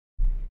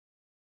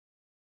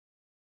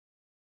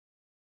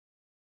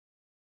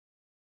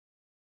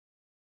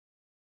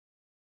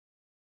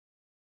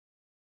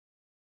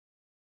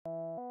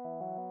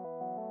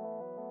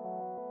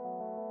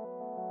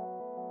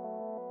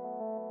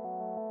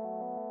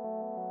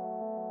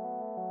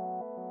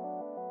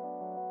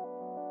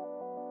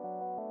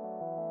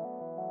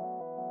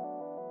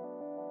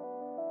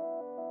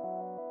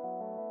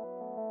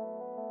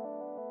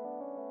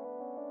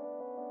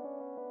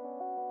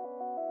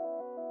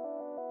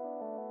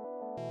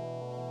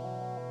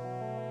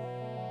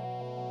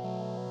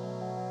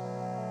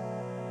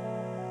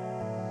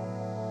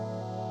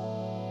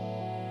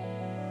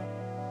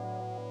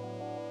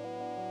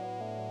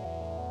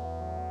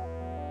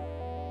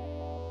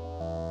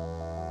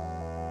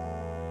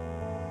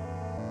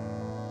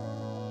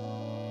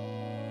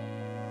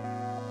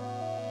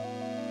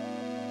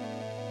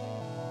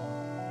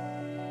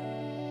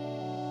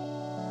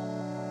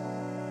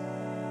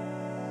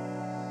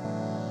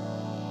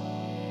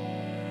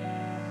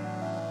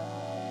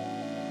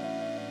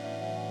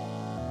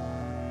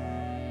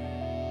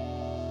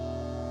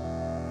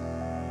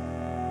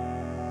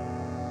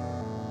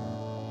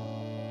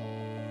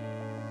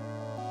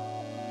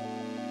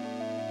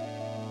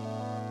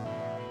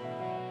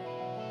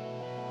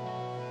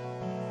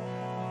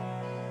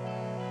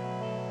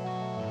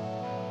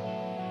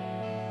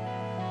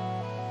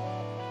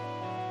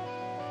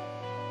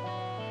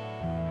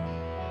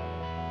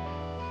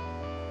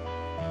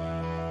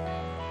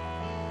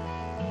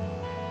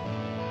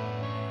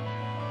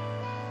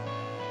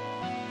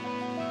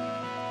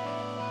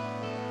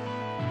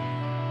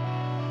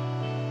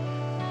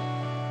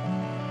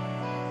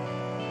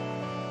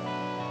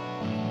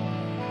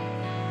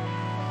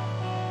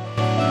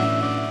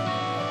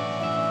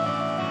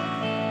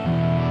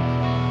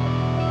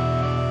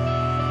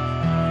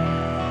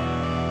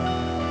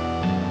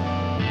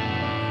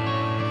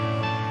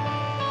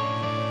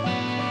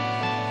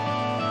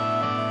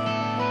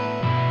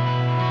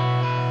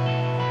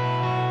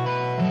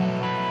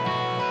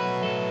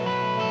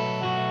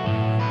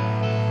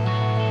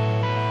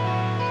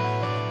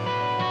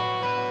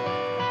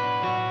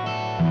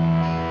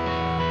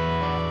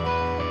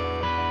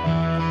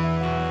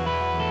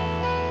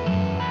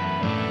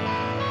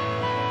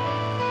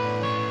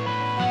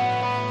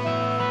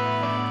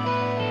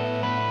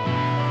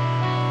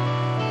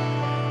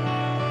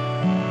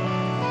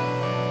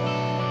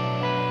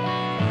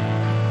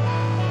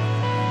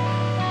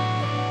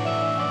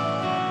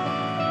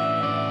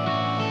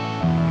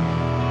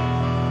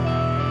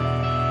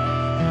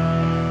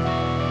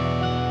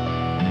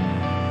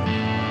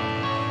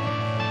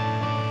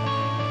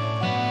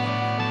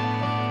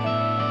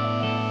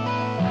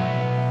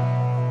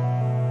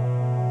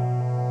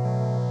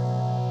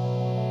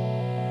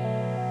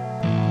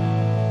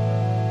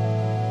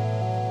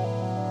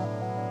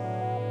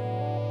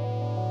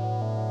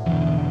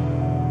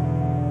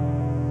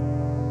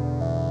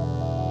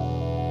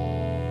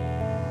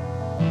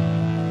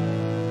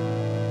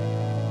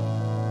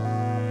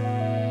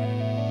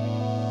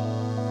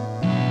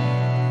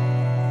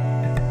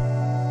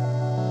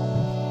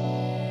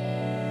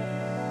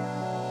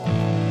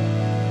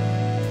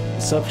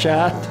What's up,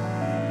 chat?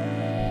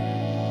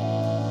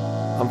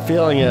 I'm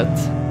feeling it.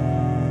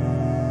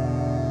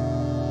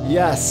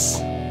 Yes.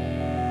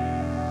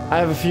 I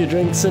have a few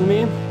drinks in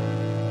me.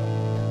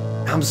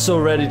 I'm so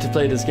ready to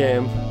play this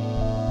game.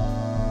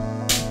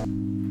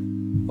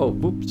 Oh,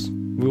 whoops.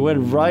 We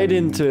went right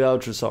into the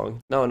outro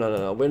song. No.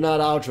 We're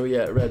not outro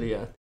yet, ready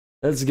yet.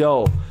 Let's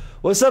go.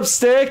 What's up,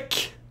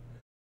 Stick?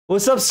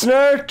 What's up,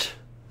 Snurt?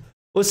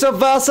 What's up,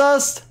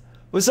 Vasast?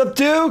 What's up,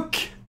 Duke?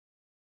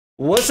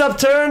 What's up,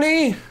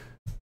 Turney?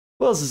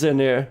 Who else is in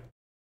here?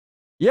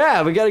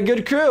 Yeah, we got a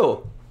good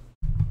crew.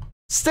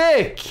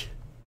 Stick!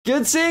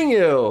 Good seeing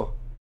you.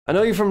 I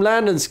know you're from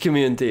Landon's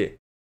community.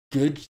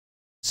 Good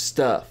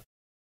stuff.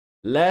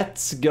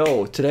 Let's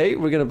go. Today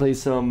we're gonna play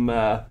some,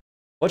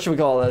 what should we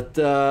call it?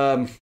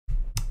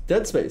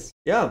 Dead Space.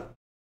 Yeah.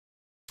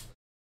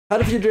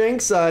 Had a few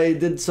drinks. I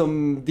did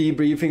some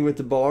debriefing with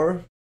the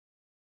bar.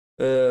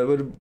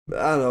 With,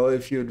 I don't know, a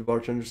few of the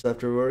bartenders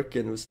after work,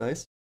 and it was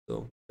nice.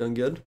 So, done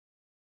good.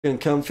 Feeling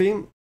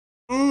comfy.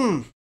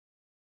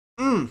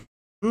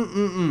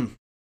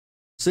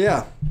 So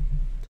yeah,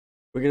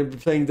 we're gonna be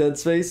playing Dead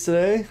Space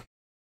today.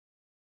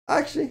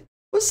 Actually,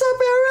 what's up,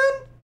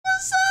 Aaron?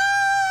 What's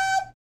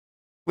up?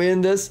 We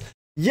in this?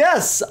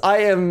 Yes, I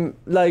am.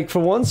 Like, for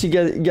once, you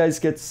guys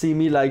get to see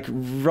me like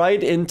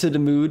right into the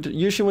mood.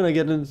 Usually, when I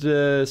get into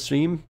the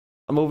stream,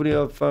 I'm opening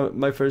up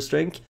my first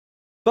drink.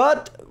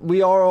 But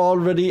we are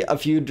already a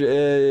few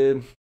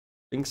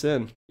drinks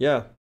in.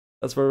 Yeah,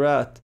 that's where we're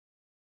at.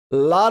 A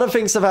lot of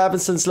things have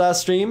happened since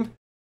last stream.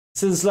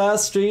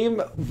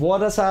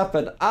 What has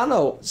happened? I don't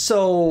know.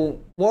 So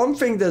one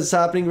thing that's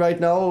happening right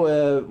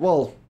now,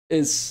 well,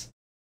 is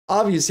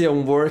obviously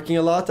I'm working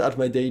a lot at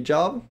my day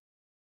job.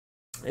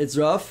 It's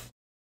rough.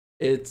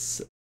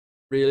 It's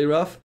really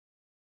rough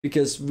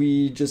because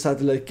we just had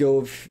to let go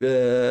of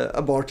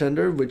a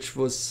bartender, which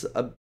was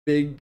a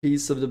big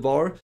piece of the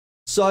bar.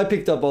 So I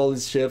picked up all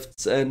these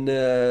shifts, and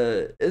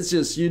it's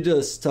just, you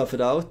just tough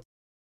it out.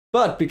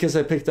 But because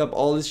I picked up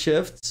all these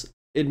shifts,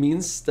 it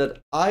means that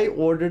I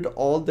ordered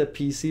all the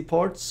PC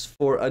parts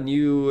for a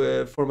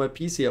new, for my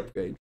PC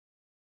upgrade.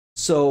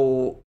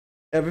 So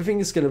everything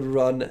is gonna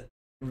run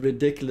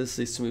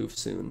ridiculously smooth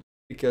soon,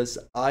 because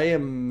I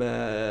am,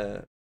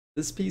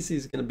 this PC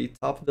is gonna be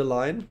top of the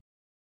line,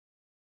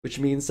 which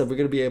means that we're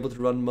gonna be able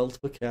to run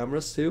multiple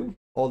cameras too.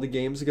 All the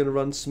games are gonna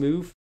run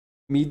smooth.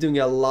 Me doing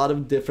a lot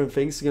of different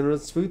things is gonna run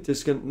smooth.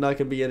 There's not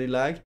gonna be any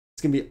lag.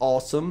 It's gonna be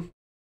awesome.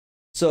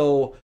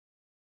 So,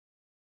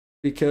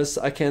 because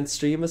I can't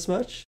stream as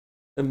much,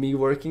 and me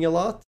working a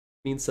lot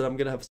means that I'm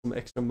gonna have some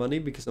extra money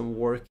because I'm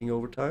working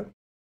overtime,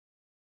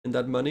 and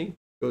that money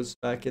goes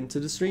back into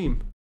the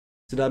stream.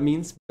 So that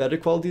means better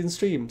quality in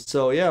stream.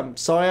 So yeah, I'm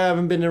sorry I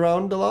haven't been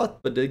around a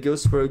lot, but it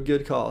goes for a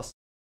good cause.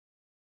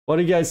 What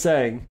are you guys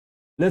saying?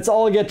 Let's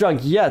all get drunk.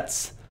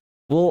 Yes.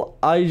 Well,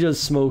 I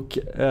just smoke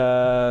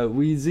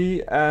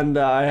Wheezy, and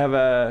I have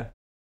a...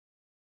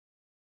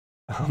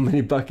 How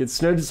many buckets?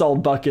 Nerd is all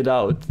bucket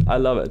out. I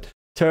love it.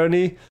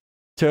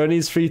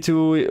 Turney's 3,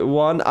 2,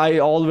 1. I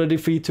already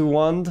 3, 2,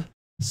 1.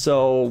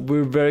 So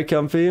we're very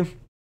comfy.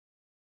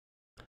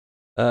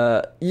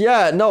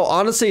 Yeah, no,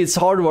 honestly, it's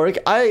hard work.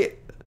 You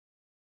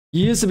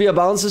used to be a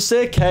bouncer,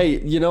 Stick. Hey,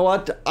 you know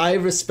what? I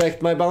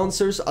respect my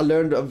bouncers. I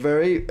learned a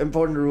very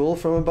important rule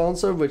from a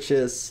bouncer, which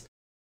is,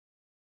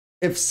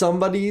 if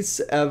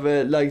somebody's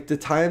ever, like, the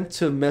time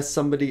to mess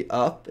somebody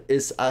up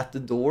is at the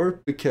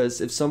door,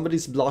 because if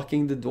somebody's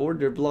blocking the door,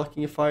 they're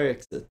blocking a fire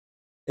exit.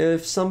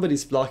 If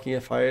somebody's blocking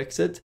a fire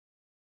exit,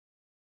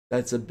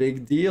 that's a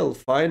big deal,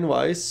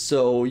 fine-wise.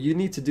 So you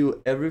need to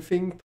do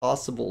everything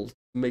possible to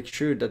make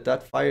sure that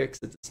that fire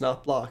exit is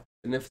not blocked.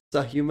 And if it's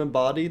a human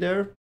body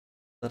there,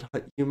 that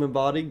human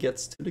body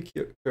gets to the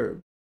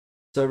curb.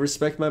 So I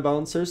respect my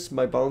bouncers.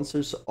 My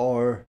bouncers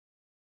are...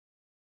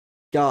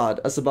 God,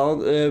 as a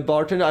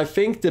bartender, I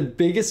think the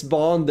biggest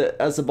bond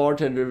as a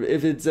bartender,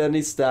 if it's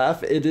any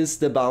staff, it is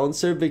the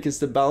bouncer, because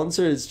the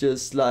bouncer is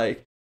just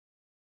like,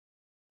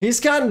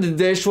 he's kind of the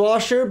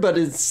dishwasher, but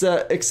it's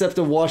except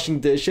of washing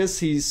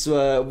dishes, he's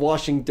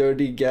washing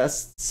dirty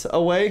guests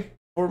away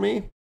for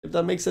me, if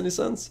that makes any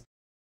sense.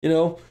 You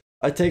know,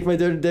 I take my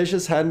dirty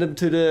dishes, hand them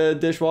to the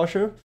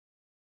dishwasher.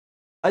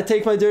 I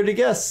take my dirty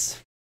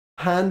guests,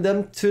 hand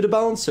them to the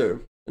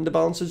bouncer, and the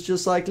bouncer's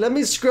just like, let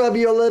me scrub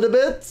you a little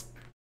bit.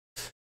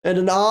 And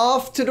then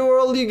off to the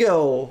world you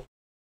go.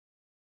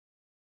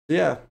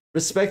 Yeah,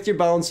 respect your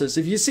bouncers.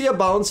 If you see a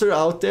bouncer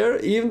out there,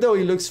 even though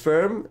he looks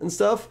firm and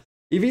stuff,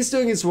 if he's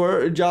doing his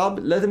job,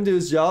 let him do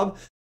his job.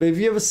 But if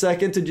you have a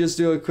second to just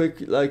do a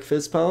quick like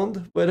fist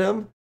pound with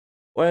him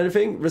or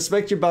anything,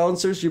 respect your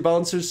bouncers. Your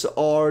bouncers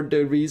are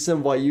the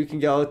reason why you can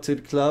go out to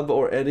the club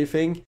or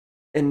anything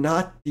and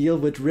not deal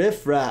with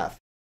riffraff.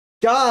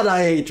 God,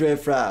 I hate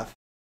riffraff.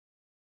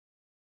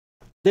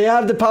 They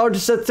have the power to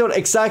set the tone.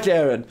 Exactly,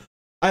 Aaron.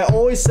 I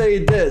always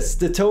say this,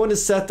 the tone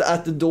is set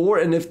at the door,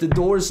 and if the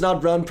door is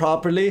not run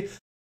properly,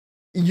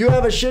 you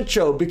have a shit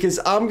show, because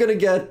I'm gonna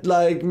get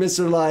like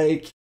Mr.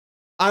 Like,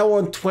 I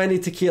want 20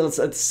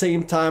 tequilas at the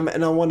same time,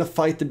 and I want to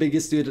fight the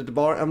biggest dude at the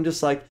bar. I'm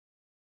just like,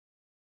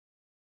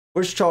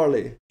 Where's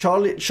Charlie?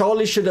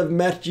 Charlie should have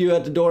met you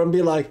at the door and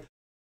be like,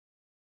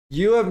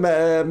 you have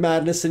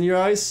madness in your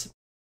eyes.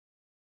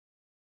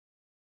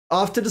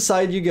 Off to the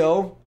side you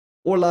go.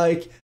 Or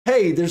like,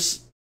 hey,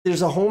 there's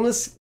a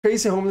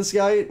crazy homeless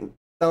guy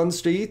down the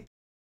street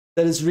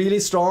that is really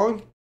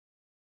strong.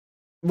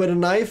 With a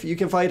knife, you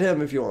can fight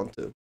him if you want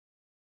to.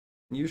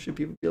 Usually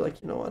people be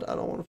like, you know what, I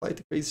don't want to fight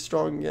the crazy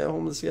strong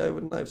homeless guy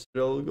with a knife, so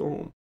they'll go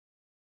home.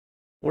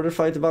 Or they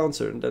fight the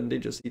bouncer and then they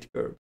just eat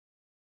curb.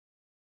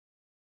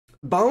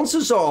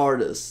 Bouncers are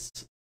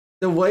artists.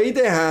 The way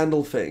they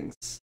handle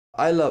things.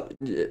 I love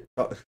it.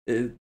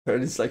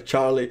 It's like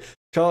Charlie.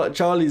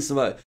 Charlie's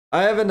my...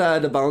 I haven't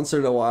had a bouncer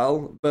in a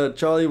while, but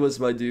Charlie was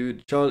my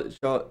dude. Charlie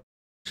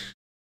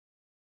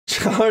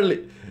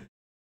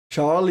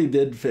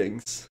did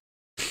things.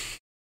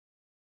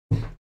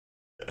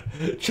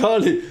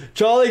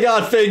 Charlie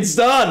got things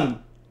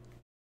done.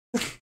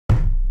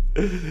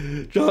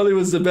 Charlie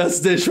was the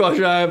best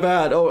dishwasher I have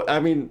had. Oh, I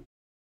mean,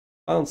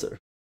 bouncer.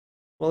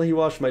 Well, he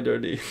washed my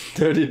dirty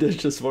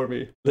dishes for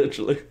me,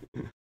 literally.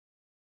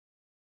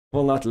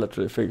 Well, not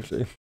literally,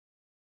 figuratively.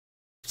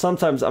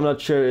 Sometimes I'm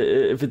not sure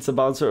if it's a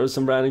bouncer or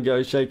some random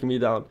guy shaking me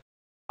down.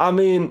 I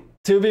mean,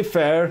 to be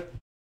fair,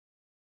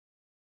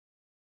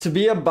 to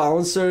be a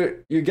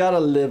bouncer, you gotta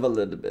live a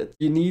little bit.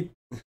 You need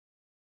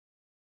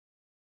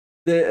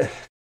a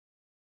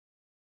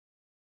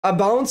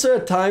bouncer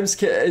at times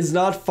is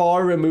not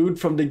far removed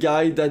from the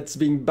guy that's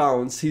being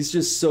bounced. He's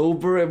just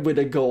sober and with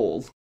a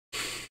goal.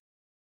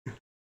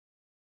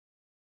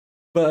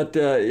 But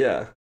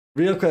yeah,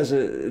 real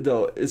question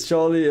though, is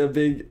Charlie a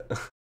big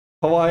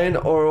Hawaiian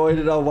or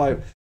did I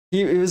wipe?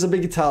 He was a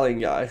big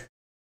Italian guy.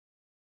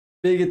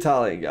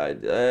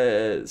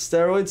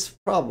 Steroids,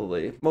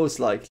 probably, most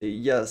likely,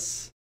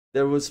 yes.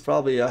 There was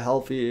probably a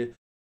healthy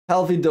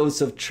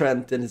dose of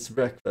Trent in his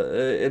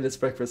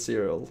breakfast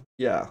cereal.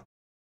 Yeah.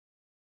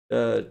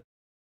 Fucking.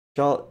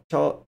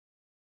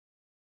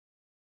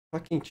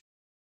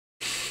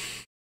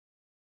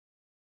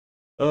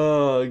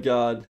 Oh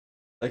god.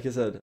 Like I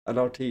said, an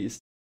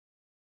artiste.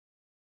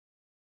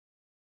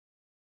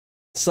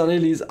 Sonny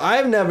Lee's.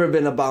 I've never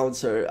been a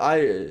bouncer.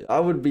 I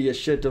would be a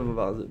shit of a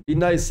bouncer. Be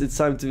nice. It's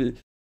time to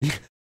be.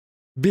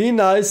 Be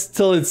nice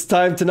till it's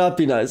time to not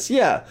be nice.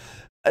 Yeah.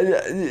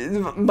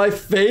 My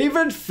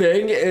favorite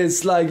thing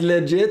is like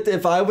legit.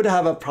 If I would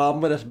have a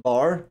problem with a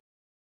bar,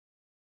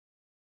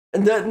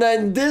 and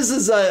then this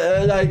is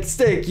like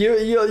Stick.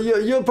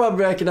 You'll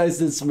probably recognize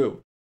this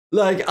move.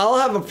 Like I'll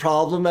have a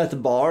problem at the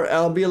bar. And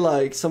I'll be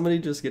like, somebody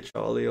just get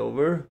Charlie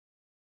over.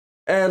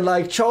 And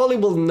like Charlie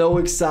will know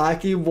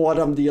exactly what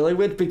I'm dealing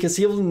with because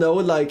he will know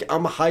like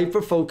I'm hyper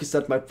focused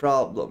at my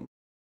problem,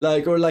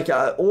 like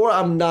or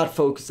I'm not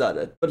focused at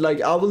it, but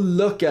like I will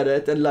look at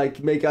it and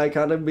like make eye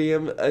contact with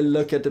him and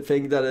look at the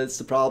thing that is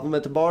the problem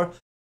at the bar,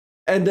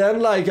 and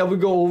then like I will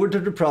go over to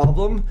the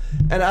problem,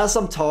 and as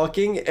I'm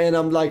talking and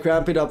I'm like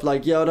ramping up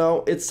like, yo,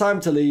 no, it's time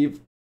to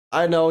leave.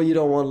 I know you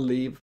don't want to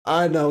leave.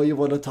 I know you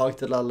want to talk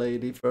to that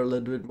lady for a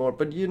little bit more,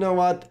 but you know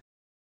what?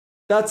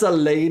 That's a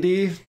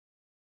lady.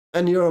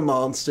 And you're a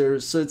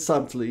monster, so it's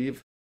time to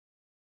leave.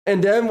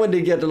 And then when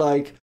they get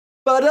like,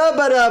 or I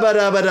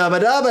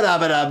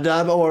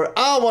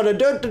want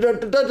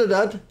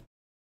to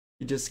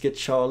you just get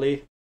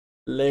Charlie,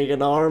 laying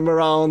an arm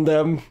around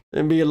them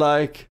and be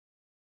like,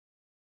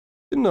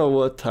 you know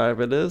what time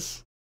it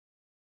is?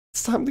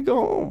 It's time to go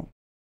home.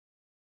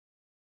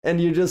 And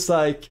you're just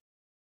like,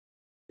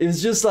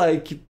 it's just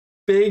like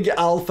big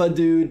alpha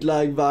dude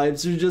like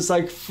vibes. You're just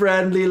like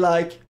friendly,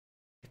 like,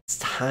 it's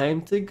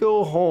time to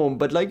go home,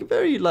 but like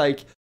very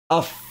like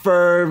a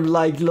firm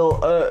like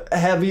little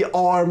heavy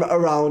arm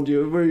around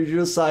you, where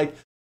you're just like,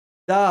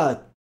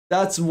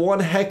 that's one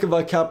heck of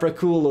a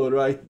capraculo,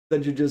 right?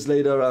 That you just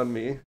laid around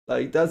me.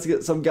 Like that's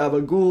some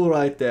gabagool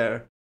right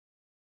there.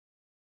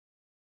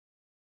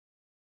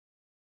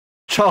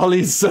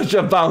 Charlie's such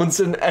a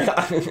bouncing.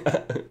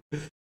 I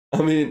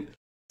mean,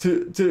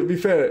 to be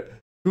fair,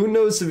 who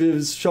knows if it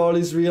was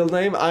Charlie's real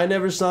name? I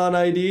never saw an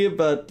ID,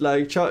 but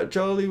like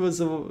Charlie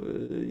was a,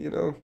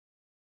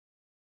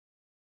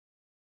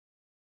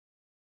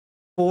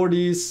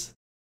 40s,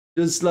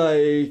 just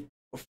like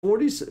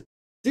 40s.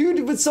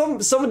 Dude, with some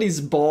of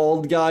these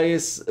bald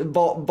guys,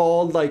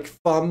 bald like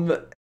thumb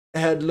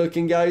head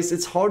looking guys,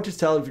 it's hard to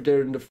tell if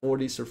they're in the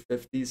 40s or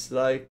 50s.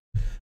 Like,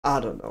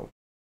 I don't know.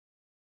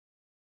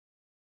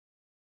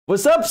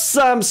 What's up,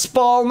 Sam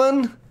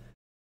Spallman?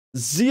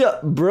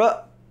 Zia,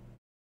 bruh.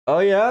 Oh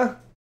yeah?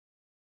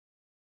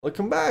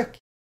 Welcome back.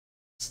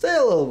 Stay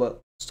a little bit.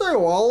 Stay a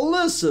while,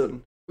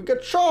 listen. We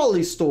got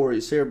Charlie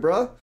stories here,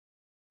 bruh.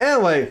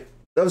 Anyway,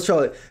 that was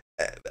Charlie.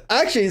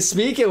 Actually,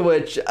 speaking of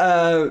which,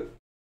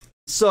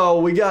 so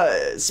we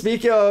got,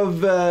 speaking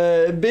of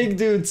big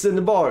dudes in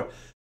the bar.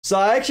 So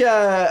I actually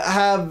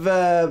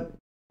have,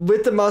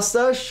 with the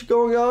mustache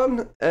going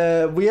on,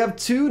 we have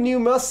 2 new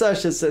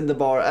mustaches in the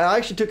bar. I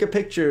actually took a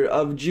picture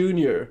of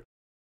Junior.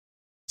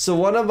 So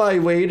one of my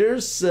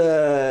waiters,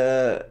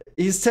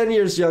 he's 10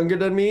 years younger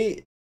than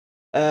me.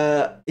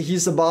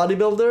 He's a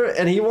bodybuilder,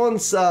 and he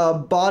wants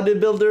a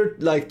bodybuilder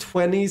like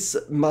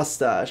 20s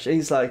mustache. And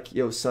he's like,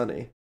 yo,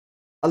 Sonny,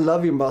 I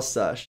love your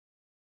mustache.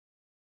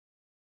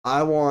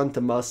 I want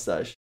a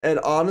mustache. And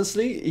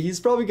honestly, he's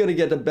probably gonna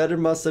get a better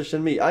mustache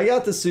than me. I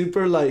got the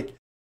super like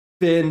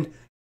thin,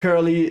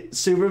 curly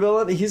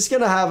supervillain. He's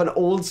gonna have an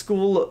old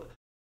school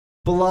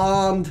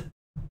blonde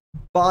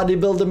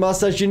bodybuilder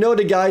mustache. You know,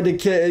 the guy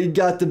that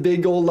got the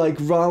big old like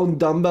round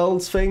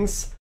dumbbells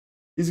things?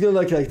 He's gonna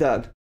look like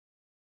that.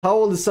 How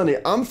old is Sonny?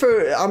 I'm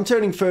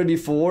turning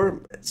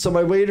 34, so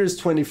my weight is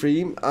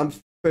 23. I'm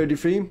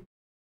 33.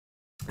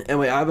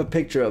 Anyway, I have a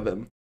picture of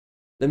him.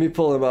 Let me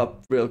pull him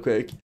up real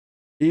quick.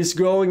 He's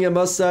growing a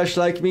mustache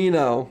like me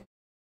now.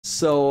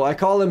 So I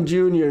call him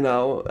Junior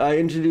now. I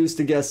introduced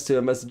the guest to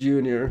him as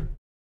Junior.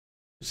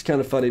 It's kind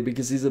of funny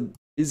because he's a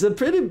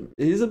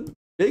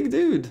big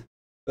dude.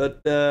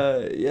 But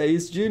yeah,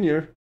 he's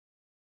Junior.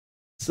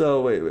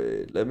 So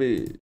wait, let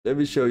me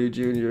show you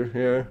Junior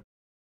here.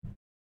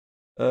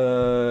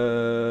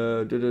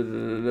 So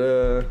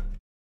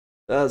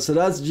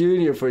that's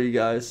Junior for you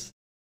guys.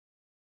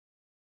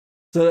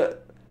 So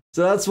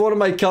that's one of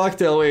my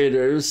cocktail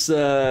waiters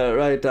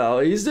right now.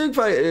 He's doing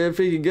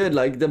freaking good.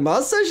 Like, the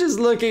mustache is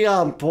looking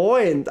on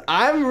point.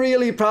 I'm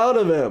really proud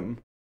of him.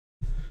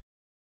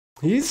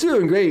 He's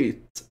doing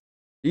great.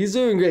 He's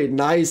doing great.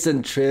 Nice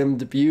and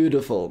trimmed,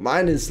 beautiful.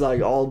 Mine is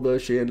like all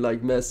bushy and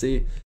like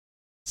messy.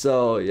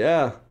 So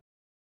yeah.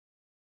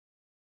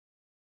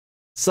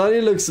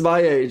 Sonny looks my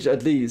age,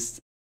 at least.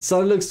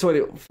 Sonny looks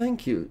 20. Oh,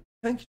 thank you.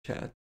 Thank you,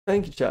 Chad.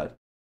 Thank you, Chad.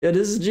 Yeah,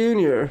 this is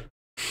Junior.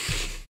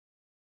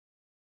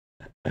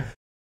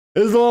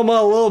 This is all my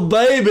little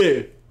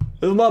baby.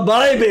 This is my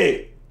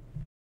baby.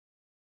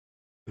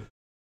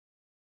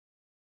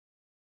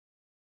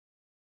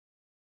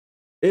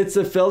 It's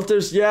the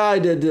filters. Yeah, I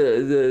did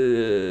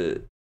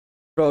the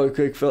probably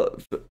quick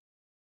filter.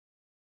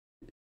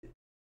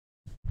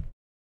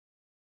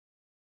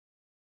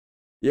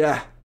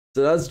 Yeah,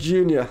 so that's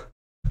Junior.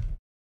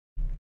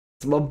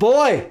 It's my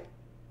boy.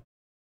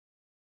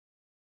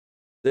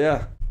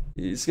 Yeah,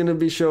 he's gonna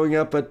be showing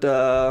up at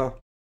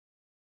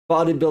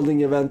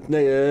bodybuilding event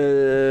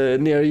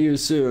near you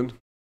soon.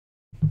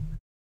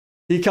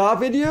 He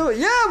copied you?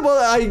 Yeah,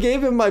 well, I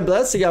gave him my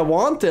blessing. I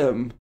want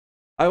him.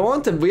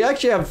 We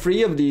actually have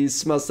 3 of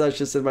these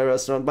mustaches in my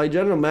restaurant. My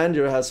general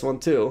manager has one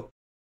too.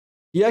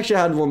 He actually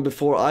had one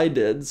before I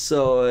did,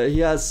 so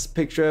he has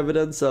picture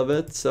evidence of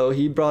it. So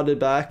he brought it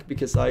back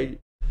because I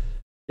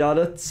got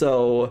it.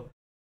 So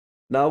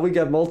now we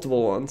got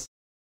multiple ones.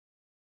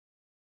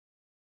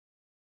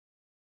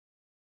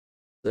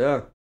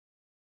 Yeah.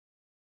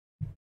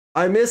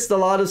 I missed a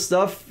lot of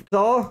stuff,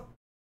 Claw.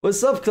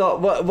 What's up, Claw?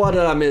 What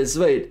did I miss?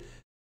 Wait.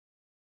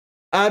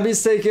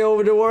 Abby's taking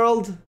over the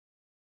world?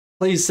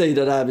 Please say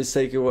that Abby's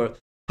taking over.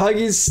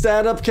 Huggy's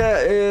stand-up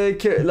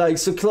like,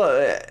 so Claw,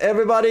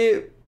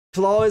 everybody,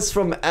 Claw is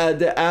from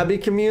the Abby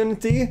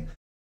community.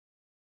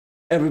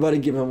 Everybody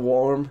give him a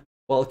warm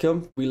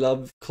welcome. We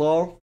love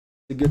Claw.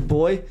 He's a good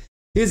boy.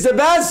 He's the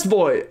best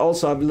boy.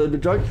 Also, I'm a little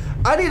bit drunk.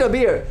 I need a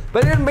beer.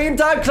 But in the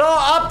meantime,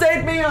 Claw,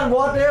 update me on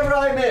whatever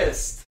I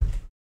missed.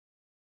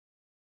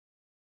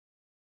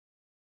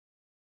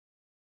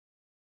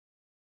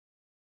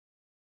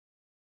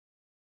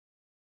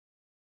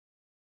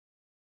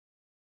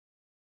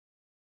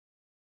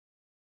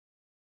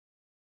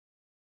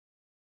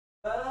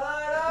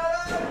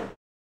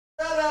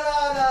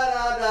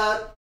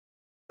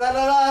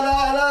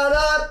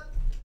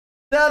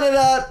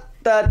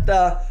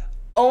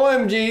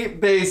 OMG,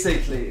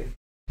 basically.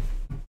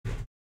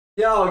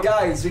 Yo,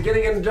 guys, we're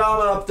getting a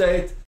drama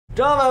update.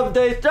 Drama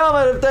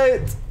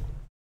update.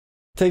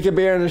 Take a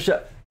beer and a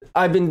shot.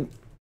 I've been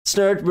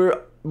snert.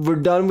 We're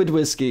done with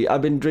whiskey.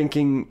 I've been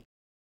drinking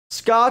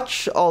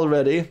scotch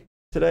already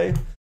today.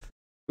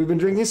 We've been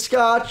drinking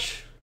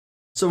scotch,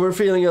 so we're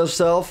feeling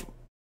ourselves.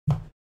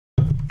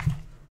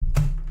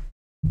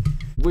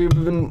 We've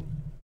been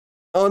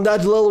on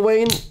that Lil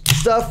Wayne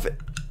stuff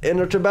in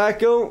our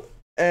tobacco,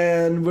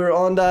 and we're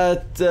on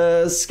that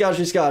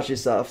scotchy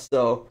stuff,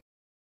 so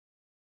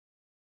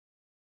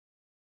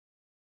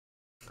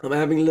I'm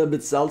having a little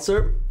bit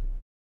seltzer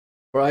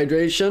for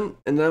hydration,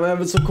 and then I'm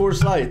having some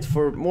Coors Light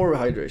for more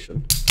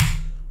hydration.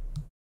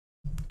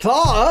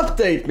 Claw,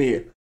 update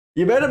me!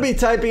 You better be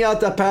typing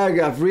out that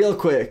paragraph real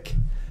quick.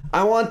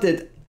 I want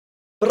it.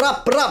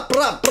 Bra, bra,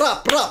 bra,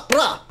 bra, bra,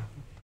 bra.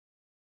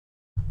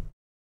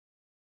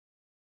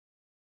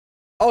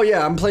 Oh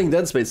yeah, I'm playing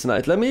Dead Space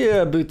tonight. Let me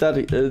boot that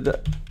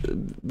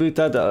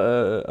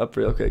up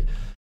real quick.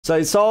 So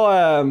I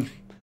saw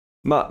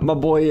my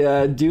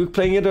boy Duke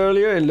playing it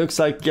earlier. It looks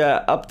like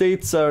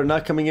updates are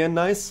not coming in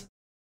nice.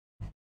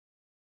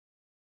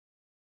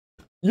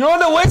 You're on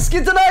the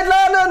whiskey tonight,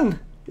 Landon!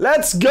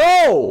 Let's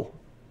go!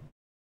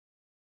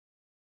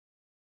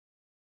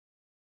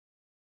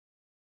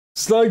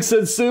 Slug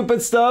said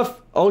stupid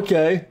stuff?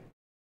 Okay.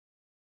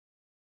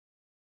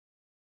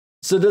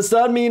 So does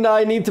that mean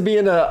I need to be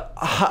in a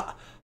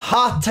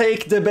hot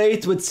take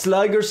debate with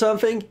Slug or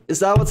something? Is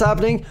that what's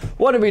happening?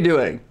 What are we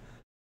doing?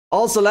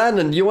 Also,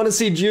 Landon, do you want to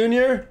see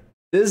Junior?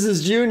 This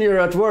is Junior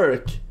at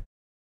work.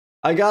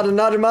 I got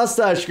another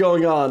mustache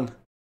going on.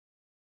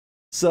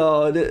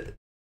 So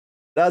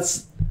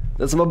that's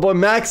my boy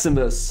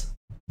Maximus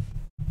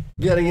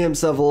getting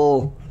himself a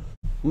little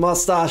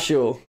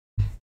mustachio.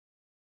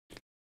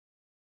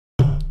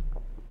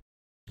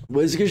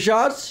 Whiskey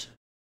shots?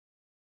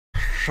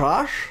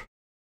 Shots?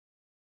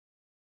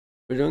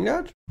 We're doing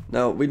that?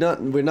 No, we're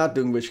not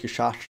doing whiskey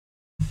shots.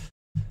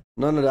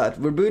 None of that.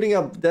 We're booting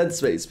up Dead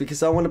Space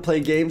because I want to play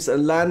games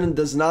and Landon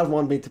does not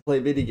want me to play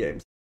video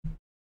games.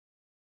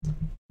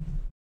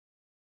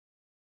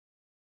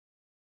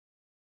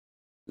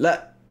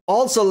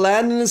 Also,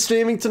 Landon is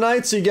streaming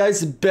tonight, so you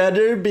guys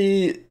better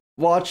be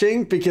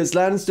watching because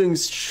Landon's doing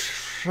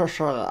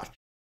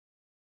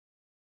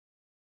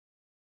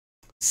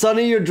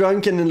Sonny, you're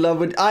drunk and in love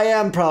with... I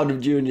am proud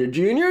of Junior.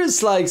 Junior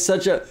is like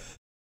such a...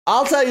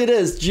 I'll tell you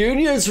this,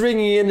 Junior is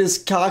ringing in his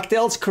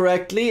cocktails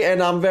correctly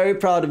and I'm very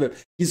proud of him.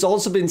 He's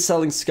also been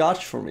selling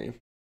scotch for me.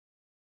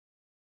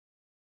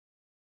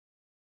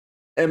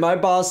 And my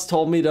boss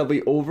told me that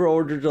we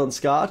over-ordered on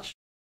scotch.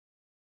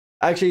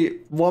 Actually,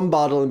 one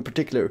bottle in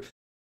particular.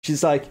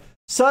 She's like,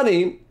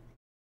 Sonny,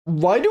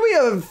 why do we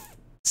have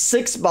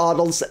 6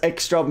 bottles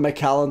extra of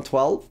Macallan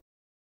 12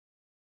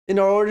 in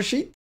our order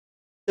sheet?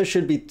 There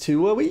should be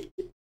 2 a week.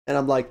 And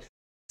I'm like,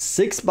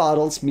 6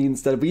 bottles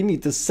means that we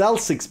need to sell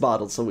 6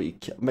 bottles a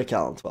week,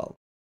 Macallan 12.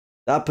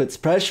 That puts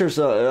pressures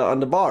on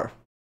the bar.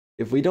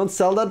 If we don't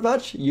sell that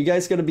much, you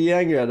guys gonna be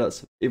angry at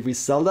us. If we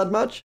sell that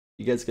much,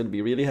 you guys gonna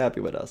be really happy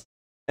with us.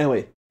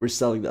 Anyway, we're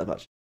selling that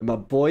much. And my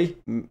boy,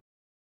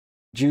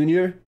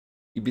 Junior,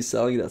 he'd be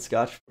selling that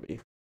scotch for me.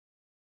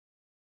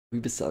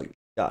 We'd be selling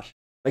scotch.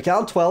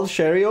 Macallan 12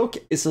 Sherry Oak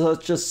is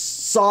such a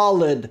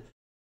solid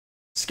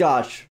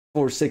scotch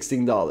for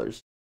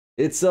 $16.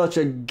 It's such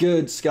a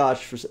good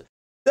scotch for...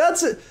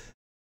 That's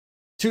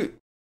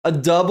a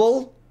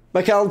double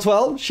Macallan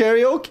 12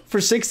 Sherry Oak for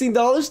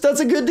 $16. That's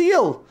a good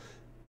deal.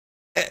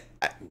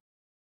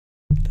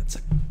 That's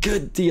a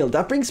good deal.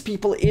 That brings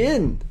people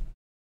in.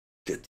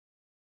 Good.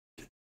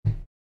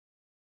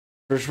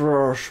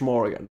 For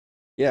Morgan.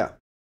 Yeah,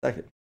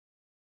 exactly.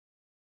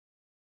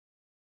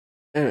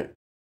 Anyway,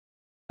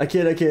 a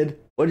kid.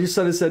 What your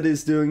son said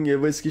is doing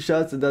whiskey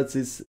shots, and that's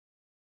his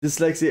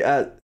dyslexia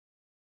at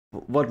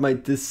what my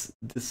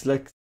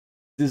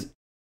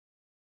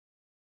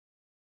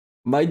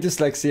my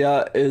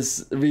dyslexia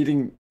is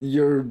reading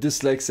your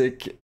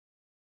dyslexic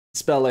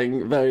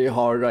spelling very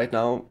hard right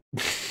now.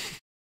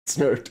 It's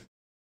nerd.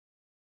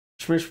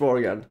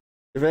 Schmishborgan.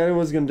 If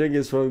anyone's gonna drink,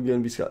 it's probably gonna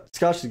be Scotch.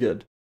 Scotch is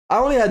good. I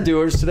only had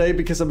doers today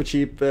because I'm a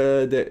cheap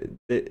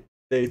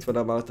date when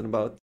I'm out and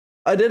about.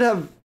 I did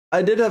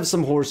have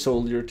some Horse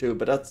Soldier too,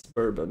 but that's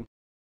bourbon.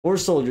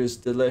 Horse Soldier is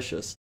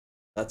delicious.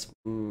 That's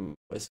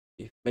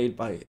whiskey made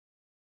by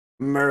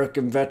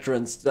American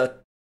veterans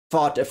that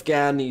fought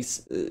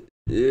Afghanis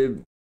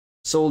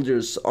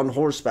soldiers on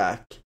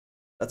horseback.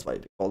 That's why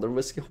they call them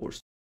whiskey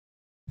horse.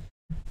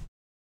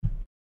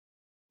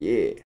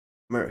 Yeah,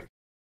 America.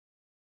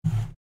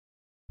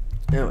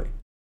 Anyway,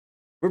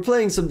 we're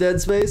playing some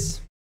Dead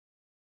Space.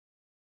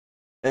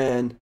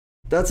 And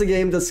that's a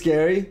game that's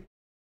scary.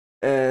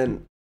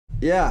 And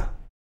yeah.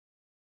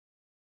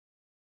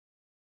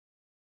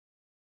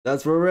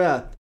 That's where we're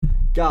at.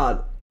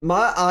 God,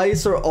 my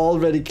eyes are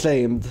already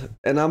claimed.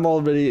 And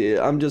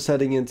I'm just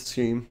heading into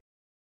stream.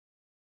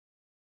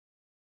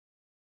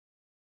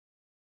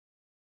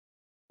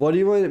 What do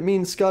you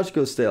mean scotch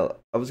goes stale?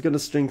 I was gonna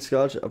drink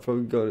scotch. If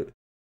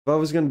I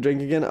was gonna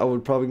drink again, I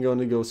would probably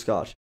gonna go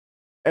scotch.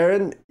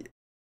 Aaron,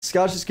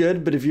 scotch is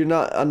good, but if you're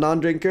not a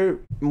non-drinker,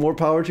 more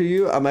power to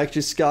you. I'm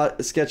actually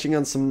sketching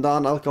on some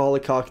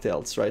non-alcoholic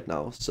cocktails right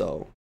now,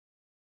 so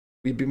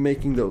we'll be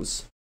making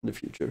those in the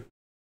future.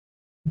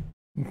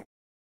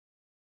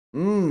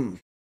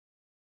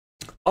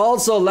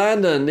 Also,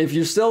 Landon, if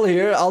you're still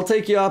here, I'll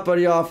take you up on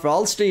the offer.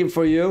 I'll stream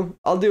for you.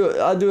 I'll do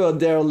a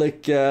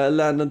derelict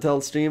Landon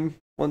Tell stream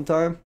one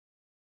time.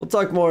 We'll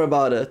talk more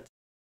about it.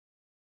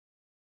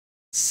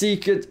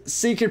 Secret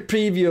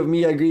preview of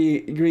me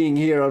agreeing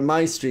here on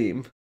my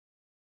stream.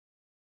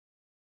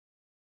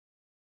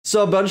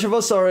 So a bunch of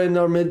us are in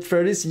our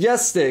mid-30s.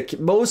 Yes, Stick.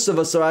 Most of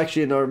us are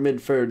actually in our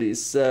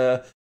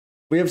mid-30s.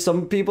 We have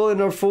some people in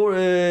our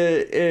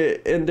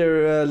in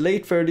their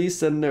late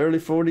 30s and early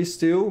 40s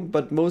too,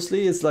 but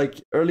mostly it's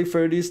like early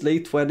 30s,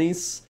 late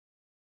 20s.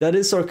 That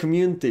is our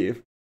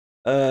community.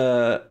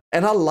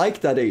 And I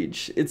like that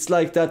age. It's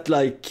like that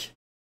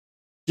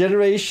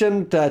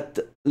generation that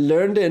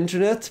learned the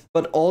internet,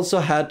 but also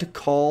had to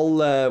call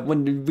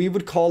when we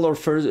would call our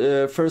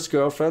first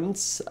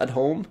girlfriends at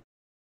home.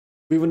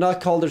 We would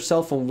not call their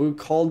cell phone. We would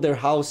call their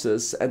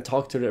houses and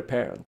talk to their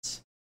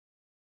parents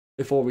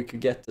before we could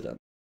get to them.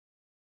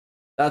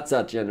 That's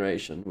that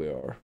generation we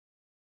are.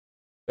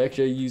 We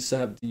actually used to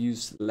have to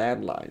use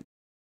landline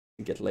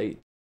to get late.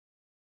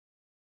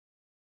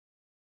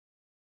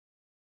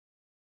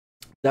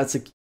 That's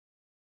a...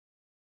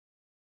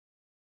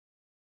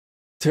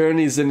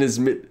 Turney's in his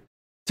mid...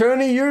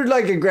 Turney, you're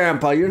like a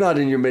grandpa. You're not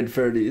in your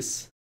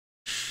mid-30s.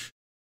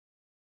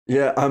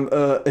 Yeah, I'm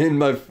in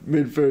my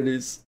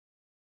mid-30s.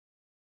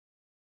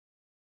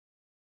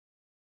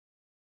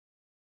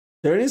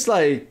 Tony's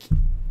like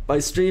my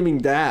streaming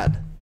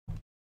dad.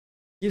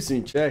 Gives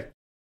me check.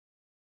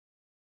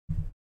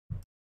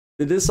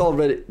 Did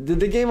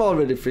the game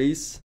already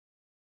freeze?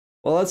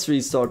 Well, let's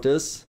restart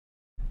this.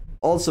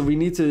 Also, we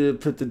need to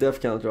put the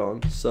death counter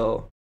on,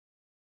 so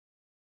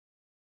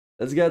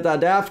let's get that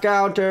death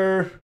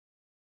counter.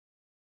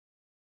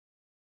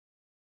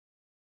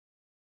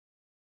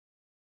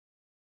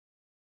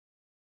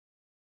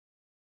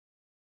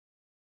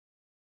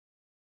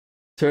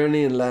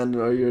 Tony and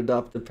Landon are your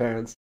adopted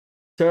parents.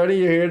 Tony,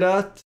 you hear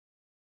that?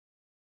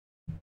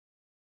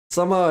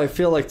 Somehow I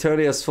feel like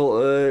Tony has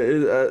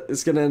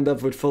is gonna end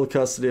up with full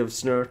custody of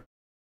Snurf.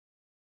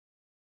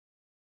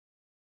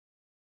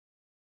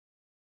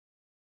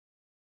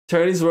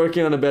 Tony's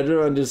working on a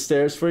bedroom under the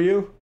stairs for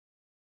you.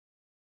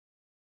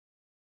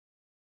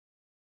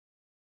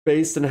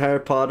 Based in Harry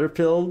Potter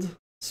pilled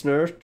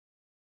Snurf.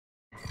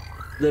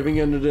 Living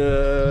under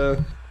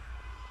the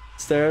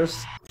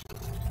stairs.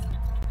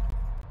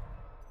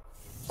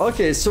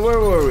 Okay, so where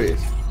were we?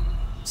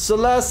 So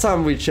last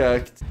time we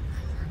checked,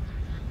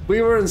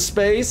 we were in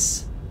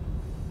space,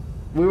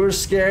 we were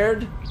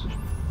scared,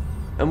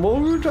 and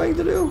what were we trying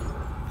to do?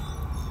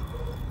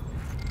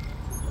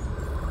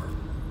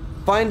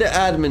 Find the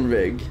admin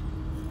rig.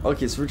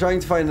 Okay, so we're trying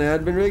to find an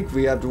admin rig.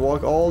 We have to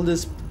walk all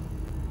this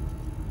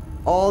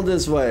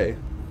way.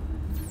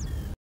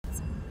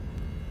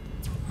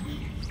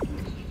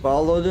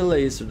 Follow the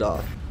laser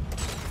dot.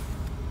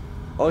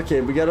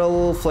 Okay, we got a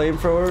little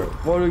flamethrower.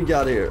 What do we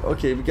got here?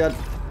 Okay, we got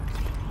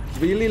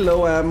really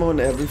low ammo and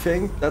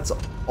everything. That's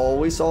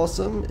always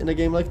awesome in a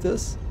game like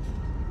this.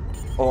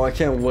 Oh, I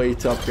can't wait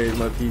to upgrade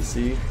my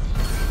PC.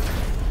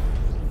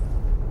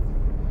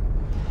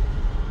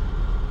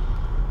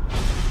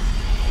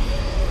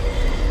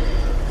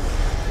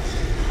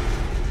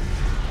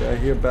 Yeah, I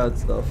hear bad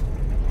stuff.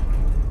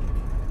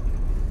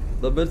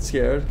 A little bit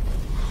scared.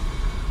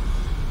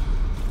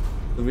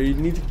 So we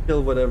need to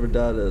kill whatever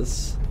that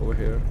is over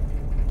here.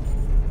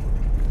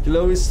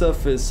 Glowy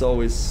stuff is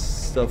always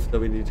stuff that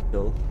we need to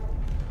kill.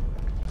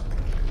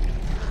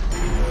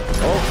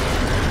 Oh!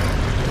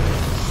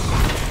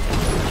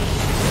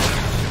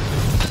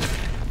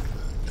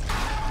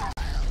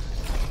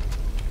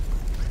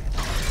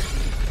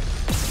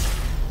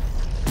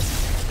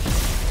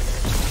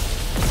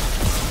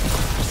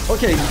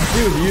 Okay,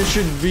 dude, you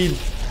should be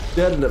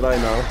dead by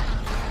now.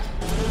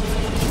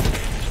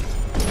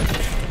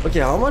 Okay,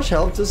 how much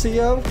health does he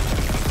have?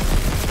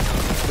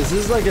 Is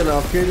this like an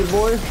upgraded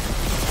boy?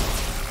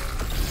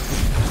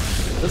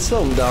 Let's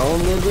slow him down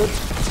a little bit.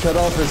 Cut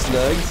off his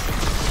legs.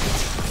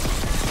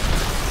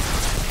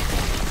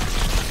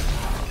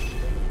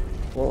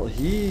 Well,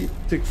 he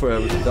took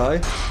forever to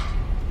die.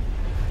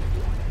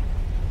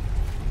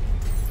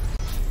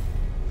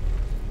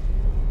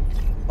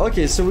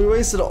 Okay, so we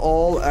wasted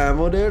all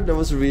ammo there. That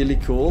was really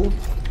cool.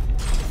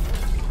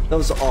 That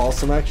was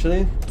awesome,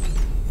 actually.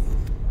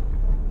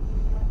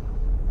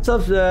 What's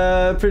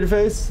up, pretty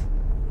face?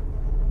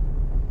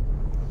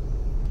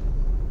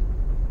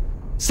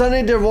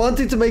 Sonny, they're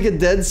wanting to make a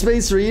Dead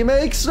Space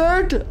remake,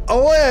 Snurt?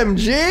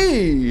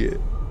 OMG!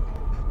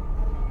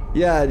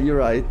 Yeah, you're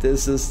right.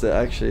 This is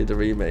actually the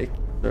remake,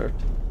 Snurt.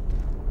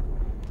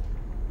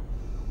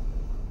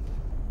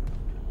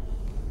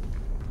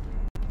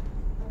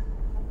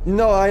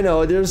 No, I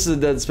know. There's a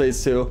Dead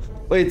Space 2.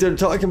 Wait, they're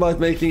talking about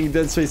making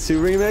Dead Space 2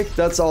 remake?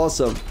 That's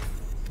awesome.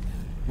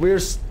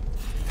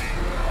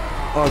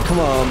 Oh, come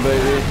on,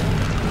 baby.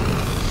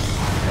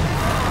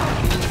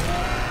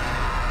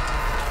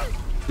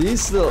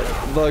 These little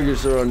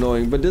buggers are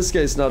annoying, but this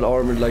guy's not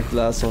armored like the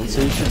last one,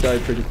 so he should die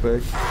pretty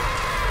quick.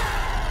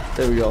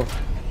 There we go.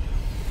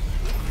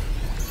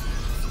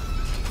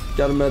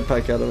 Got a med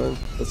pack out of him.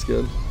 That's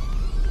good.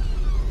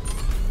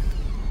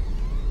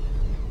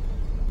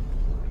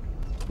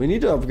 We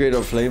need to upgrade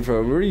our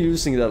flamethrower. We're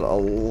using that a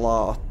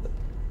lot.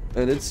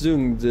 And it's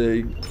doing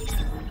the...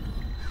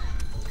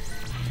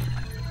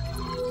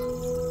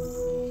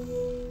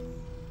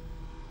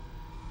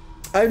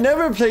 I've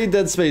never played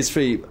Dead Space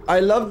 3.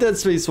 I love Dead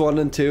Space 1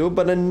 and 2,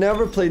 but I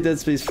never played Dead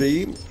Space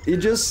 3. It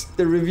just...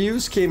 The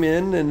reviews came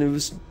in and it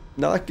was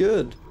not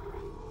good.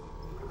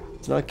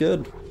 It's not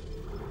good.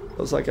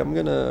 I was like, I'm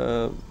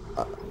gonna...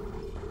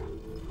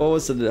 what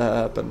was it that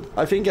happened?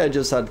 I think I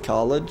just had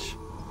college.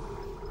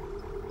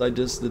 I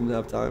just didn't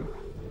have time.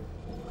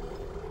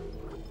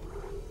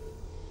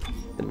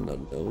 And an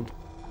unknown.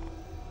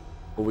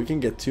 Well, we can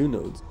get 2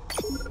 nodes.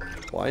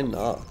 Why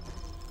not?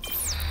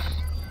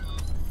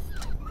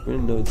 We're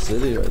in Node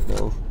City right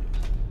now.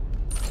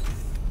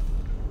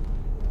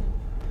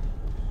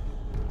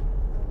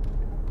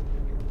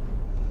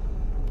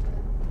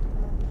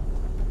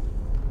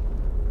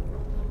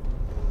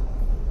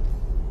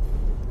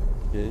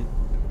 Okay.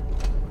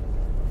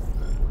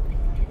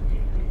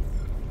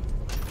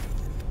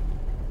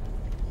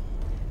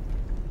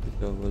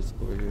 What's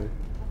over here?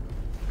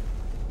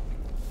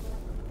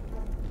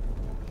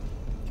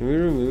 Can we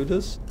remove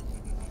this?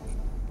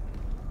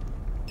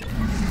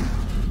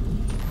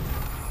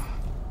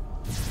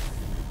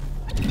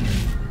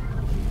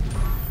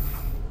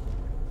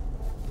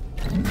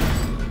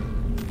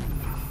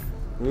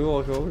 Can we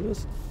walk over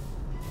this?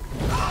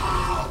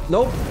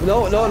 Nope.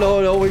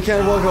 No. We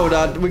can't walk over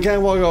that. We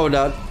can't walk over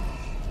that.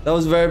 That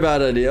was a very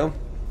bad idea.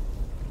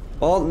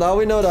 Well, now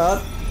we know that.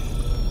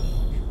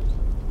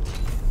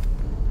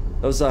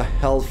 That was a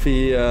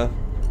healthy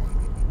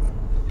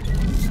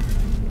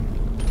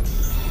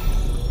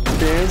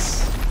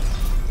experience.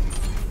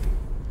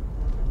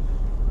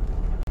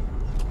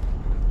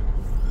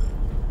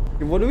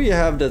 What do we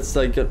have that's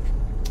like a...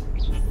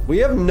 We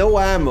have no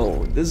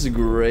ammo. This is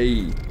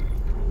great.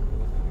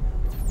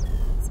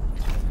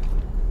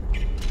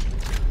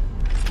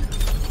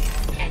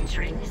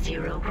 Entering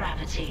zero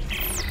gravity.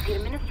 The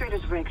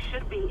administrator's rig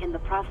should be in the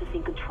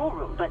processing control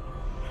room, but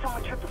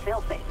someone tripped the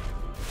failsafe.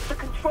 The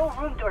control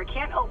room door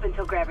can't open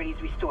till gravity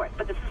is restored,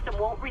 but the system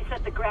won't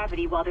reset the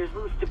gravity while there's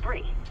loose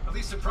debris. At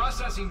least the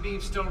processing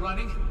beam's still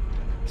running.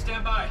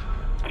 Stand by.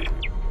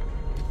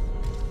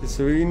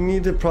 So we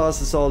need to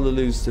process all the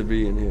loose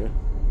debris in here.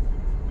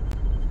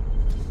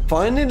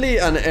 Finally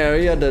an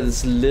area that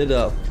is lit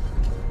up.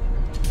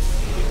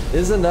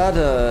 Isn't that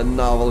a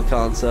novel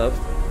concept?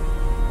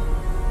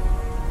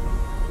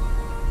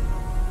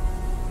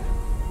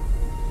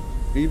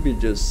 We be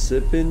just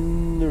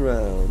sipping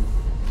around.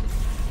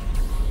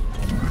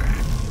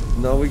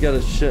 Now we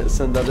gotta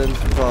send that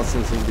into the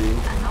processing beam.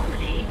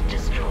 Anomaly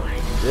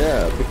destroyed.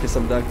 Yeah, because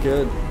I'm that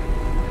good.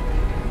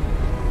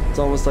 It's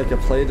almost like I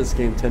played this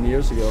game 10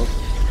 years ago.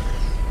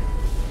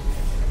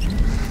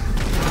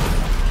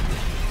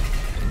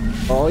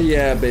 Oh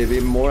yeah, baby,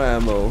 more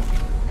ammo.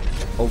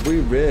 Oh, we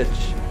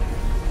rich.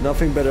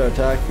 Nothing better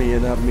attack me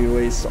and have me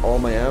waste all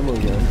my ammo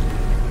again.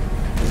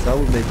 Because that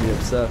would make me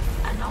upset.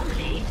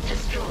 Anomaly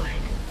destroyed.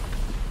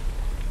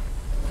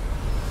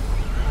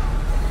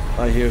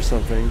 I hear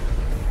something.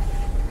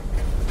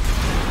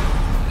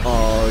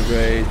 Oh,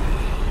 great.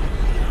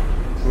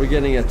 We're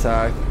getting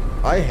attacked.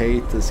 I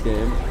hate this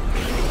game.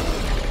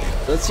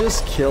 Let's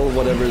just kill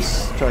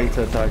whatever's trying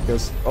to attack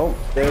us. Oh,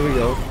 there we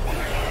go.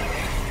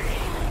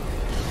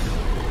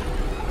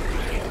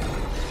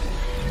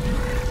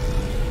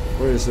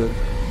 Where is it?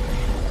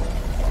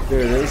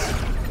 There it is.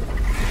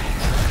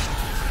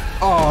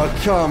 Oh,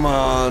 come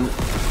on.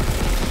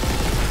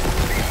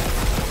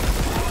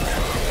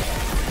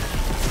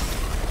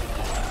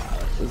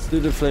 Let's do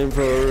the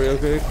flamethrower real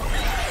quick.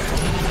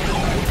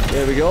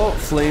 There we go.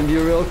 Flamed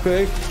you real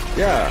quick.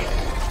 Yeah,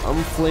 I'm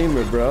a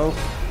flamer, bro.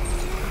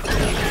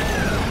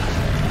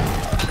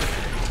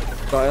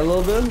 Die a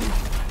little bit.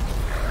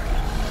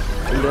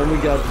 And then we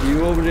got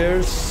you over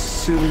there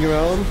zooming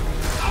around.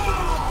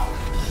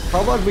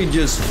 How about we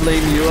just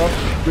flame you up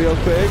real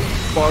quick?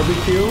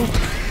 Barbecue.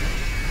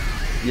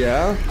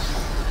 Yeah.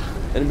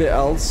 Anybody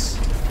else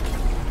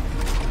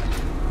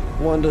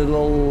want a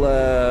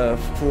little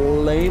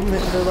flame in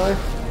their life?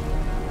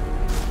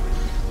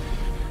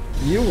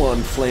 You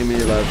want flame in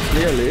your life,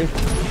 clearly.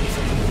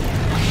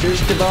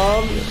 Shish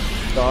kebab.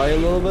 Die a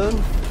little bit.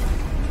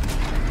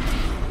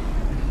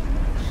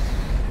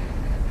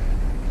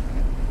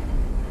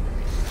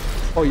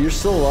 Oh, you're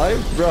still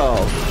alive? Bro,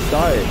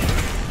 die.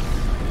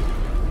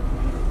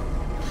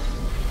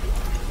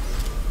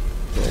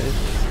 Okay.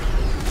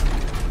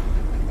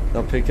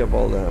 Now pick up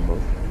all the ammo.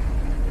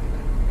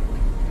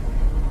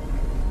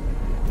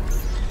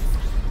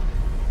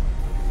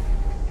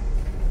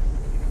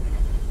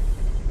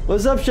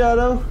 What's up,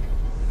 Shadow?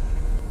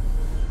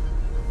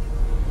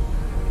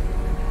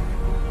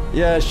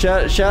 Yeah,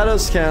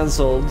 Shadow's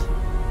cancelled.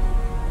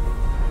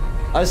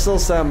 I still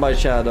stand by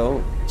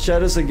Shadow.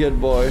 Shadow's a good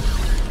boy.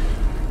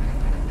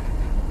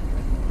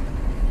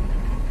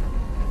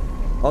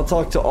 I'll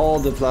talk to all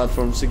the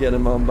platforms to get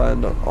him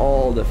unbanned on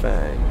all the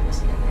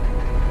fangs.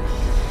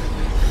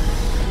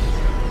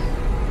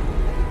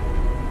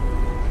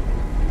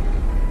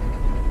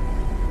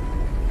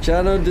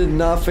 Shadow did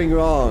nothing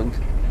wrong.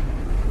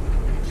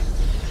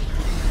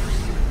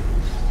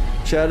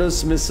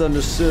 Shadow's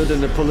misunderstood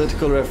and a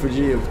political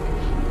refugee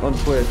on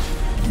Twitch.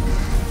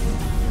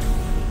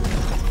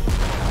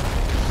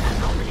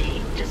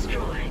 Anomaly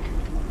destroyed.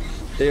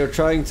 They are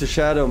trying to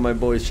shadow my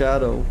boy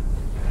Shadow.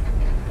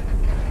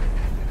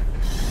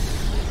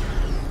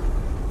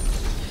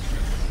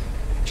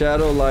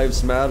 Shadow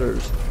lives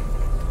matters.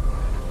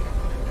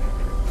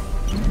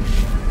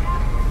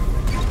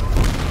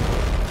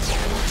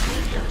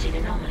 Floating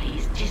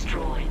anomalies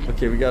destroyed.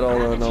 Okay, we got all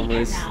the Gravity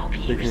anomalies can now be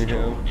taken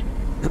care of.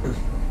 restored.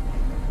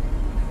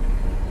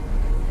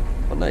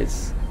 Oh,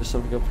 nice. There's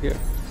something up here.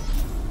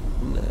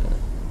 Nah.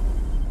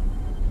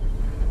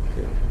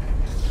 Okay.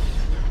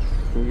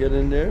 Can we get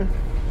in there?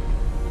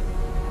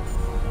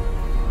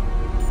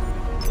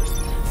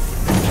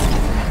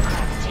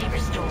 Gravity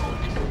restored.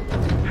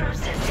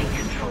 Processing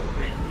control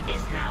room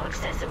is now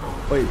accessible.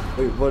 Wait,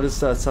 what is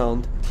that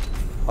sound?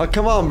 Oh,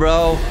 come on,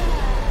 bro.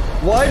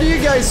 Why do you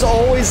guys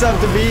always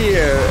have to be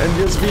here and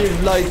just be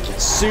like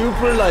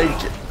super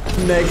like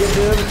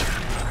negative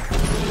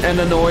and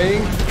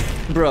annoying?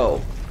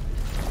 Bro,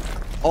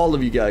 all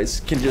of you guys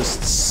can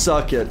just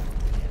suck it.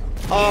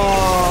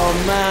 Oh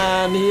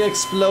man, he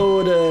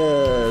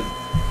exploded.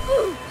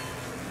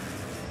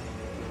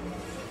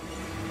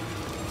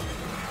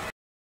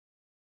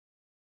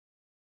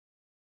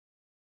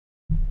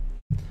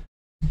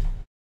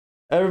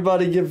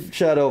 Everybody give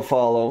Shadow a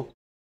follow.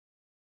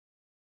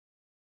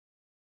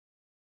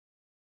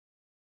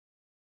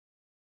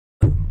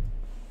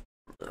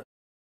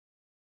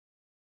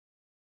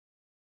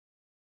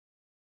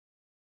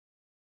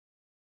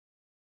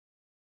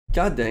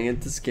 God dang it,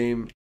 this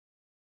game.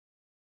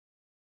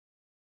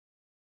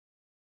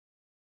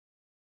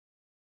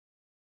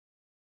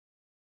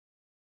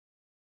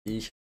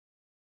 Eesh.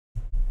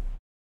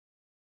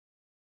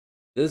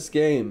 This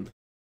game, I'm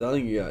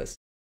telling you guys.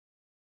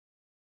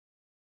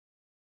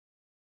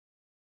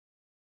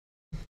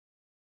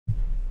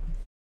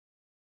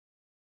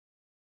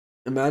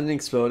 Imagine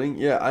exploding.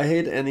 Yeah, I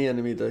hate any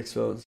enemy that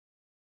explodes.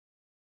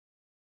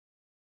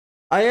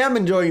 I am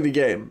enjoying the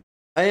game.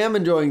 I am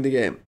enjoying the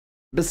game.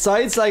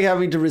 Besides like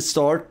having to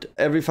restart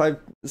every 5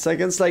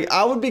 seconds, like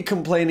I would be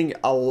complaining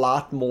a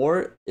lot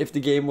more if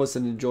the game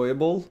wasn't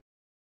enjoyable.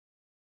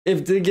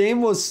 If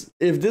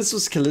this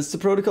was Callisto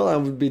Protocol, I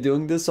would be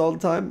doing this all the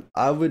time.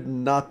 I would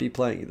not be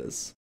playing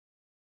this.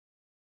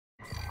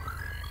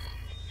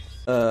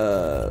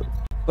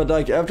 But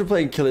like after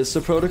playing Callisto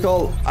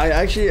Protocol, I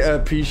actually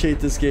appreciate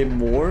this game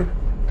more.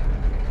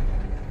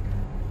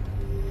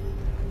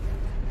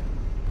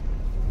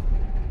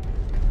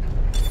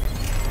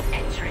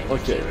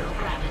 Okay.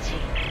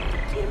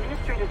 The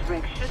administrator's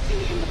rig should be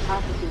in the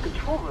processing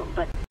control room,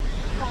 but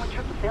someone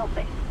tripped the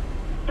failsafe.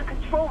 The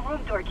control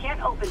room door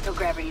can't open till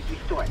gravity is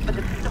restored, but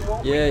the system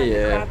won't reset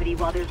the gravity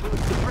while there's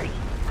loose debris.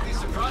 Is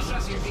the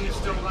processing beam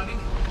still running?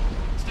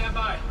 Stand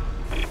by.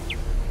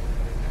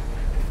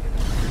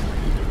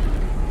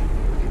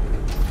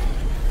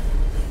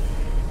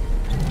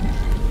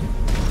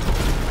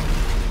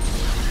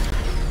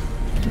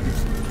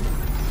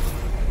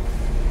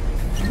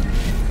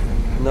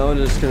 Now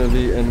there's gonna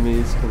be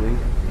enemies coming.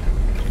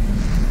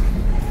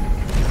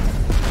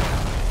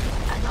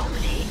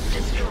 Anomaly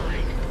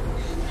destroyed.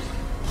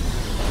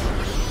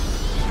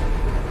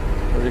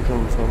 Where are they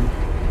coming from?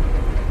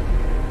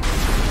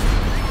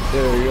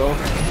 There we go.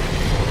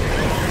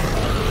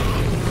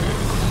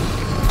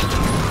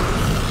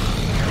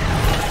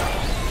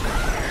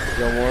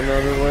 Got one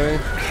other way.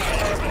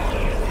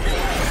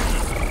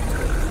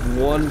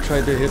 One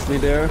tried to hit me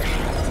there.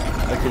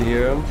 I can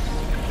hear him.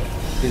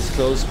 He's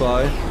close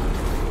by.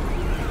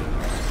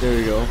 There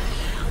we go.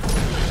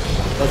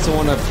 That's the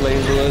one I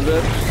flamed a little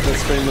bit.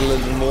 Let's flame a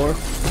little bit more.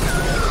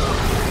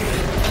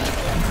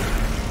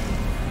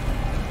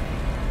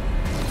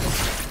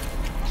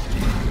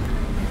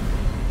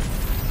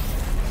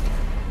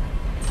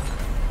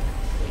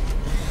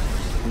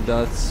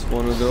 That's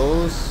one of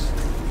those.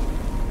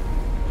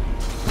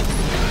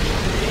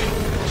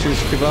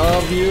 Shish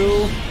kebab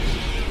you.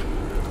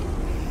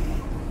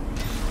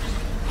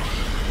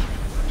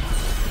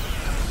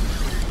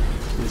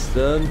 He's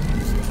dead.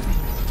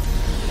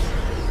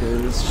 Okay,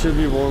 this should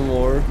be one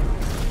more.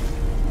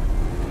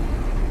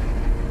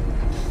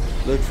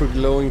 Look for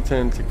glowing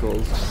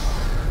tentacles.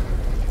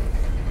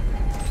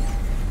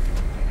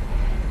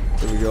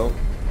 There we go.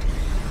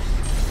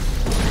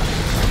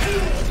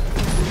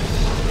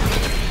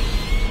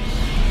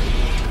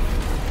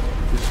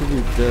 He should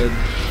be dead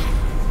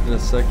in a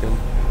second.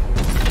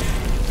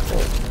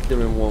 Oh, give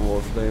him one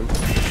more flame.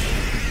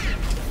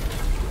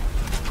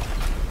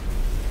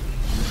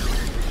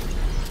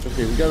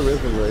 Okay, we got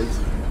ripple blades.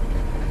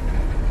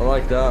 I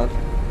like that.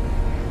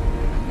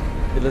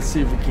 Okay, let's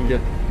see if we can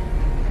get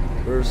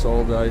where's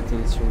all the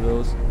items from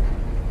those.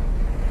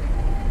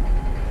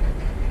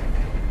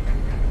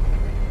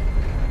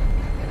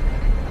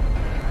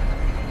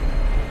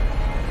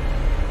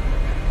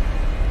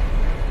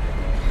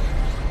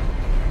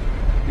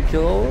 You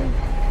kill all of them?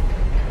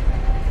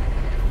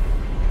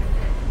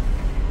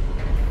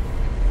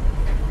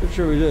 Pretty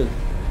sure we did.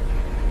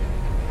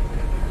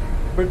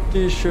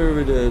 Pretty sure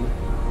we did.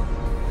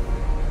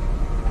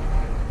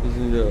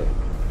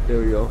 There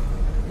we go.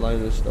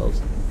 Line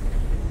ourselves.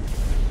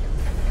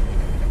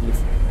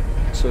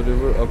 So they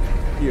were up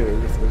here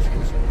the first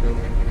one.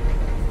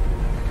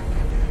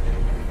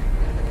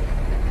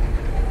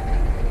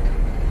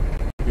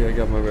 Yeah, I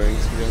got my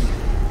bearings again.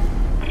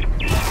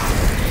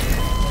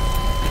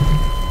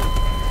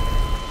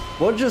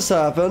 What just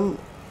happened?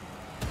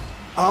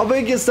 How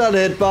big is that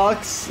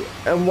hitbox?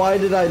 And why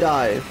did I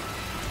die?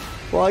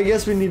 Well, I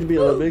guess we need to be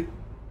a little bit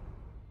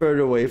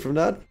further away from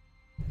that.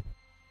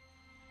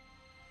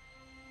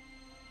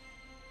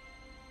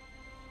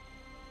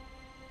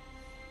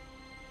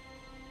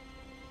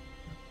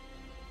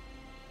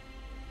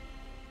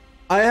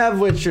 I have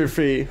Witcher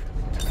 3.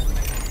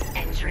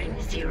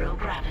 Entering zero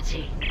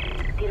gravity.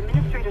 The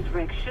administrator's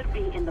rig should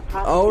be in the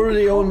process. I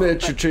already own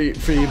Witcher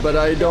 3, but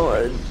I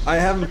don't. I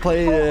haven't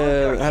played.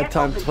 Had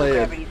time to play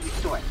it.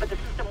 But the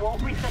system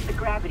won't reset the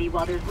gravity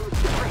while there's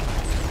loose debris.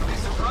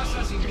 Is the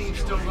processing beam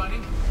still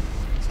running?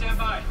 Stand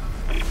by.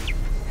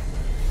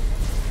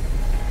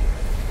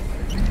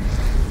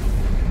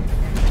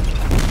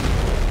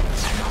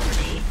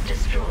 Anomaly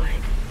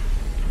destroyed.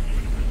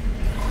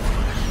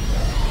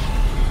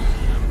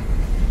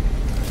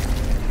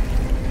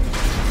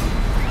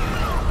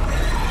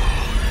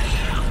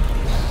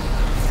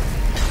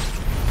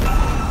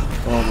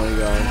 Oh my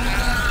god.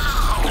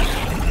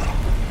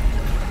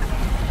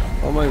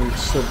 am I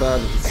so bad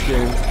at this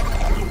game?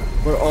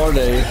 Where are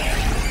they?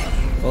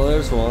 Oh,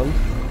 there's one.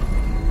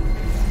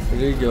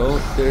 There you go.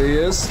 There he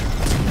is.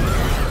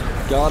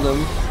 Got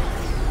him.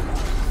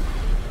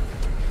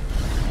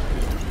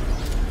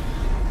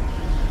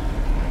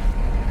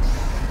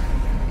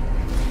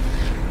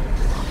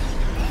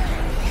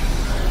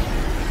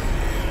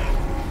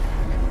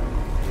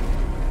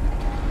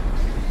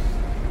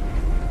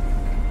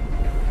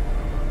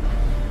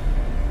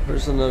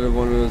 There's another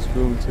one of those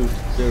boom tubes.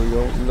 There we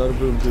go. Another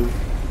boom tube.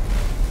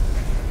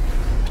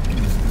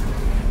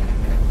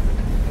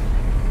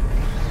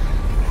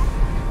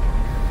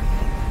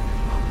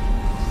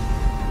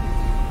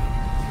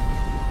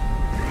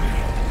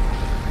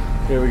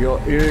 Here we go.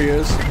 Here he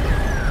is.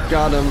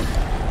 Got him.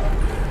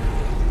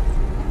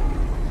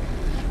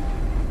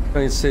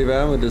 Trying to save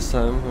ammo this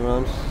time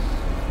around.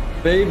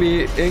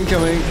 Baby,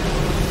 incoming.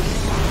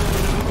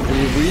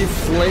 We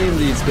reflame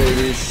these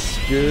babies.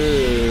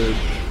 Good.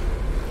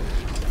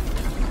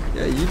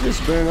 Yeah, you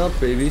just burn up,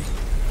 baby.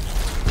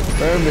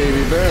 Burn,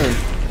 baby, burn.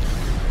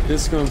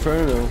 Disco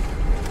Inferno.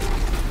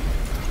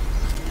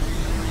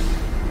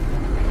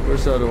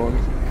 Where's the other one?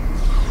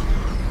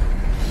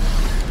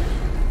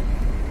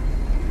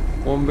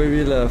 One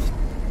baby left.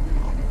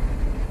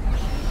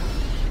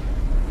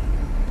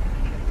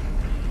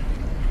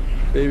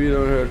 Baby,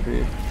 don't hurt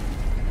me.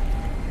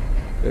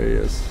 There he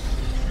is.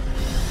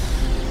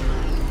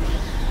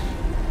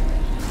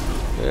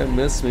 Yeah,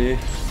 miss me.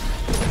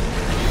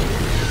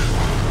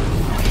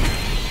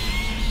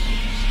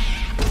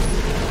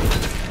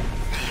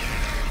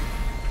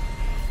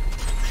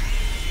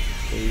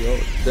 There you go.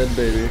 Dead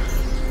baby.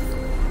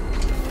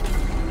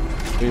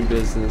 Doing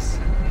business.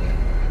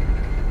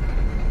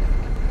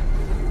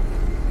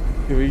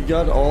 Okay, we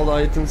got all the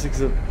items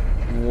except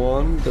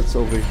one that's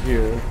over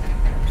here.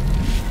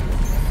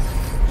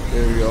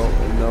 There we go.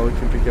 And now we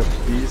can pick up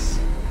these.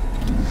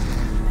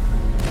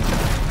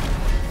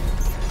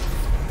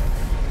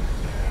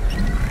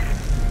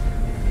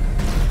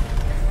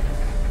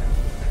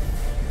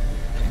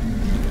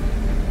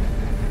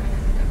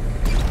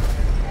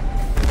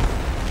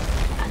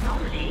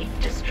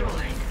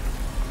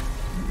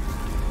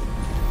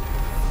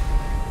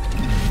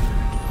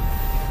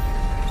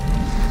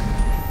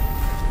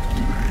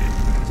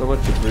 So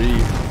much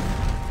debris.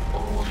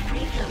 All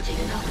free-floating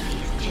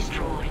anomalies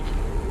destroyed.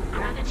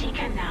 Gravity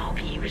can now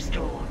be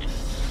restored.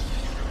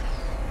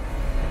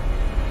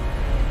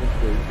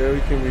 Okay, there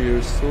we can be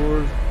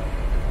restored.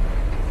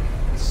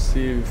 Let's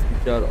see if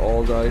we got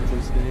all the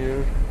items in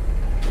here.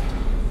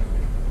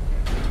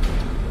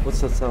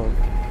 What's that sound?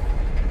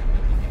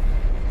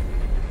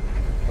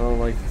 I don't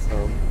like the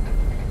sound.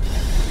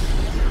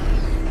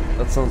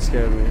 That sound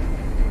scared me.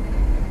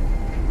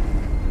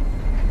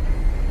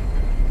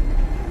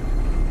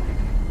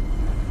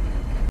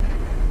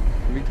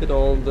 Did we get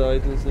all the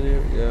items in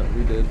here? Yeah,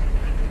 we did.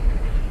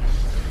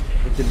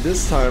 Okay,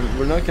 this time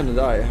we're not gonna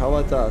die. How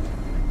about that?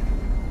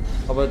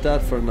 How about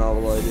that for a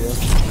novel idea?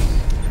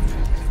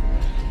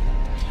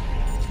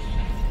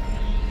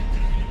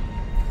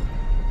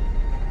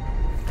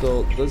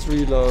 So let's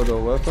reload our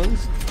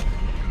weapons.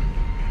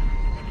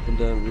 And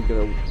then we're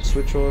gonna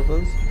switch our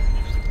weapons.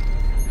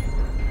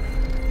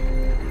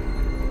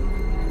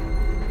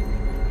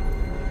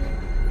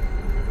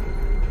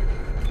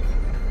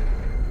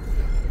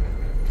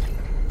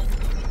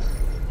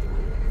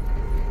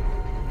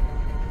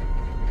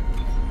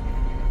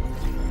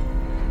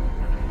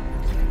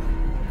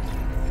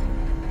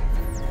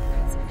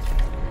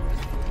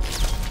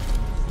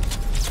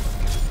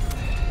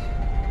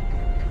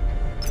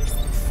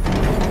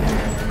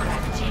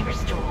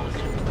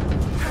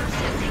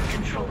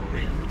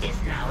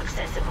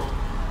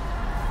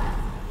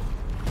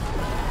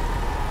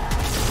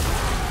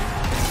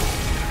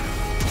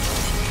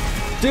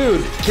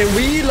 Dude, can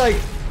we like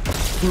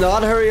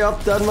not hurry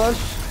up that much?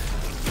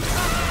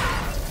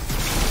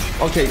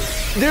 Okay,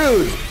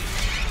 dude.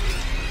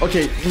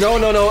 Okay, no,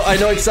 I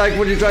know exactly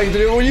what you're trying to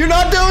do. You're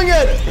not doing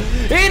it!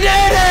 He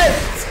did it!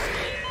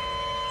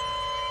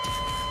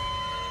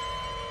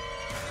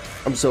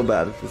 I'm so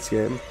bad at this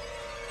game.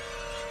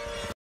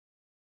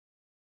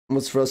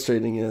 What's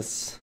frustrating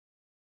is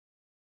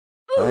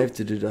I have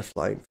to do that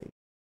flying thing.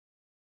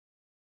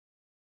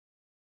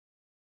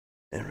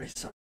 And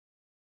restart.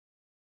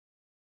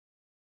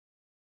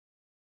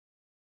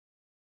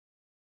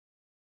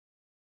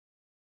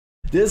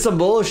 This is some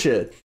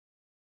bullshit.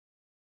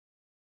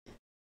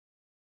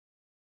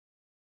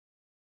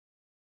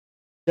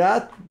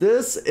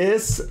 This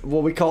is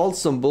what we call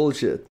some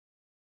bullshit.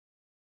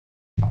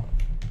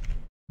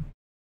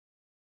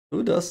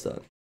 Who does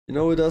that? You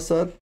know who does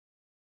that?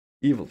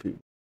 Evil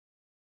people.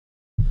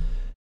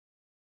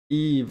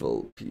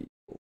 Evil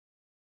people.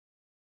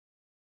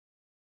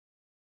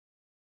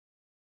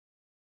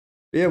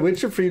 Yeah,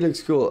 Witcher 3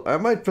 looks cool. I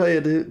might play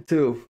it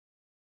too.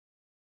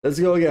 Let's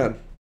go again.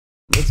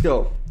 Let's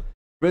go.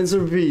 Rinse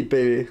and repeat,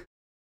 baby.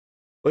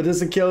 What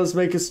doesn't kill us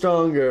make us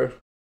stronger.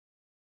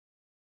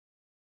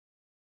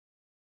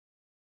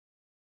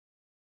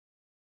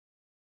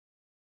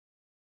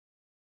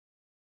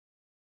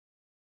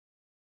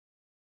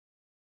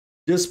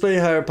 Just play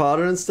Harry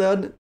Potter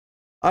instead.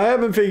 I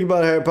have been thinking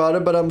about Harry Potter,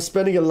 but I'm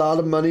spending a lot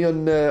of money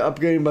on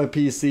upgrading my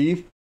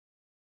PC.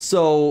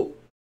 So,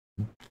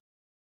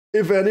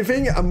 if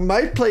anything, I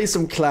might play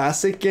some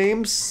classic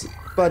games,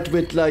 but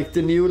with like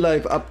the new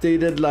like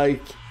updated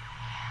like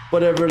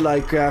whatever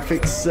like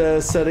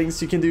graphics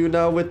settings you can do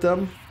now with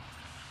them,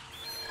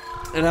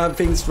 and have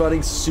things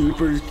running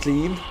super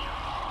clean.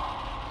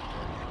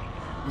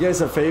 You guys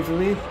have faith in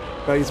me?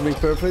 Dragons Make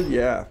Perfect?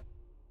 Yeah.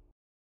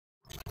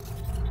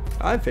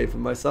 I have faith in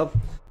myself.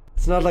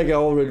 It's not like I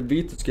already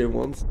beat this game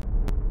once.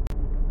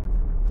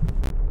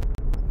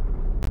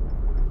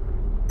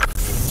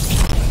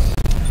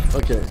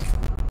 Okay.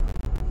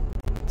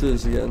 Do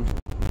this again.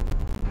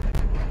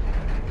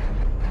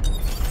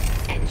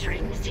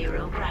 Entering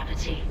zero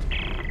gravity.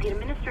 The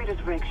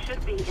administrator's rig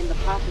should be in the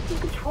processing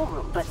control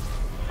room, but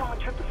someone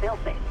tripped the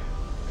failsafe.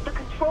 The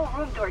control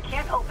room door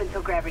can't open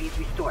till gravity is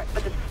restored,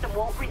 but the system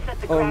won't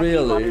reset the gravity.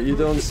 Oh really? You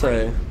don't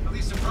say. At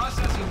least the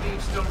processing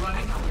beam's still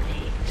running.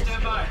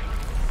 Stand by.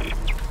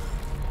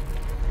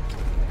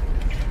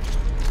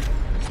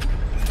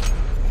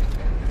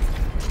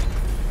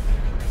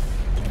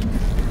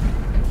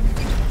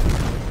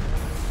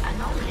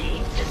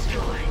 Anomaly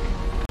destroyed.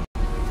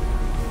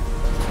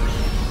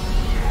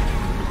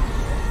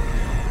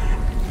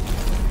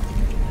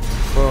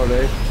 Where are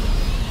they?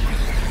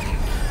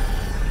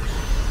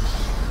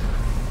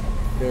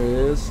 There it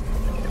is.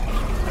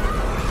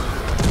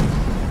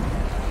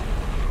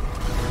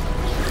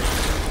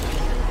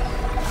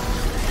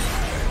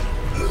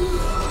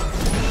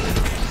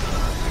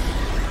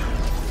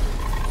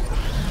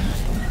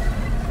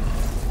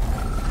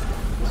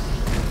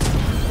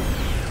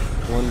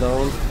 One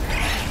down.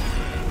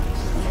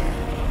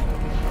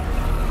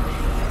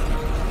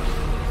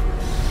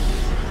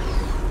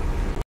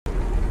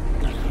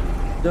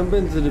 Jump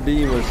into the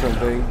beam or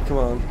something. Come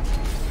on.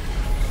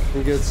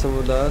 We get some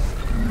of that.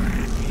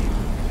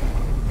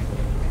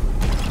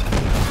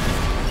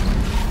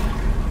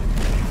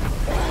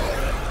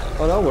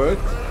 Oh, that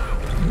worked.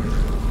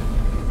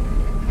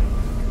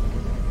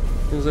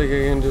 Seems like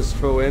I can just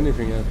throw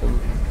anything at them.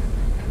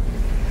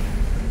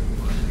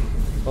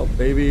 Oh,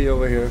 baby,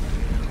 over here.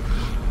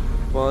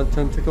 Come on,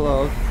 tentacle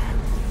out.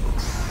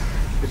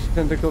 Get your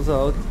tentacles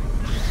out.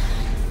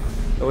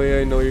 That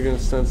way I know you're gonna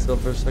stand still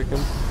for a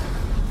second.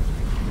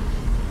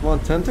 Come on,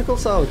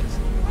 tentacles out.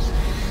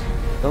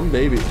 Dumb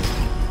baby.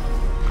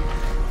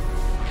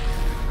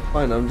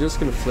 Fine, I'm just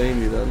gonna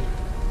flame you then.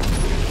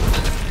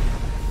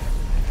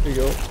 There you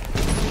go.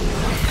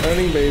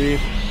 Turning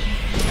baby.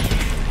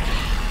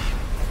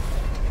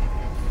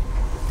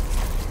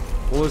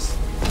 What was...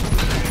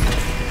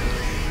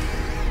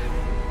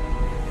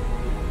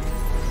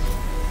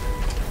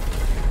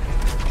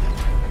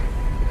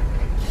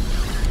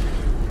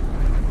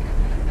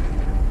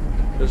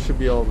 That should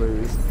be all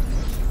babies.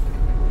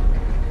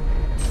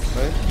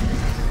 Right?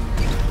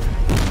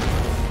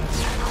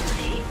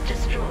 Anomaly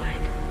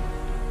destroyed.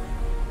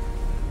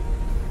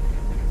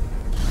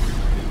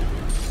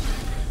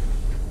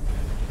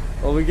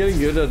 Oh, we're getting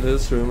good at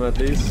this room at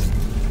least.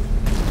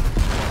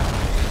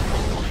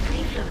 All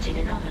free-floating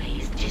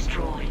anomalies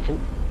destroyed. Oh.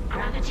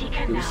 Gravity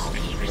can There's now be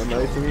an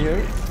restored. item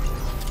here.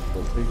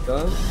 I'll take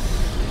that.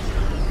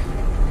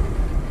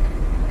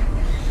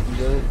 And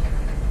then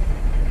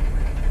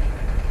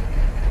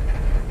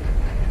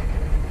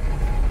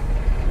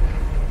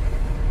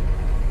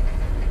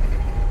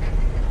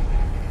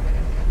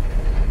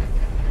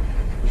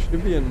there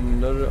should be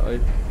another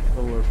item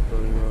somewhere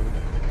floating around.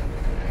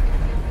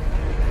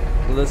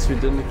 Unless we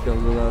didn't kill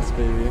the last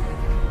baby.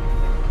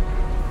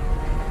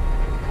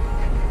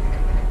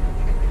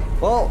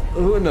 Well,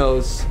 who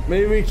knows?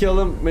 Maybe we killed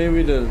him, maybe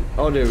we didn't.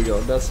 Oh, there we go.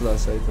 That's the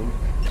last item.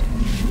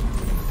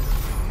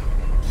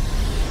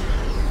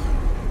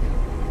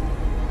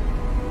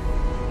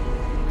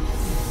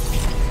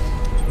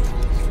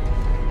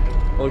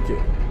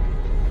 Okay.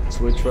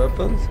 Switch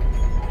weapons.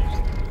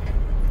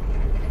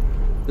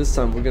 This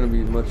time we're gonna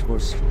be much more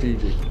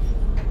strategic.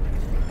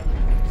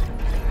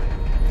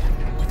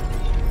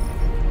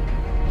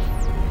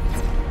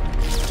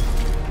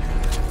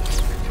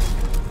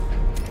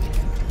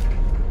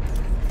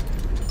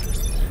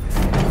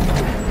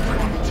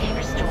 Gravity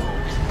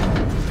restored.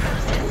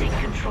 Processing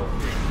control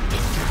room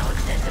is now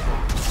accessible.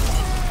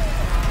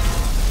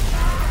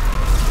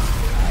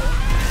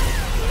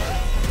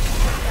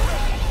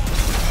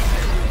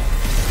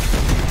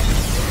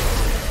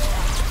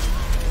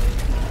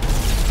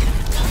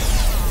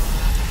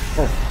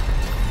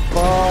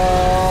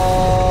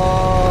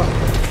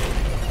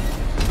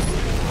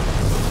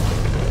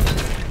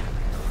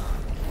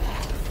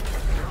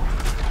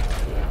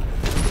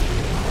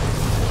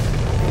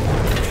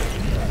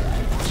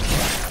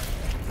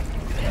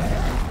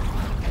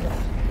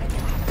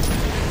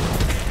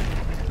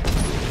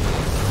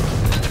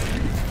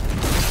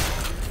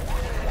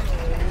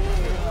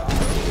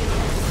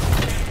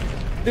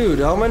 Dude,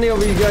 how many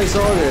of you guys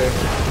are there?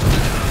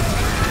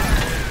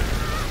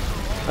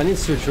 I need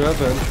to switch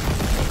weapon.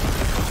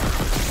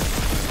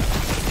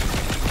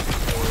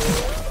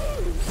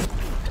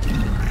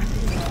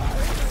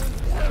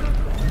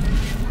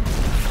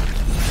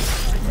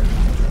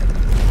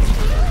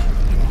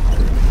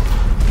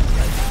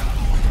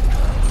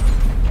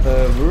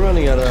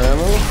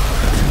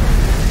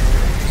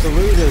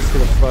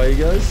 try, you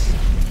guys.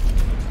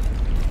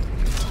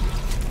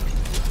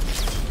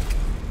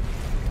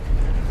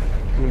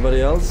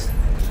 Anybody else?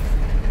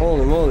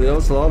 Holy moly, that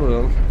was a lot of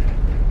them.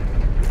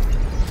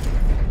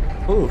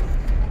 Ooh.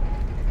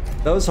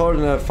 That was harder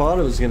than I thought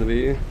it was gonna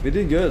be. We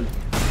did good.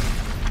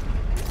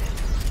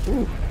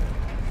 Ooh.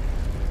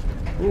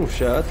 Ooh,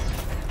 shit.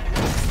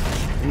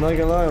 I'm not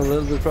gonna lie, I'm a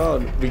little bit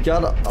proud. We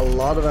got a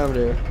lot of ammo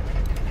there.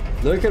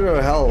 Look at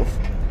our health.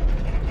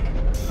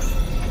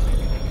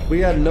 We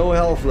had no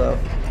health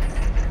left.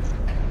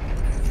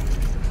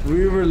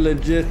 We were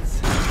legit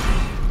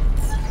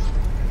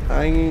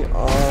hanging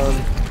on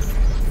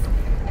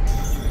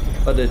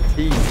by the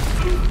teeth.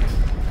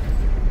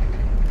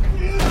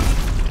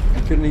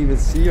 You couldn't even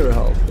see our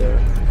health there.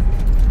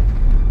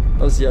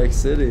 That was Yike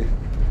City.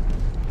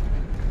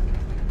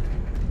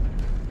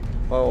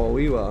 Wow,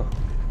 we were.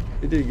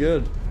 We did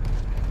good.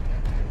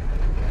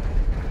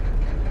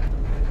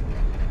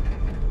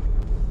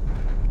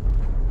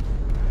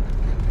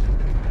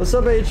 What's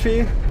up,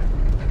 HP?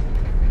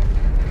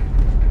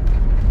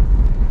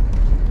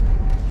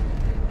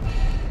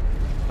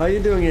 How you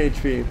doing,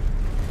 HP?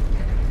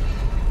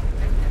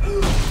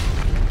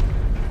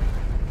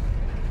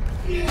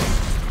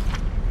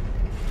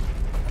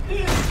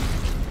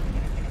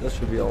 That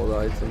should be all the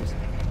items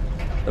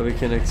that we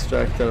can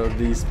extract out of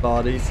these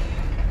bodies.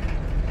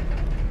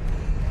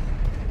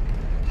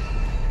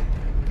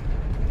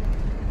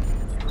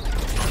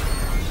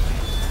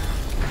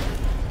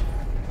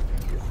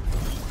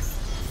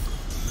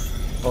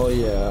 Oh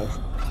yeah.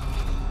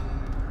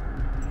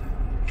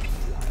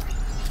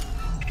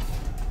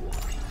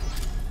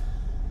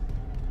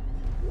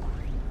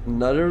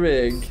 Another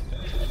rig.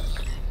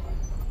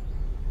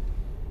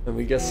 And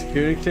we get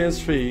security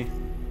clearance 3.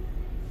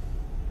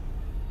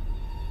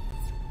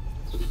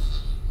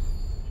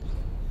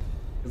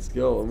 Let's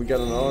go. And we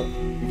got an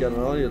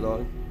audio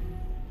log.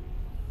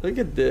 Look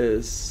at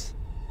this.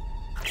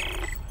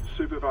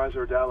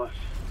 Supervisor Dallas.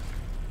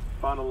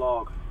 Final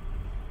log.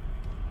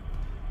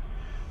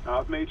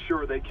 I've made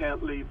sure they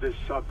can't leave this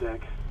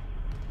subdeck.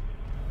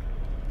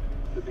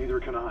 But neither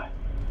can I.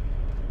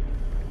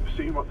 I've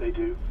seen what they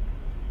do.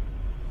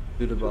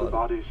 To the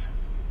bodies.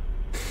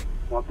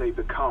 What they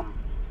become.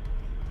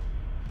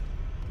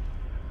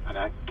 And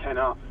I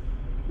cannot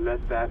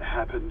let that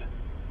happen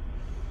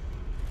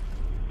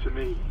to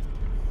me.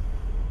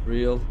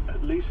 Real.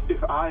 At least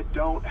if I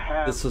don't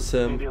have this was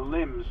him. any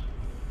limbs.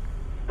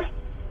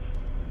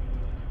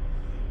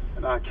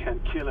 And I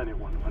can't kill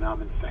anyone when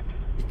I'm infected.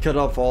 He cut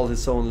off all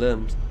his own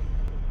limbs.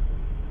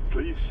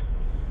 Please.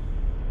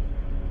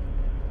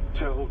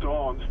 Tell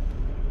Dawn.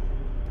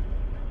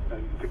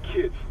 And the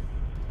kids.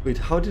 Wait,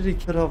 how did he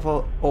cut off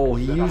all... Oh,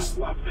 he used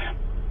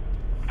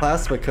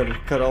plasma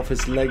cut off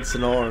his legs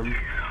and arm.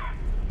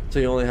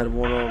 So he only had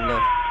one arm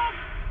left.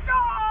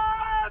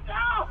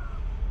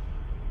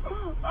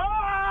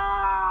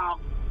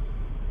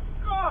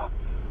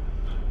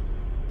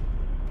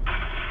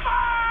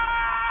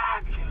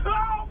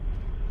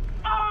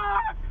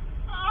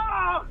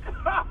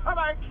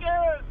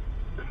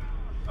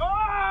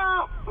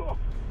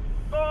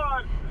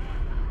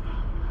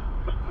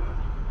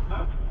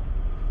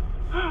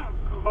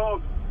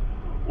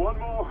 One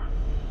more.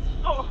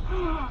 Oh.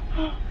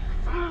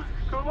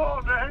 Come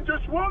on, man,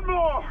 just one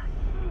more.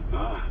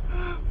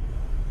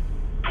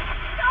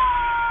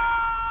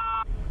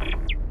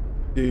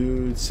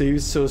 Dude, so he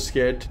was so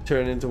scared to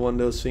turn into one of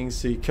those things,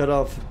 so he cut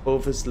off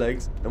both his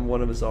legs and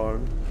one of his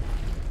arms,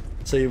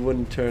 so he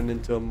wouldn't turn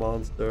into a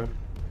monster.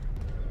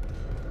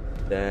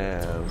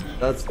 Damn,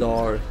 that's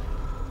dark.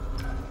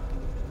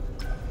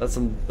 That's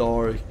some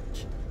dark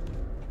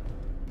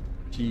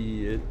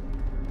shit.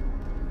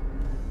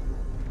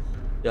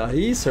 Yeah,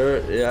 he's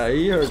hurt. Yeah,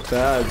 he hurt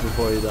bad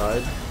before he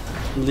died.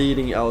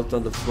 Bleeding out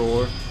on the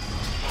floor.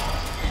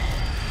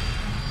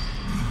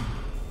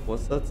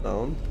 What's that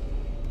sound?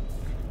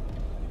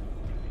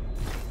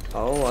 I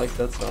don't like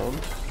that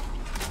sound.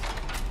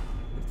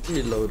 Let's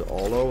reload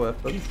all our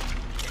weapons.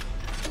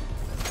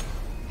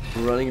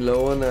 Running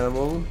low on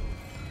ammo.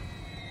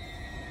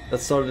 That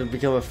started to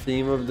become a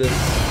theme of this.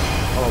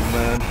 Oh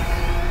man.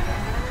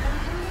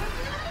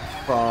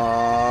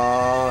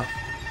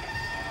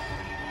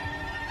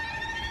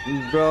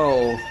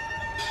 Bro.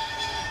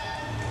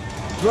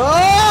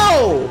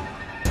 Bro!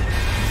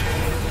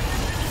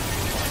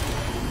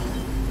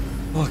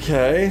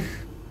 Okay.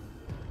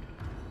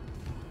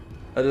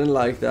 I didn't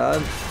like that.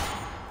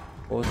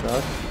 What was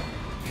that?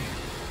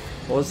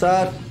 What was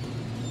that?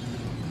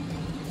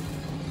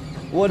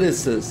 What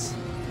is this?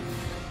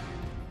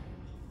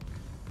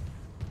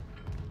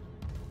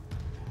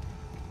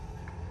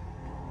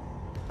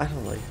 I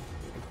don't like it.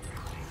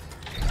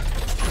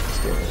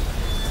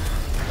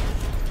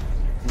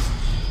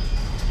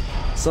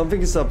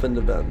 Something is up in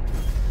the vent.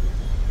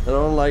 I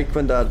don't like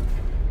when that...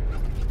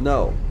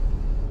 No.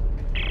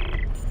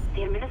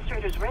 The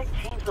administrator's rig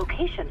changed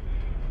location.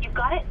 You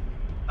got it?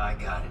 I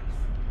got it.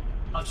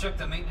 I'll check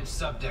the maintenance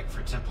subdeck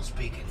for Temple's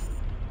Beacon.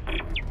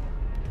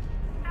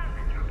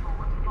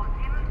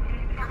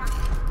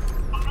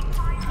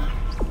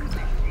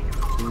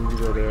 We need to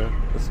go there.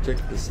 Let's check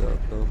this out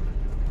though.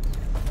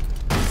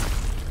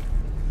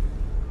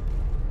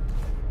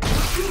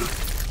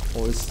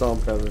 Always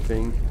stomp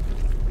everything.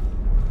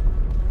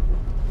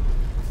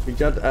 We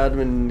got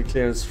admin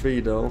clearance free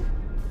though.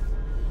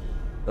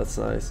 That's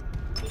nice.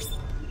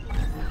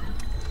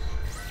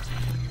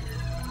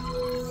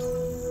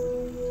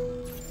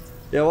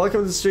 Yeah,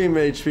 welcome to the stream,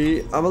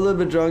 HP. I'm a little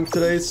bit drunk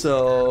today,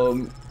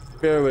 so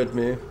bear with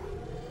me.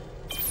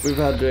 We've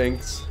had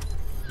drinks.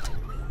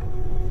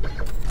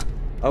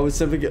 I would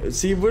simply get...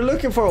 See, we're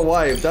looking for a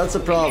wife. That's a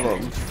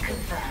problem.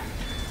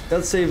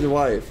 Let's save the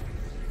wife.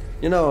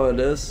 You know how it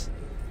is.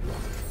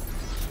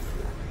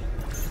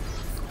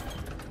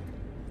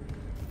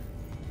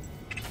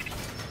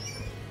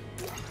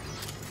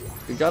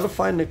 We gotta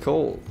find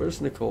Nicole. Where's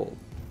Nicole?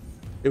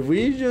 If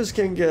we just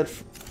can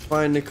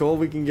find Nicole,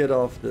 we can get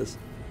off this.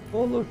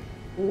 Oh look.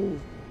 Oh.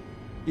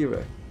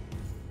 Erect.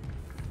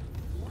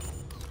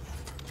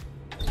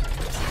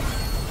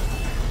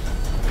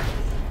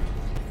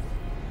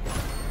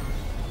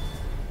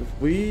 If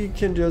we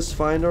can just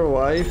find our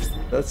wife,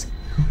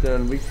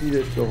 then we can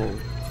just go home.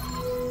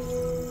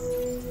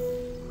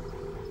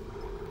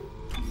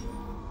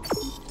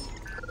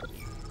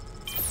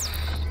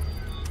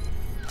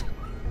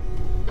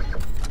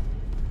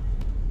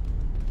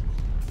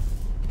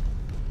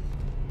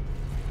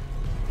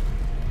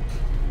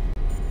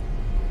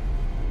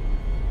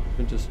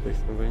 Just fix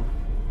something.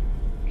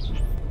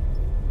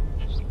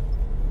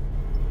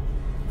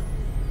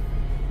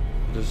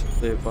 Just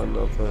stay fun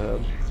up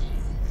ahead.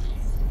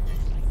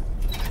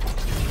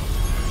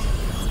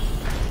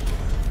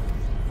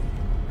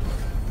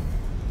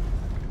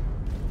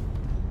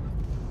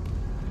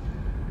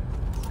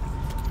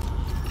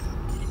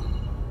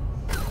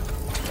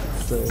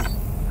 Save.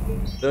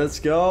 Let's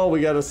go. We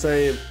gotta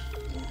save.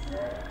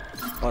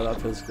 Oh, that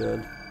feels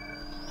good.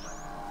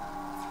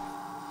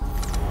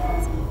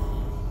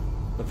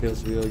 That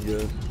feels really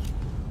good.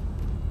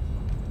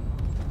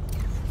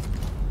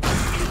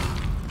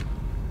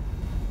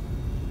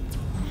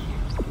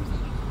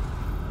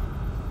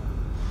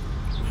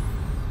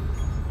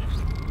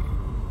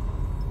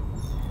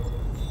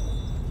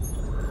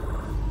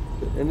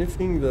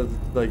 Anything that's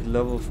like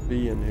level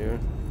 3 in here?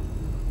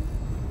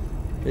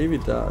 Maybe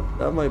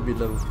that might be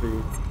level 3.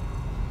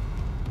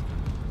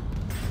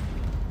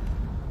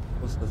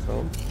 What's the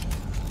sound?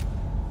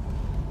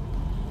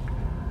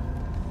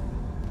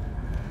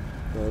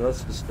 No,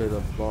 that's just straight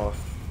up locked.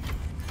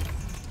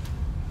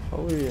 How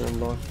do we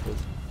unlock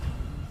this?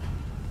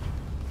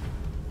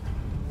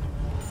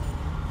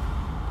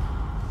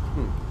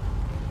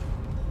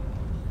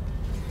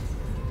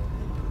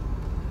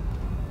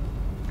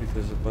 I think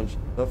there's a bunch of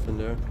stuff in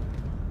there.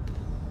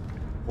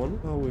 I wonder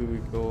how we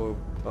would go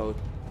about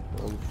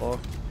unlock.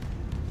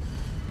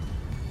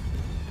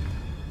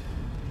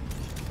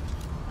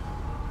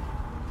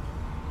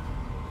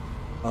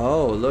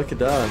 Oh, look at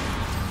that.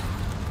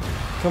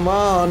 Come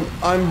on,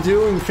 I'm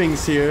doing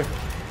things here.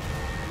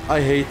 I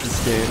hate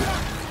this game.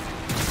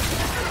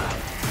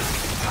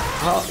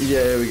 How?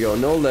 Yeah, there we go.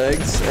 No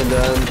legs, and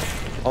then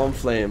on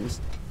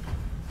flames.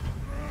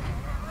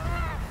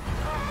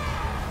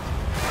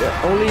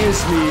 Yeah, only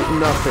use me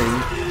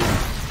nothing.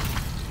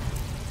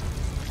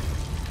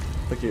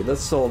 Okay,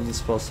 let's solve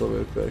this puzzle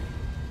real quick.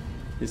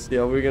 You see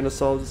how we're gonna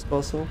solve this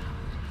puzzle?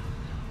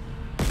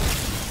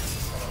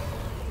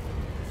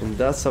 And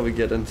that's how we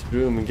get into the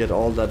room and get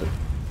all that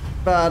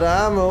bad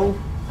ammo.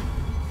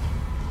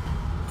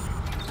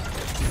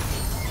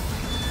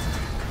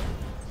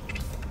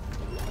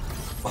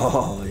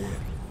 Oh yeah.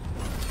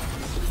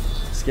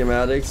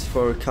 Schematics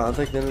for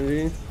contact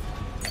energy.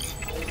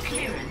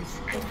 Clearance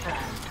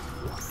confirmed.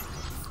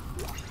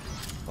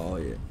 Oh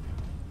yeah.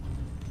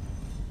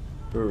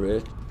 We're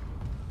rich.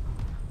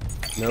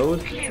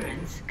 Node.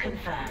 Clearance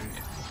confirmed.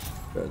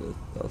 Credit.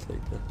 I'll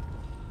take that.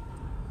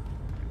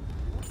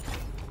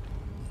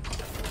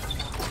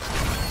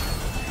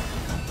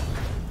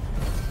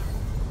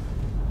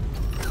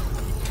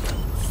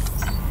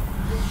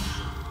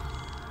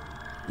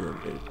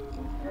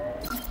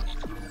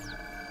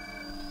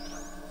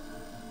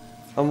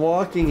 I'm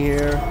walking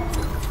here.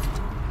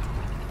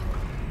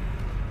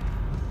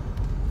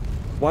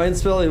 Wine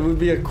spill, it would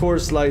be a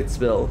coarse light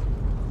spill.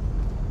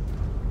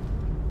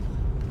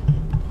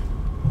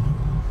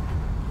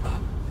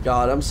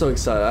 God, I'm so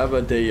excited. I have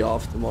a day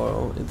off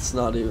tomorrow. It's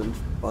not even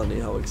funny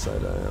how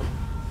excited I am.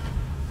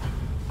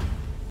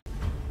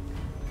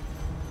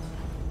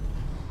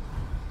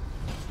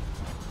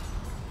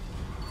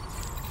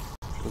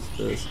 What's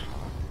this?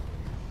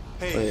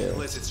 Hey, Oh, yeah.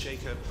 Liz, it's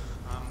Jacob.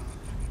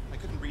 I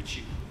couldn't reach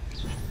you.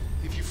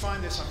 If you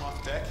find this, I'm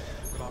off deck,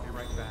 but I'll be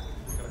right back.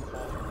 I got a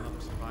call from another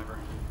survivor.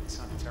 It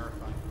sounded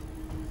terrifying.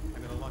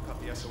 I'm gonna lock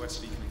up the SOS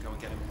beacon and go and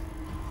get him.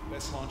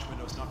 Best launch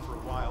window's not for a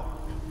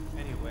while.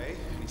 Anyway,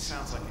 and he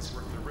sounds like he's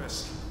worth the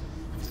risk.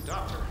 He's a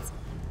doctor.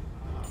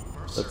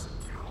 Mercer.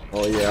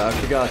 Oh yeah, I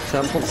forgot.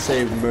 Temple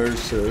saved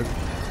Mercer.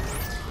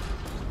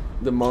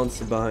 The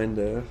monster behind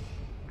there.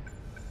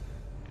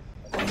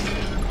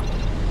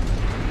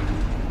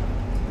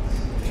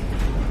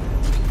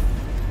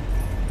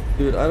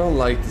 Dude, I don't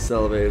like this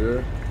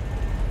elevator.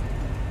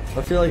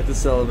 I feel like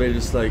this elevator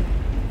is like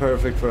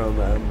perfect for an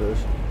ambush.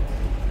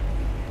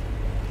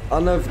 I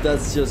don't know if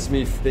that's just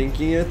me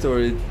thinking it or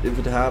if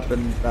it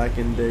happened back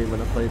in the day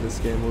when I played this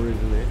game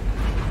originally.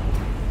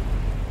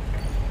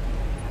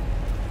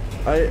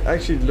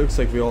 Actually, it looks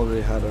like we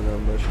already had an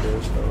ambush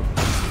here, so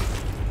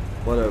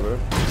whatever.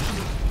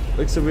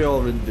 Looks like we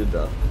already did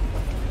that.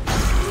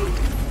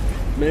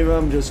 Maybe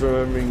I'm just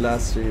remembering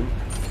last stream.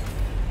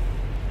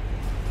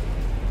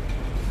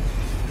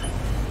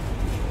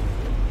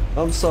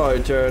 I'm sorry,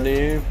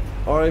 Turney.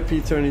 R.I.P.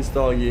 Turney's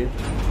doggy.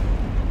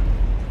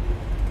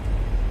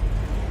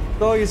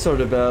 Doggies are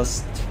the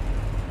best.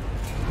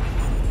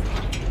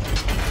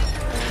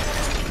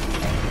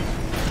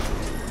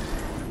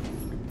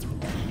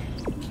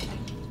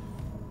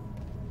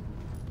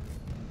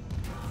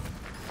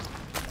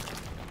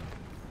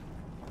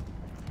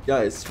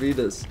 Guys, read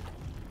this.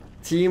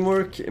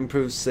 Teamwork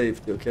improves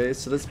safety, okay?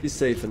 So let's be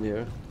safe in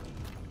here.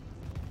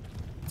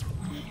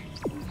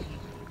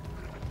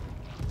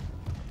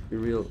 Be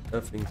real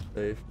effing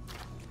safe.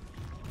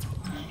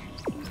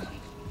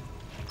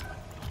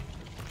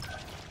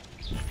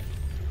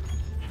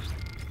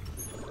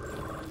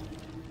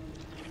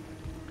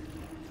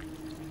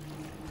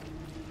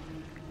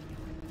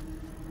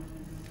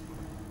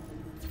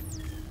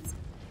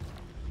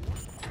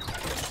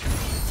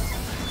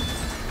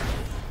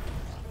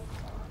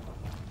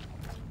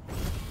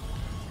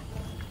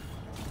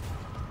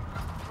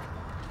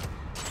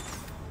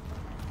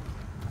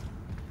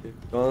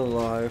 Gone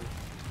live.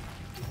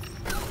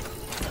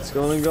 It's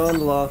gone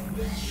live.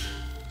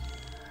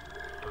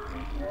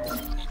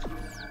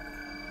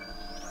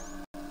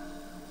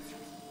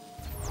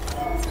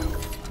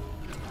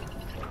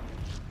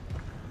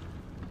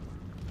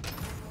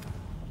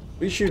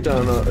 We shoot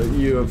down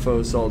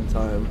UFOs all the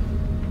time.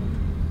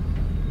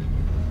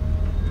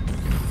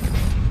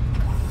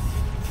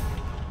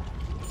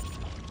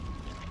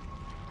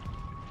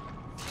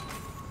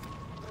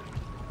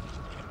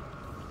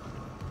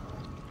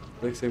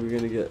 Looks like we're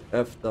gonna get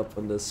effed up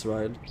on this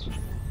ride.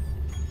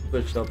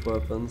 Switch up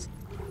weapons.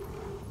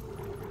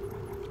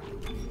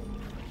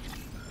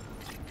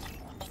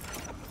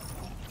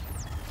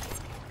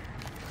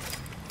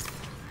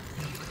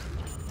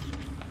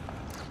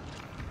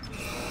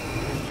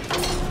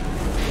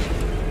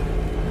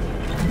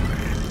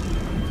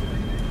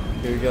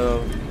 Here we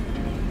go.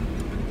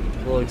 A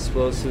little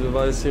explosive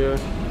device here.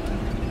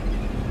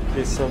 In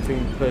case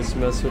something tries to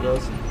mess with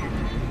us.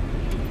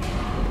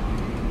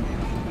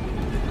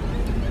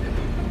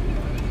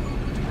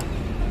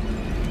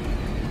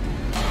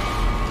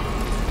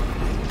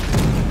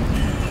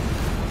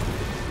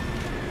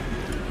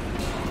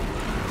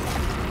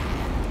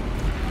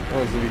 What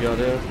else have we got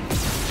here?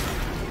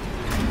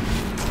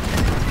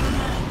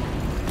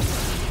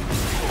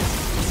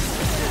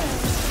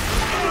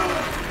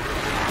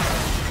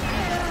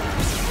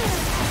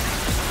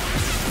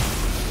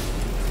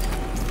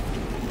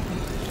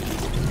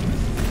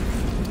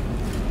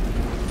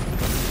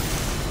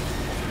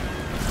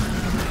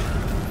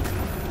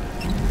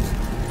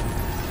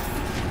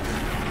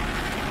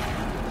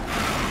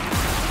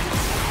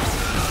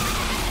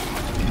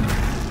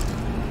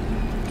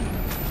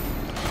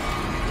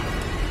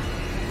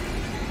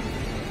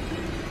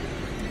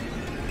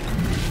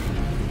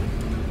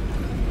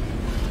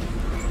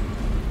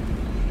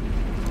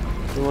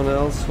 Someone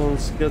else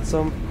wants to get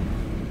some?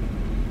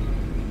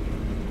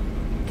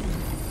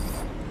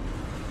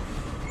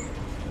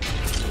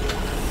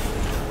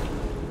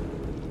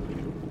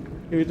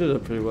 Yeah, we did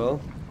it pretty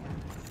well.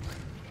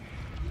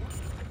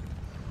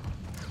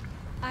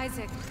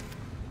 Isaac.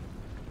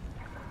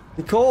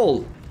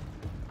 Nicole!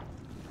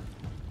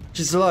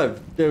 She's alive.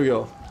 There we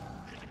go.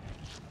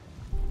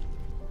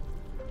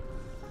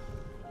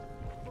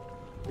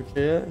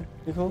 Okay,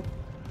 Nicole?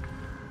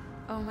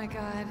 Oh my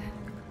god.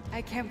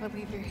 I can't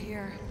believe you're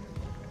here.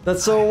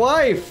 That's our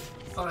wife!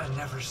 Thought I'd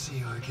never see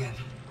you again.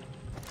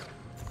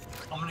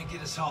 I'm gonna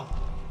get us home.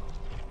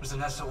 There's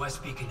an SOS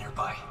beacon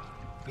nearby.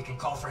 We can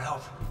call for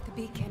help. The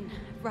beacon,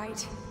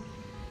 right.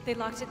 They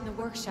locked it in the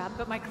workshop,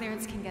 but my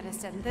clearance can get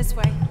us in this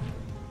way.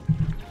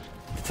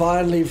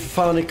 Finally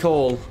found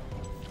Nicole.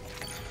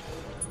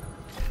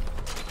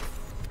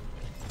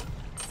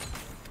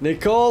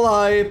 Nicole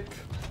hype!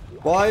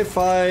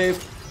 Wi-Fi!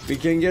 We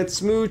can get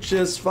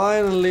smooches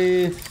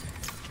finally!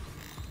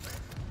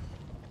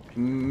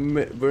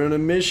 We're on a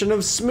mission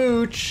of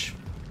smooch.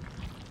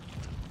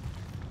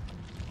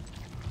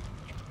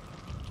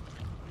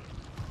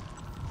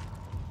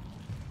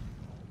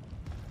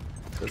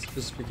 Let's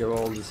just pick up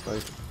all this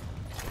like.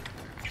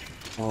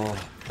 Oh,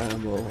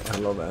 ammo! I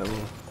love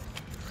ammo.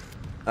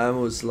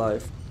 Ammo is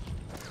life.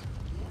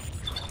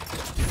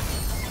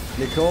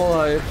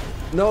 Nicole,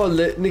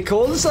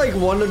 Nicole is like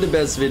one of the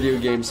best video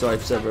game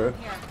swipes ever.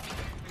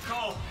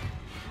 Nicole,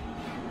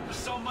 there's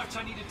so much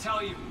I need to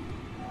tell you.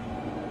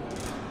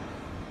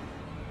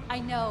 I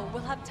know.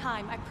 We'll have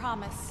time, I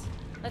promise.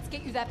 Let's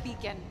get you that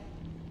beacon.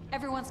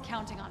 Everyone's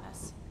counting on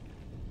us.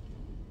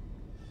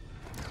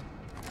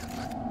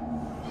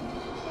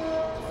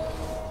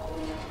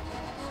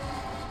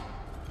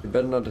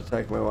 better not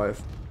attack my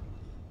wife.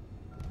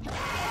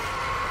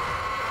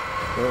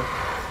 Where?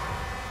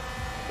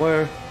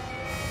 Where?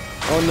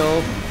 Oh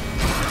no.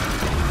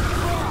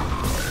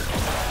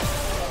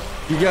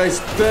 You guys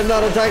better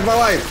not attack my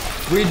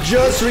wife. We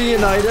just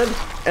reunited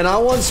and I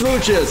want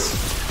smooches.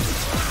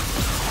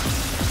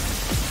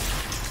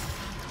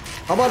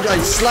 How about I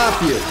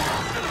slap you?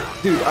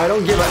 Dude, I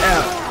don't give a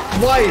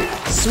F.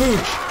 Wife, smooch,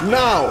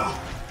 now.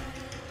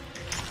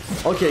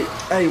 Okay,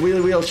 hey,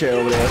 wheelchair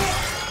over there.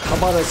 How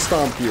about I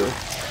stomp you?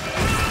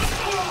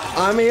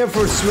 I'm here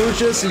for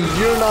smooches and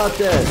you're not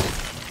dead.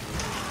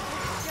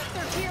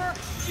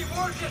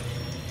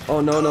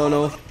 Oh, no, no,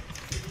 no.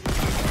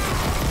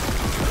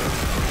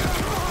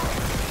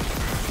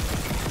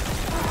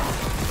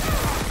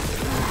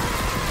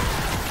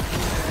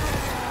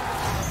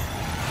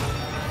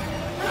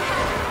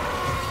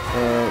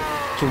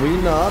 Can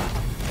we not?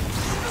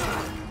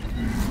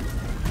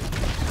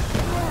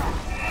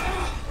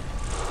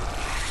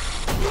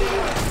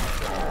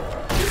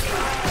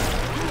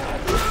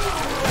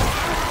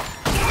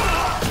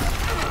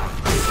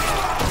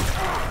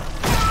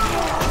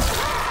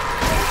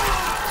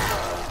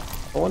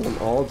 I want them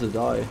all to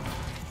die.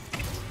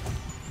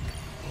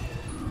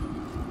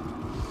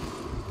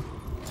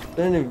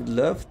 Then it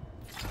left.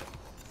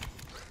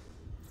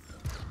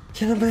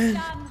 Can I man?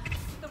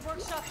 The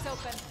workshop's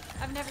open.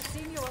 I've never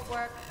seen you at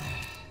work.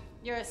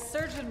 You're a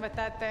surgeon with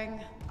that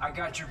thing. I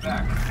got your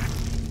back.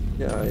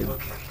 Yeah, Okay.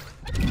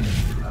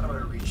 How do I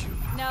reach you?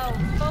 No,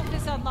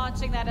 focus on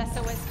launching that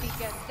SOS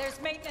beacon. There's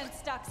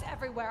maintenance ducts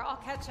everywhere. I'll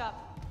catch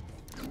up.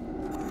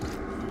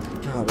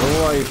 God,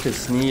 my wife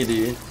is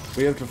needy.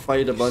 We have to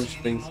fight a bunch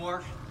of things.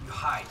 More, you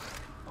hide,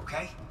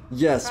 okay?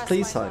 Yes, Press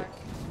please my hide.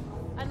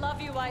 mark. I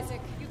love you,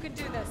 Isaac. You can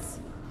do this.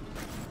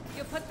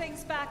 You'll put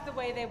things back the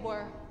way they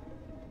were.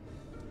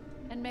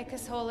 And make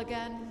us whole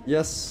again.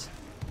 Yes.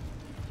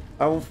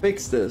 I will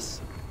fix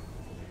this.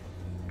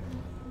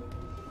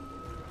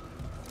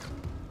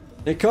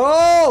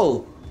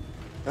 Nicole!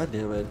 God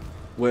damn it.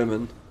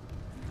 Women.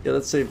 Yeah,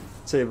 let's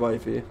save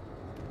wifey.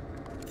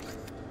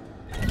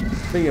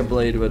 Bring a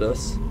blade with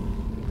us.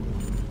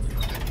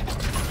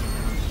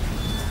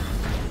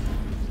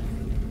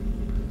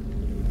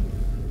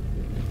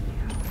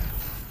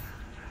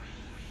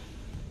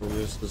 We'll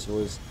use this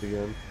voice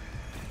again.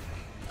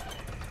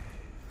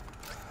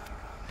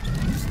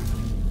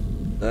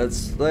 Let's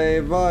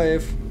slay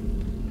wife.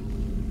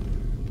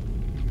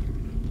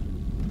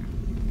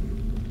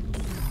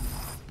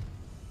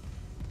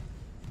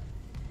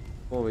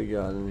 What we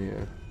got in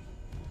here?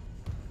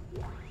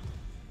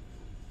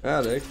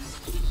 Attic.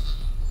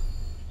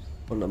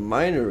 On the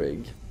miner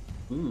rig.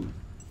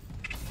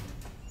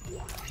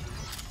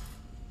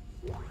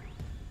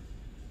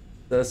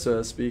 That's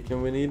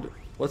speaking. We need.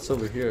 What's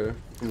over here?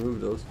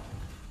 Move those.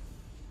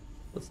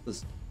 What's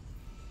this?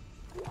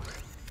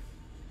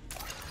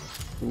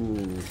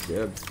 Ooh,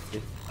 yeah.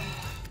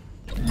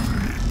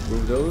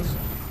 Move those.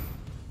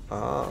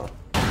 Ah.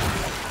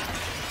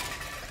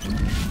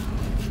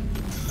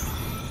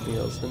 Anything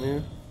else in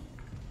here?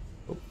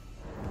 Oh.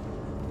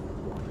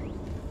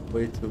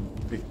 Wait to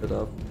pick that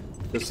up.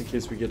 Just in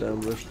case we get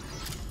ambushed.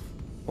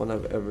 Wanna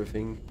have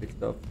everything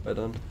picked up by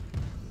then.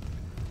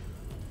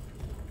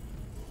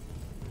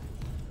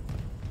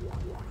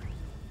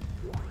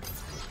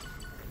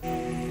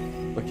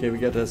 Okay, we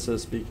got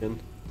SOS beacon.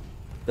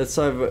 Let's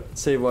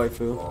save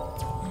waifu.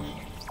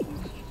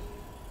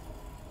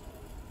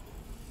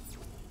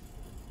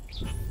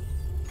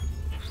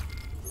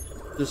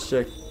 Just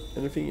check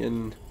anything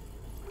in.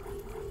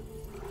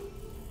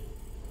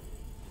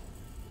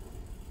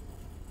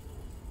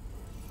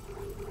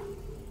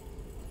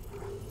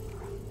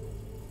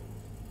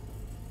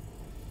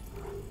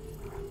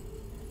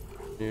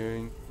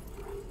 Nearing.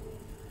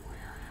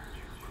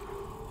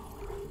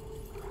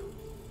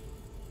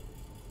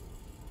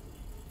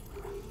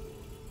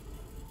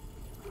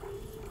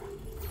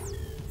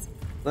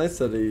 Nice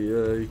that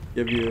he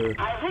give you.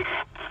 Isaac,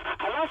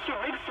 I lost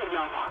your rig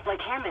signal,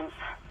 like Hammond's.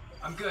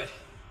 I'm good.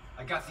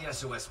 I got the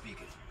SOS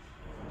beacon.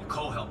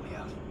 Nicole helped me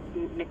out.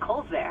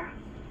 Nicole's there.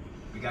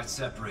 We got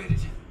separated.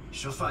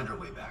 She'll find her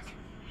way back.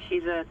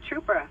 She's a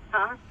trooper,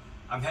 huh?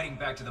 I'm heading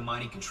back to the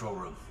mining control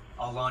room.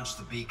 I'll launch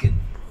the beacon.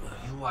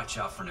 You watch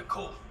out for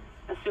Nicole.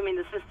 Assuming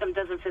the system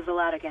doesn't fizzle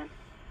out again.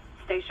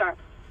 Stay sharp.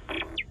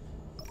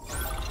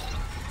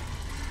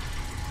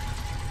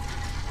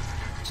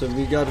 So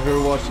we got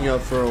her watching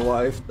out for her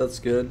wife. That's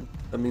good.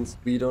 That means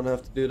we don't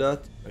have to do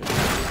that.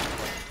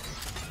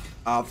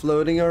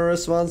 Offloading our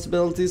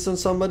responsibilities on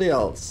somebody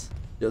else.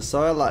 Just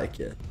how I like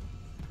it.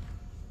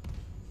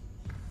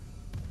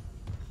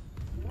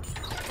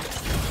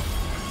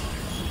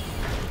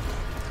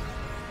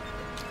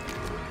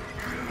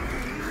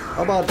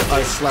 How about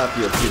I slap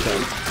you a few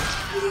times?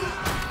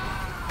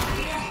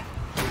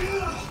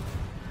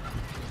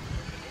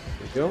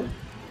 There we go.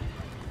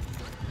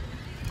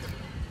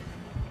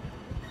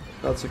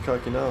 Not so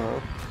cocky now, huh?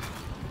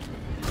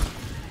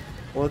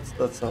 What's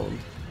that sound?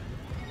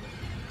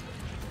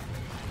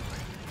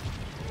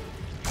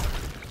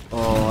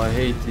 Oh, I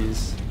hate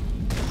these.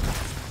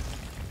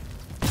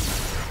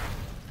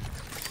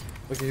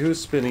 Okay,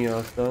 who's spinning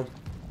off though?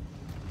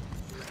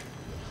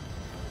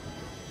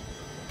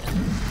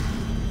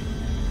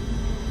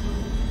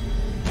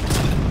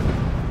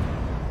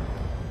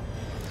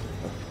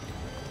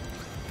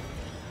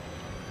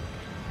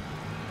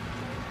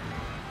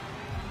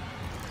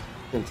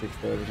 It's gonna take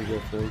forever to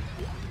get through.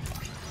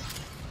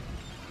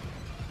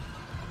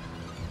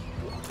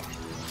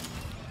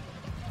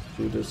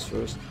 Do this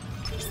first.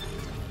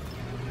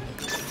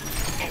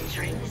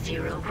 Entering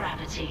zero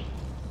gravity.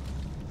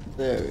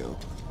 There we go.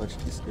 Much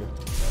easier.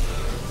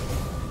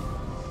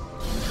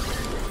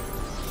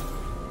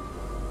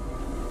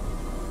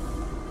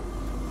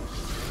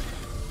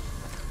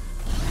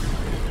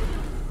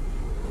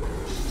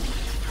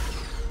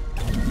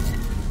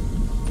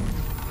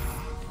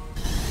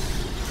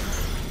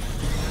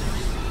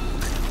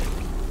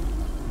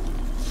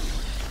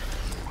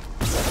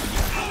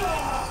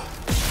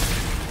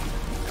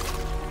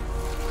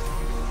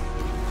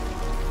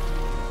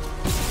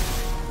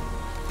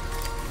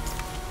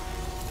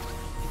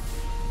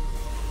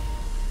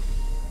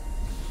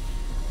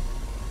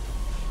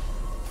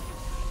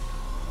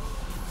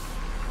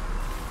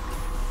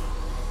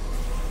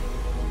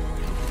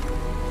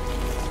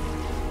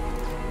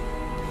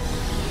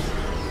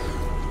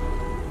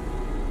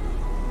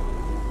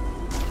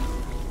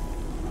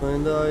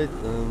 Find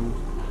item.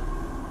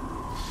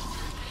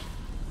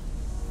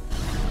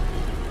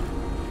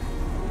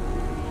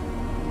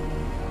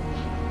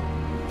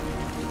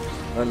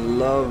 I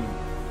love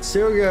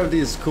zero gravity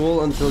is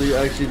cool until you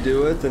actually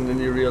do it, and then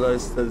you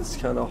realize that it's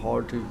kind of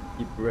hard to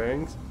keep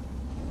ranks.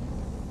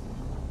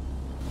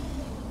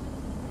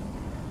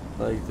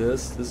 Like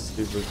this is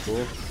super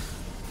cool.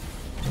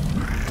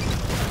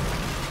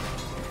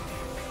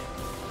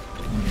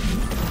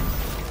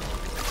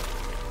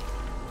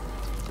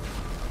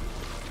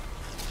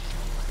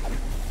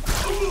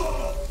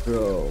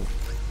 Bro,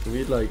 can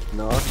we like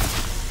not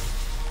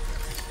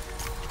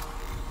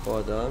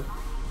fall down?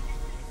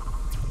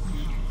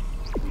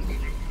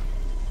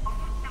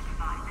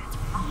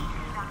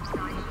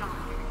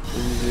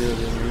 In here.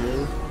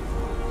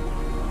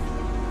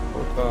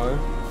 Okay.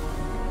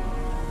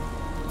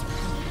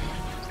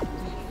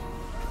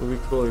 It would be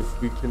cool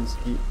if we can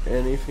see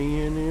anything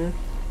in here.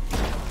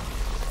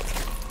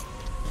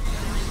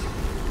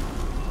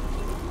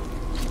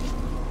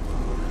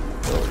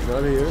 Oh,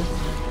 not here.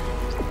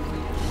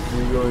 Can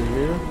we go in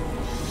here?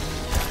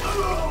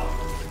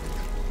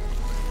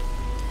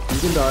 You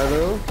can die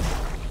though.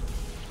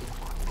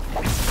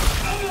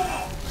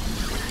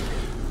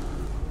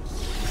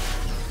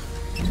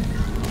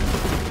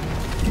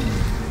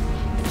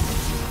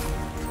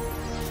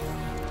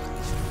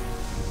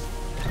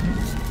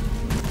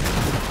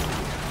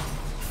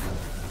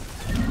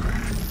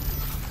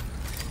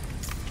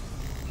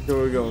 Where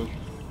are we going?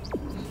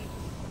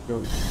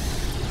 Going.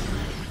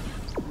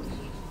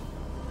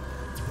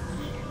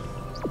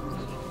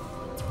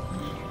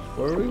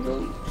 Where are we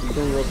going? We're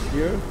going up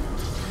here.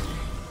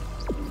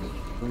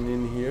 And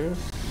in here.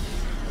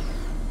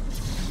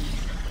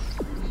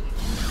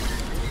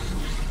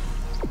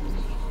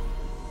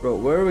 Bro,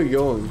 where are we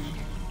going?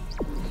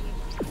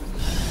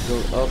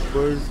 Going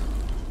upwards.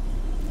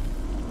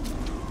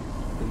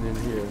 And in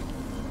here.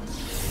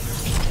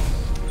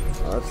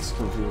 Oh, that's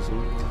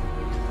confusing.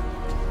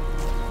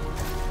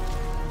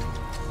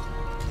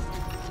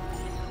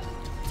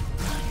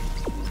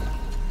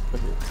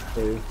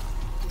 Okay.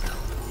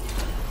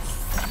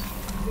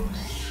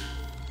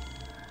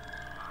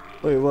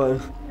 Wait,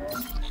 what?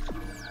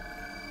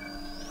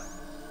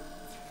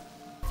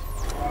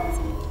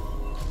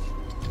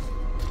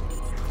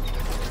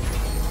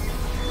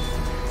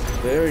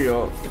 There you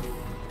go.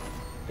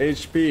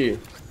 HP.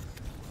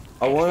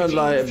 I want to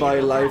buy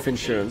life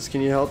insurance. Can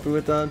you help me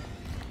with that?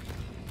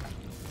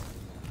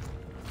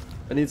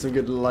 I need some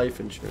good life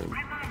insurance.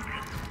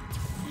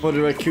 For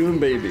the raccoon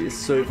babies,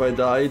 so if I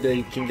die,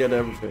 they can get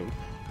everything.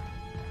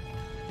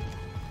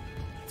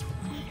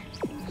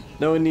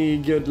 Know any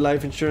good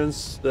life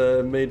insurance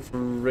made for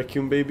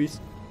raccoon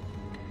babies?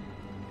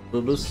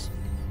 Bubbles?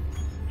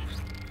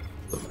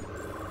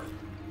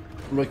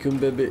 Raccoon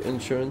baby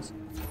insurance?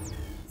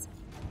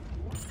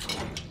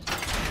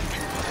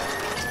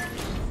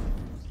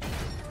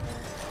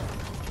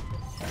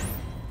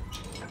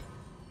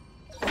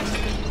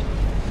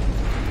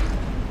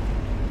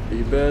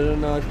 You better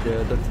not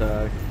get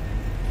attacked.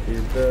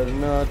 You better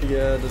not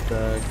get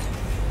attacked.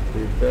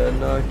 We better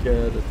not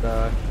get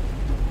attacked.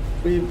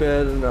 We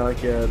better not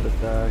get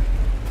attacked.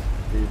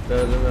 We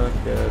better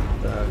not get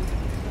attacked.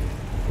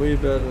 We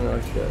better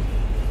not get.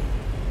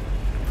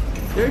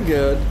 You're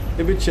good.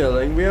 You'll be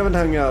chilling. We haven't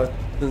hung out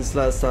since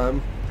last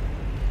time.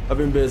 I've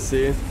been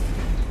busy.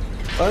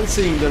 I'm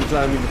seeing them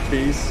climbing the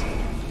trees.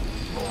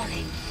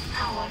 Warning,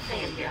 power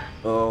failure.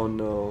 Oh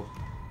no.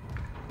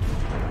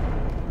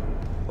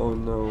 Oh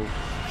no.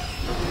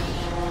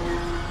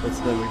 That's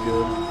never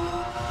good.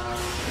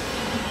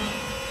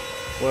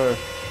 Where?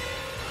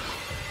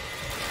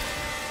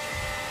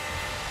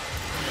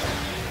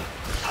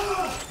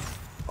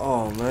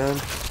 Oh man.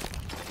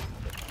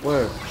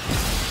 Where?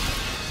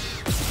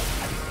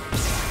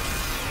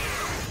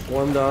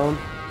 One down.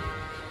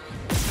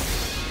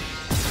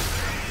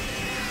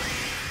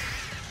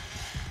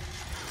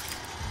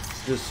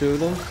 Just shoot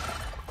them.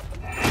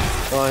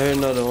 Oh, I hear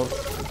another one.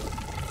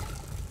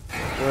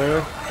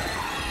 Where?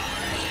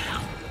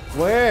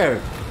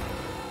 Where?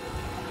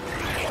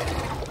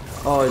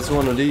 Oh, it's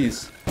one of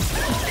these.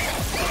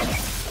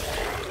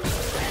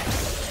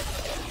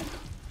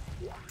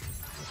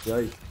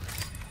 Yikes.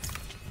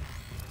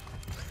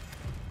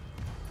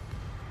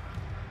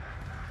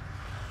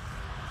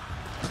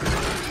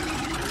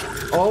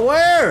 Oh,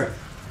 where?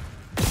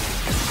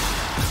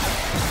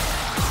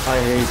 I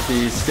hate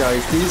these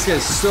guys. These guys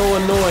are so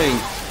annoying.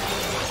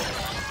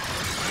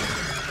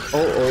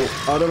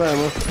 Oh, out of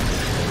ammo.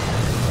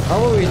 How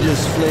about we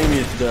just flame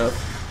you to death?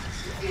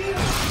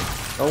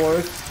 That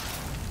works.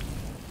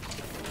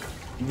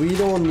 We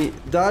don't need...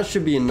 That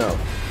should be enough.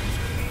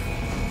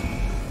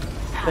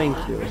 Thank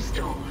you.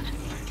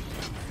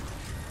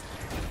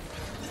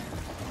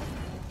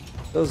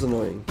 That was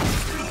annoying.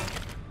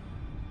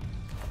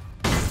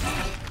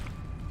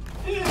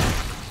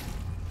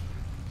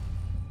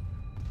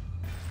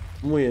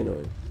 Muy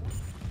annoying.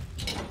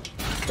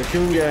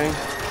 Raccoon gang.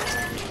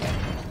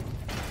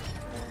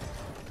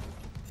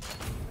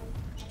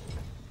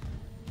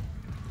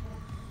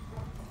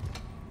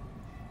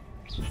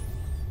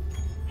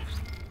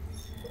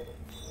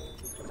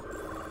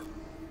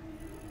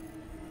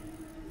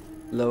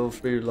 Level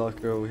 3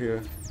 locker over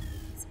here.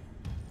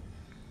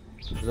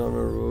 Is it on a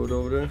road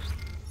over there?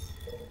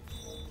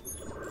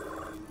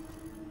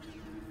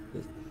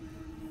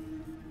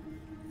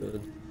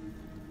 Good.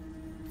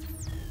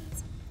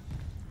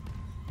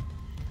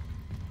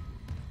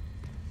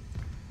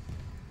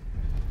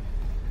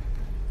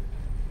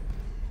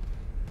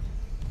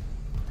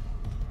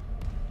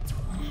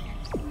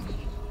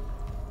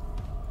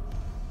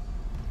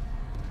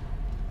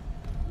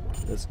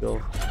 Let's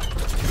go.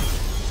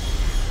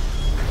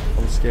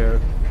 I'm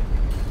scared.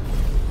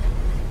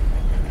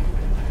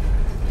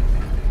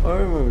 I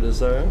remember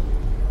this area.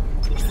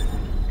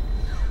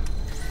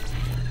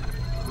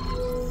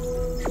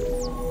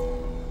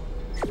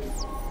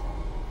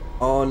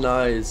 Oh,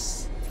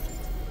 nice.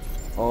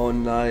 Oh,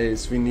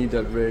 nice. We need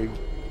that rig.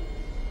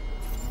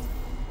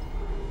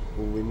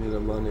 Oh, we need the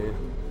money.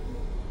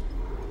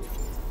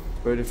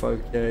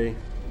 35k.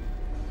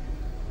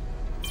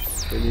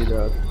 We need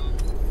that.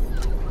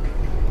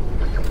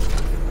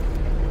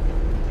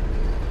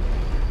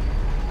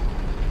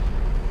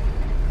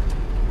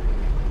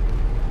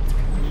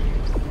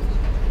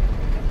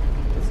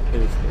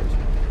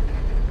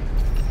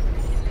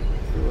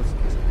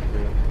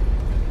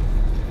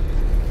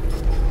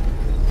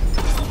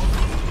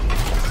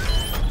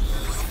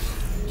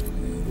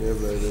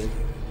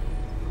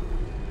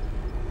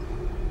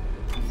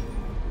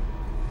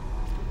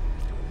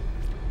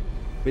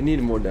 We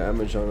need more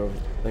damage on our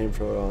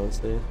flamethrower,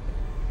 honestly.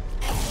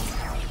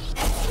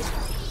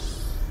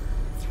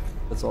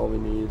 That's all we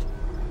need.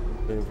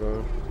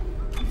 Flamethrower.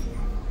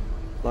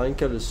 Line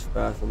cut is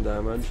fast on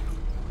damage.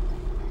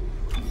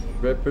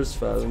 Ripper's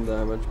fast on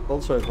damage.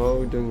 Pulse rifle, how are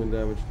we doing with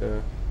damage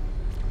there?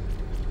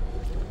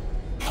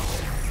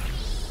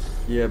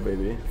 Yeah,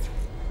 baby.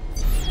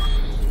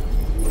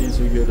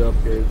 These are good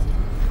upgrades.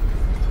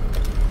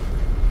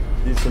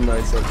 These are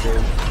nice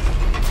upgrades.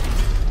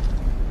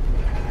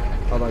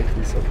 I like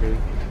these upgrades.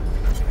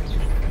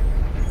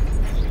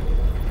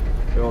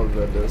 We all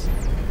read this.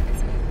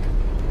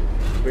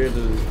 Weird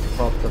that it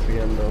popped up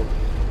again though.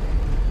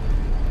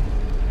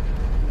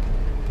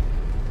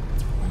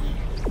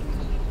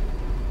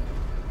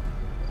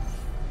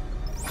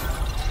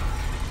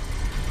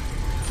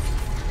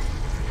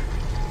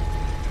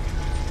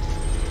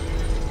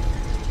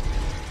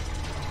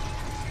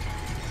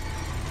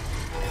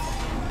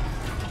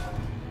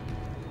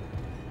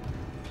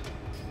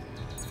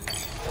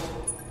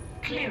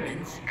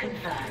 Clearance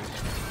confirmed.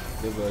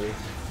 Good buddy.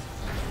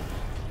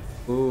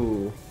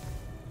 Ooh.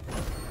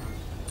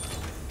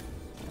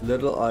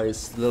 Little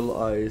ice,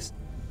 little ice.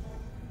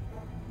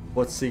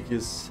 What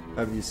seekers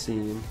have you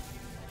seen?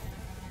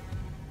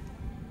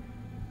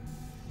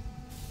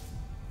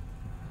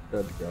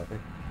 That guy.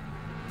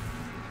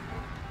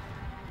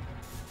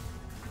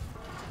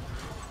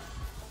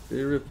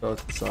 They ripped out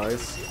his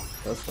eyes.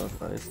 That's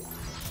not nice.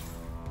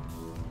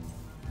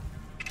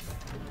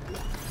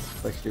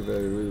 It's actually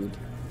very rude.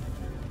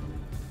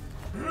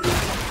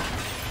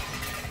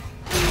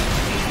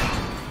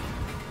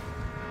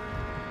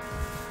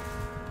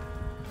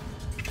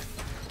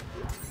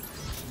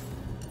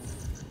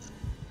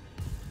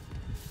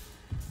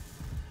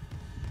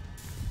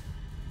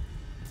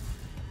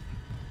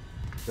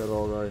 Got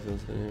all the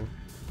items in here.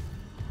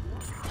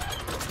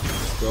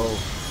 Let's go.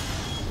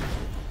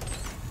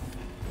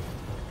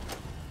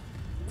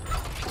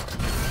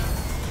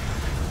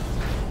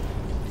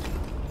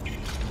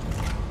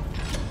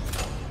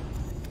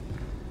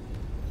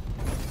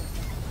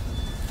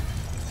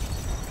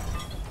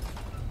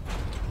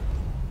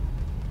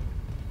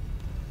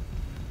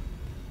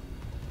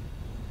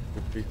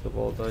 We picked up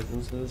all the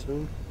items in this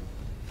room.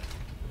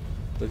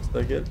 Looks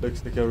like it.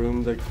 Looks like a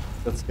room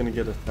that's gonna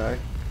get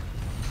attacked.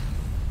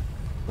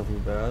 Nothing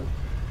bad.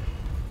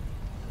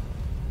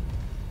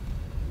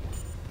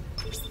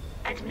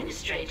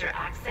 Administrator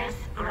access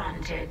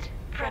granted.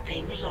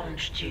 Prepping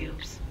launch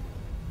tubes.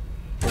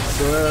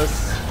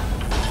 SOS.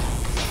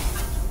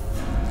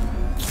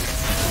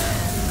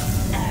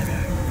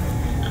 Error.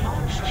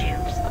 Launch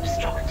tubes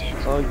obstructed.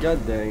 Oh,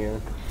 god dang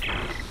it.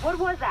 What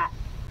was that?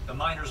 The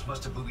miners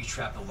must have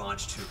booby-trapped the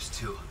launch tubes,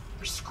 too.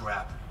 They're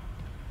scrap.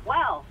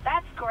 Well,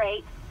 that's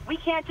great. We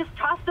can't just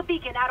toss the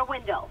beacon out a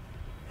window.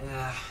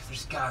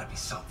 There's gotta be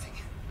something.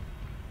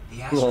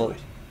 The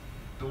asteroid.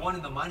 The one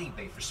in the mining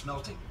bay for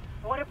smelting.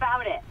 What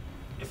about it?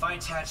 If I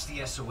attach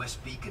the SOS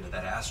beacon to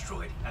that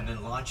asteroid and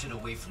then launch it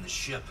away from the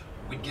ship,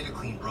 we'd get a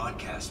clean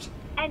broadcast.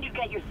 And you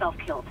get yourself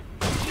killed.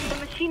 The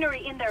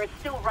machinery in there is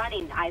still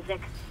running,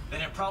 Isaac.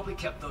 Then it probably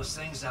kept those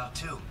things out,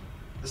 too.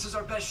 This is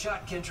our best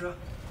shot, Kendra.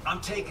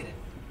 I'm taking it.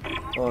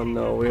 Oh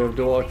no, we have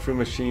to walk through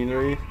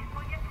machinery.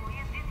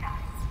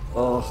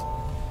 Oh.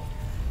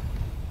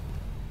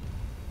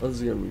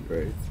 This is gonna be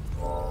great.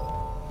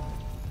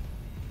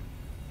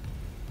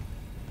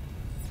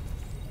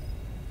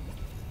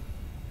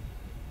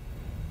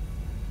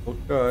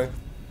 Okay.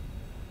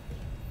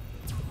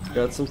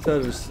 Got some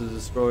tethers to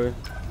destroy.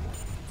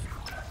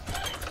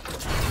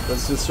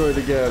 Let's destroy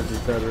the gravity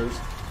tethers.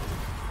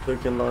 So we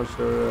can launch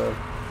our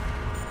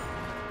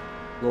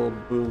little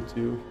boom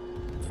tube.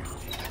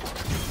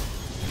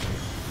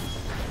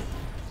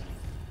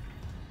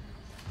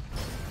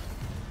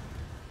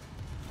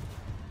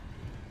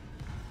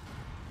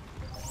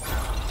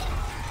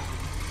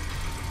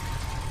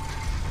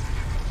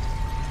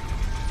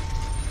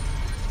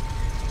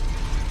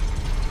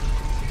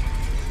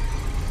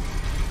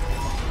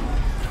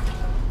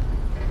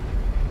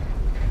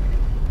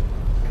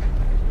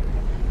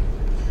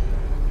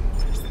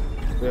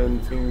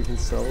 Anything we can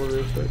sell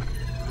real quick?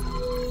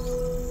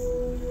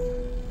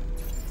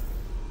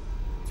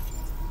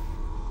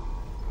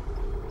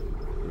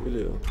 We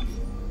do.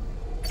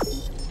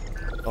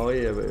 Oh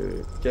yeah,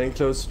 baby. Getting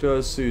closer to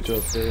our suit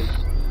upgrade.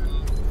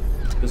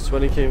 Just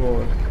 20k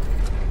more.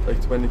 Like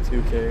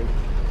 22k.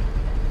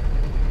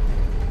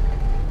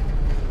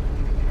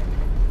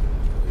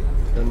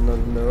 And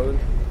another node.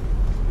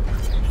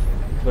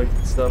 Like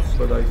stuff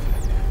for like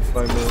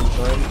 5 million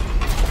times.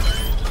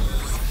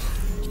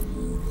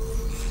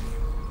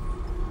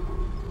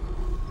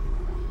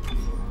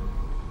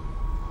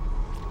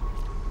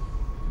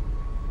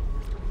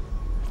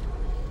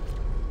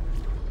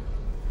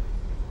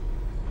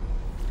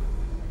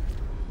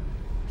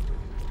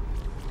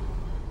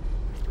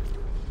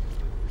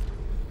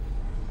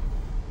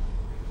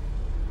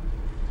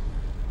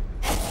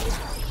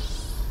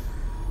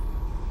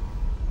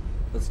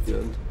 That's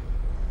good.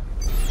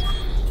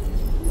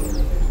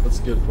 That's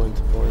a good point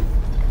to point.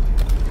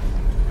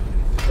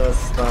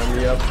 That's time,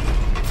 yep.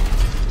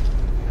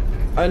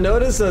 I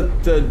noticed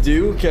that the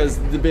Duke has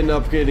been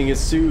upgrading his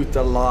suit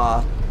a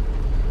lot.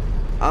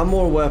 I'm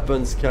more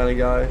weapons kind of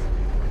guy.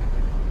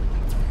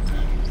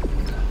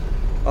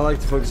 I like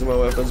to focus on my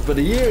weapons, but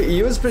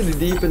he was pretty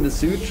deep in the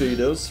suit tree.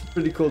 That was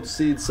pretty cool to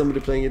see somebody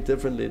playing it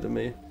differently than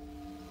me.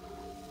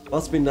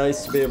 Must be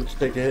nice to be able to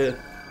take a hit.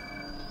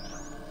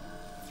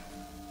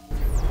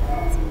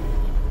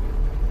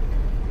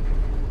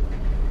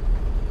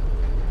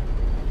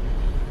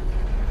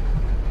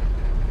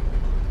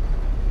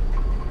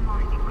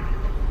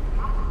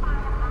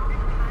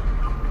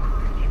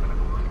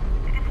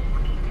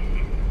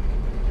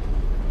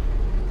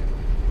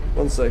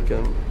 One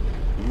second,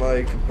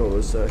 my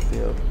controller's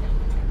acting up.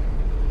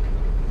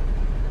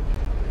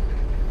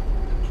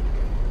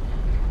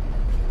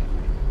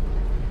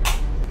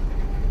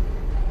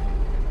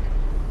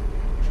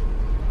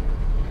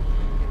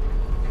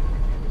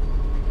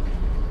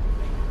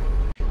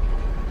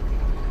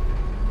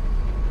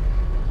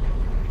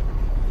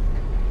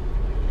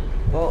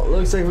 Well,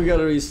 looks like we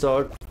gotta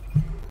restart.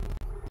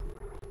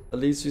 At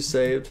least we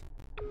saved.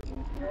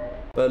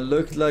 But it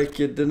looked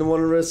like it didn't want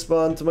to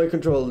respond to my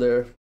control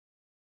there.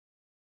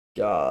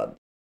 God.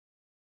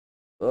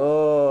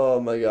 Oh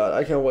my god,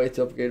 I can't wait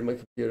to upgrade my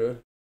computer.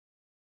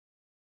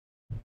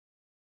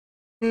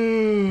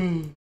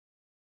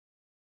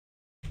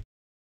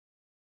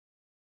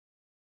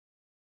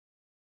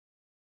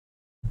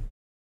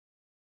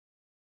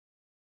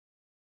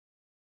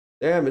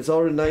 Damn, it's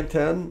already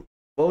 9:10.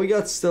 Well, we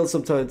got still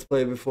some time to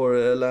play before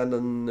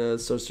Landon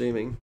starts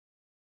streaming.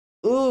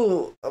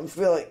 Ooh, I'm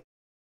feeling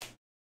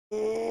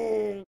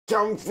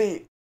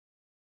comfy.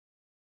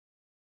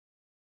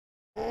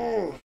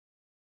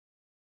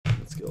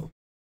 Let's go.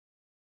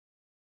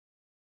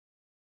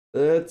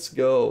 Let's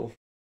go.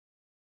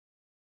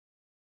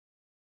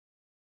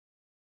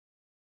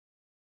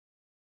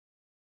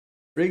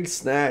 Brig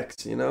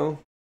snacks, you know?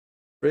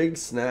 Brig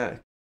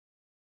snack.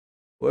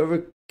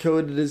 Whoever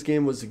coded this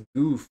game was a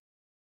goof.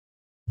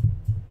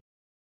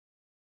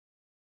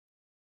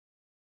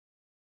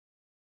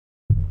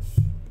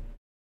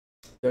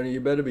 Sonny, you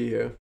better be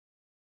here.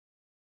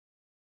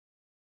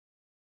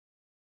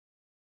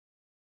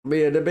 But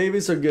yeah, the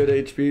babies are good,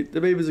 HP. The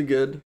babies are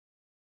good.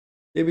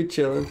 They be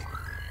chilling.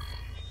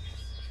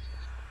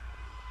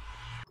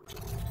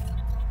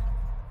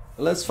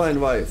 Let's find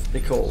wife,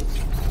 Nicole.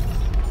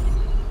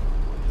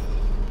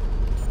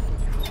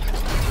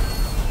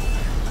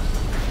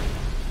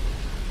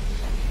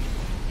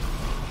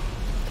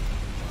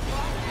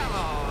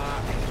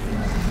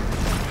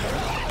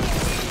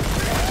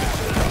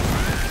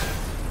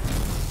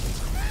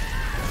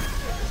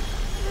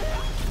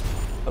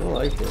 I don't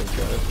like those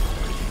guys.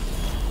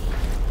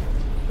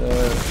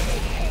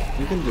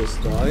 You can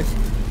just die.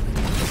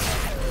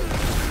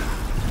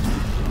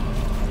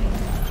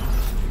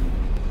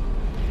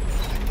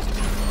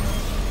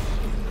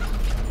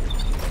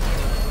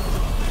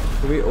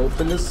 Can we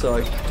open this so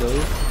I can go?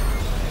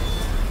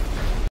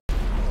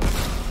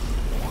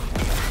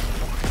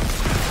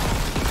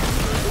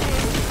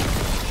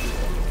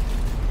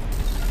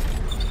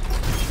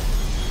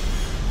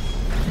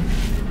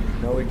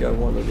 Now we got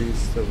one of these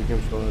so we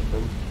can throw at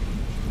them.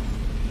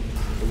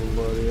 And then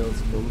nobody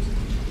else comes.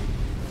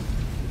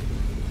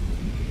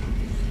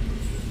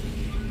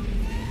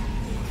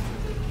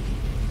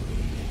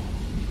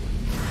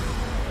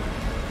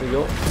 There we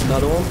go,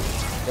 another one.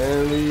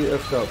 And we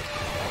effed up.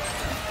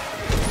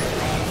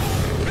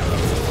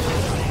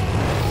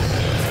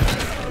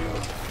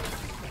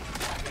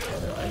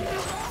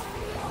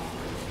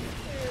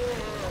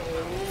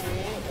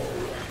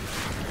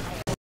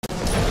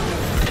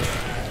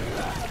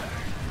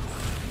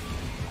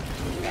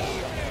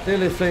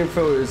 Clearly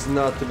flamethrower is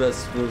not the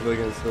best move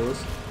against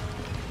those.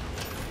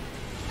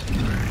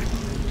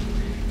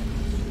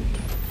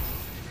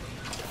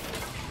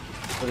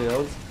 Anybody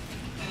else?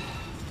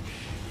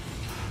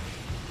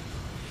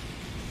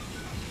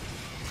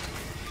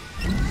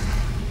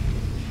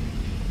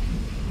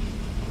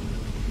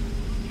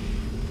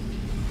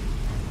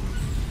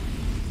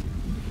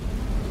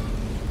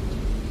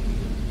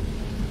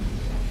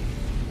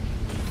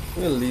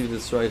 I'm gonna leave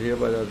this right here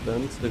by that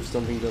vent. If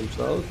something jumps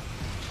out,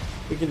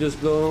 we can just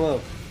blow them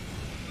up.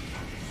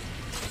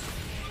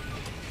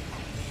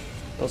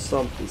 I'll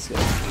stomp this guy.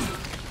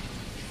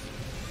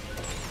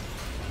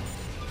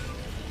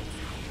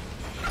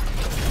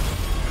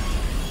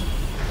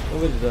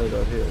 Nobody died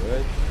out here,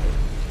 right?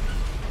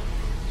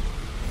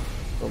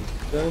 Stomp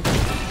this guy.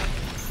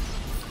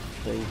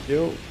 Thank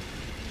you.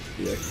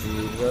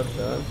 Deactivate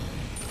that.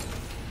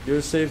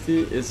 Your safety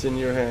is in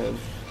your hand.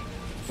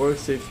 Work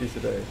safely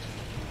today.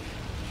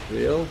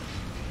 Real?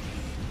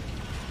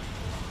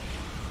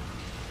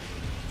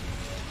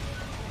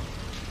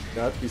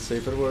 God, be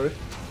safe at work.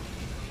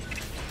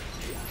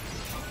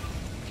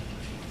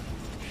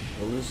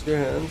 Don't lose your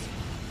hands.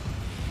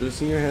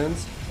 Losing your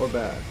hands or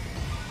bad.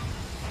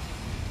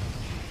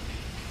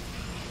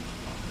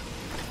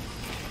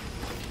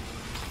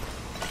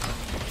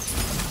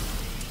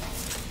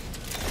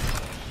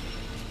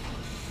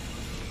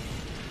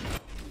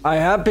 I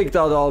have picked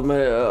out all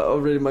my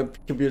already my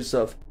computer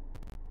stuff.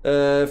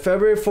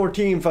 February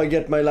 14th I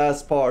get my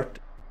last part.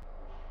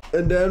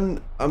 And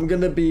then I'm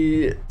gonna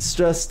be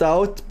stressed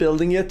out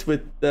building it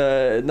with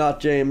not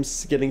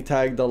James getting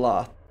tagged a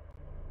lot.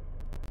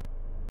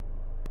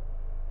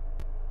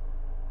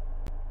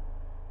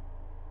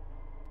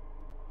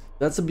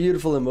 That's a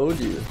beautiful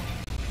emoji.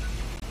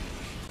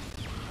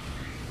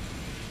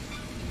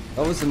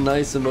 That was a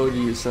nice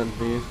emoji you sent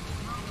me.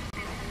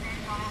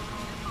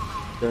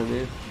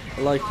 Johnny,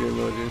 I like your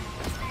emoji.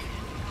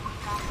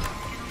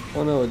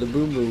 Oh no, the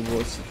boom boom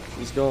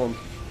was gone.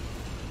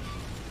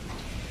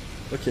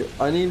 Okay,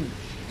 I need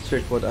to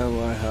check what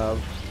ammo I have.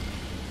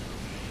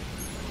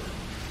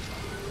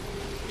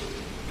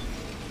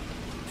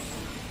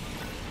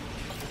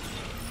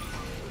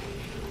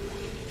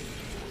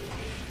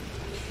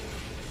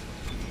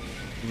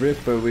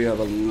 Ripper, we have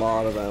a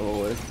lot of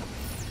ammo with.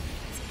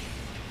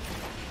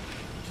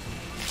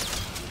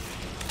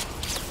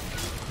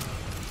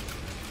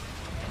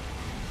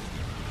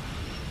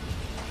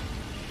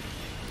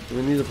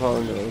 We need a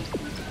power node.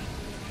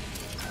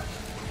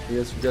 I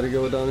guess we gotta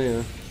go down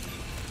here.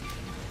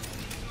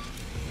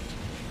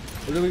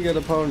 Where do we get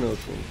a power node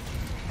from?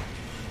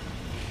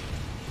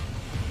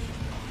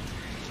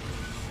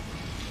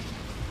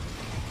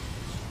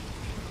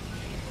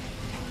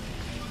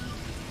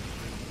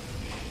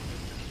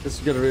 Guess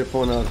we gotta rip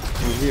one out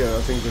from here.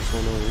 I think there's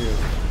one over here.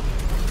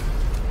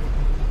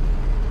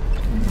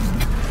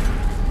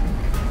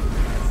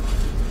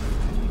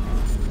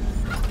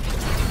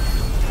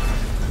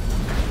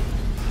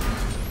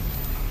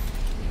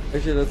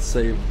 Actually, let's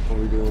save before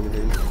we do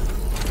anything.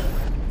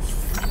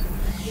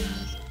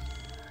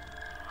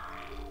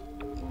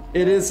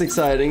 It is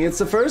exciting. It's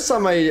the first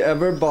time I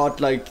ever bought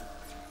like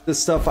the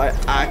stuff I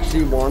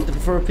actually wanted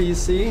for a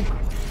PC.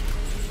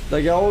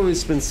 Like I've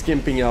always been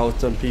skimping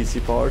out on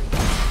PC part,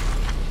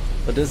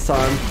 but this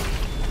time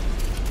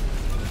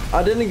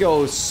I didn't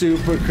go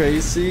super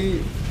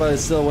crazy, but I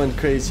still went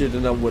crazier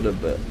than I would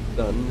have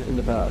done in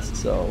the past.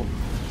 So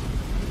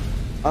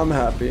I'm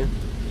happy.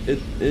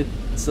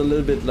 It's a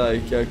little bit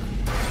like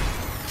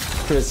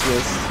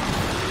Christmas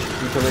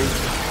incoming.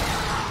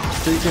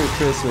 Speaking of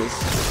Christmas,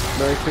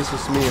 Merry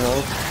Christmas to me,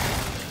 huh?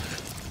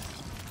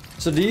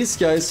 So these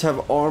guys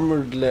have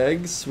armored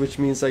legs, which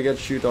means I get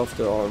shoot off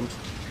their arms.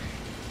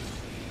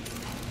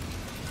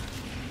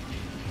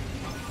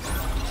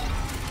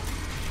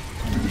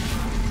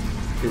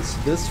 Okay,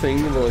 so this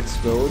thing will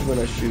explode when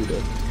I shoot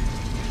it.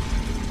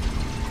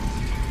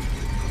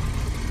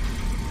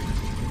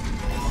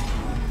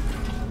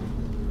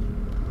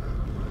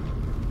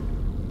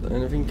 So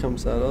anything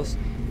comes at us,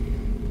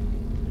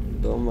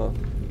 don't up.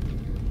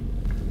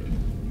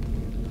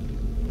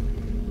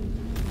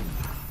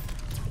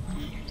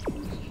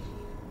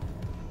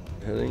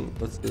 Heading,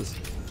 what's this?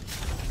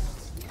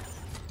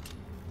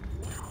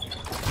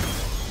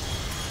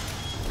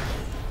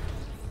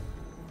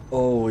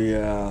 Oh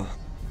yeah.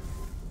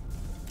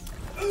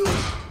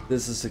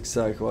 This is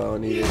exactly what I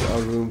needed,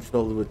 a room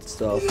filled with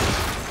stuff.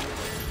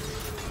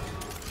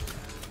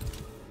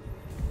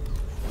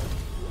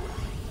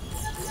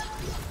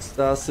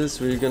 Stasis,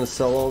 we're gonna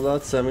sell all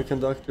that.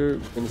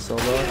 Semiconductor, we're gonna sell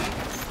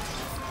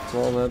that.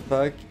 Small med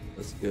pack,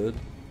 that's good.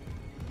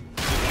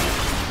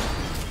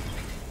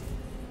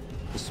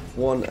 Just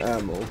one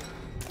ammo.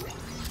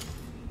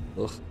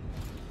 Ugh.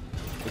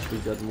 Wish we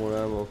got more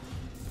ammo.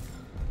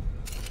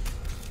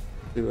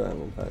 2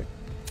 ammo pack.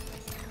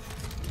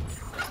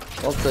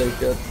 I'll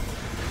take it.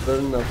 Better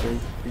than nothing.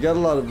 You got a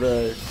lot of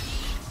oh,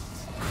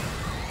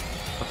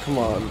 come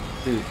on,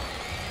 dude.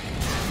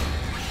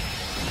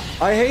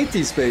 I hate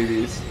these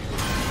babies.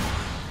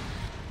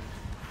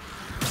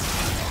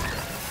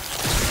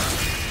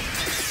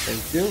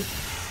 Thank you.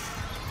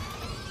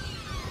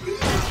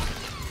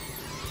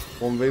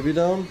 One baby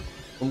down.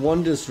 And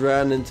one just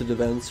ran into the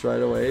vents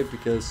right away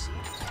because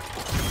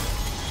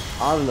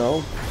I don't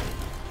know.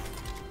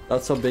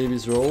 That's how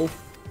babies roll.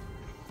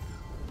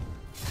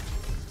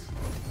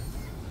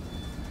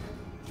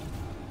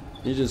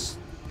 You just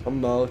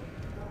come out.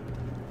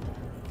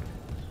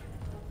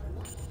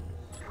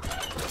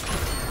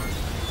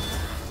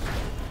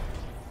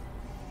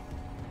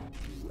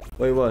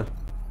 Wait, what?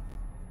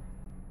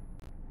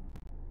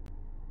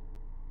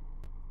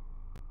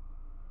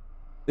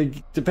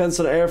 It depends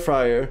on air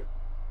fryer.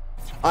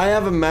 I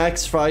have a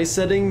max fry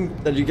setting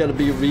that you gotta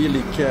be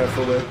really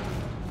careful with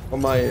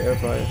on my air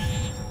fryer.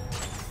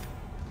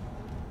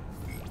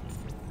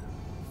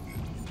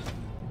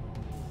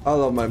 I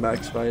love my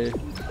max fry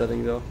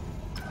setting though.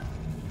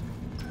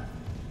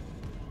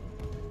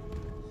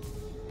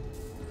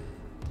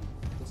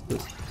 What's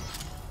this?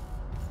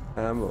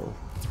 Ammo.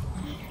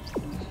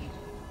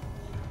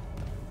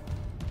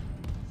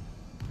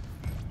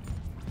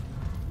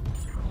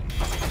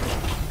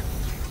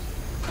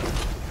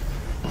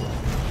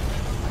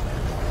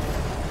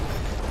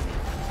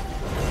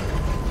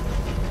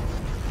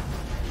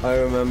 I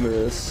remember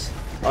this.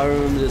 I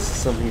remember this as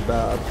something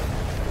bad.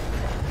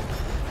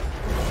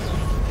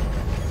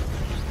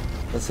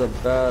 That's a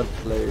bad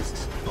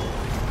place.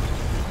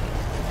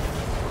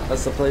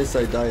 That's the place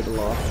I died a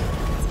lot.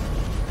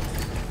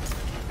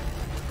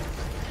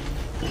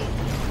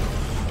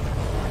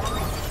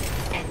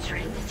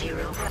 Entering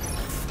zero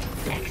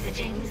gravity.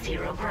 Exiting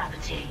zero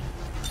gravity.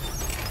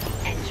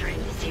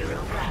 Entering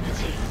zero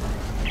gravity.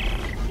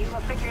 You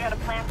have figured out a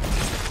plan?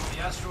 The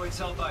asteroid's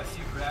held by a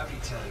few gravity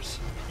tethers.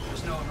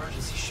 There's no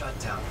emergency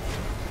shutdown.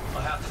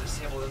 I'll have to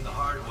disable them the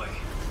hard way.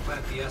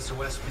 Plant the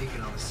SOS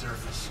beacon on the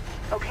surface.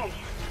 Okay.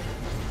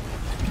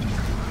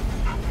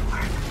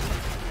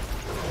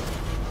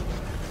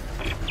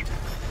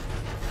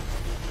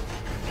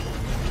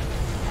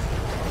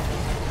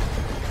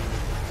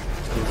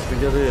 We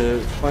gotta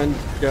find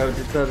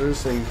gravity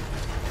tethers and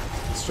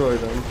destroy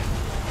them.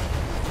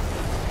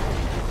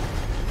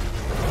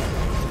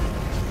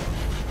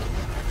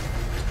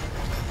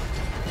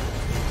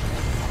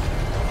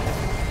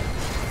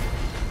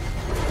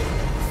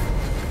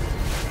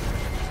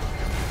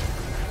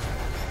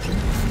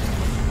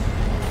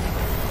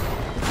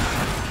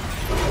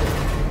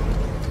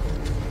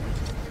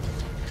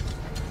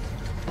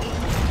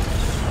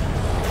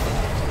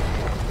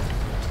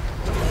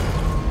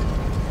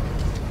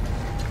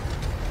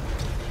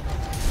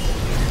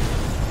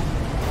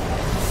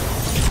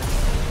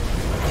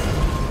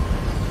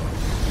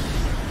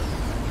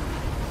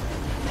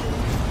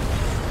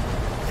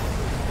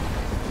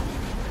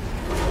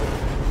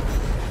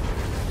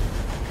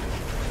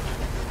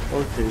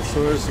 Okay,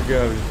 so where's the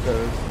gravity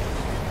tether?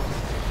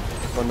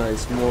 Oh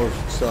nice, more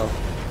stuff.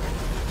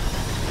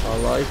 I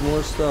like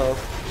more stuff.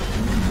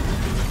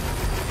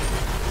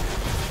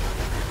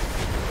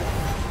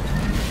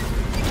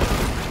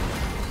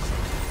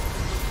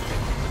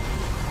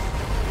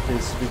 Okay,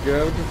 so the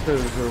gravity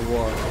tethers are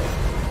what?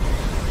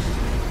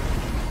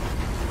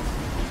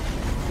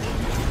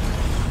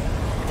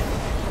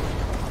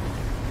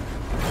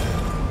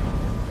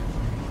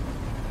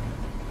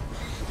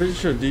 Pretty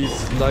sure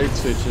these light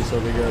switches are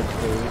the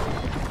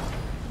gravity.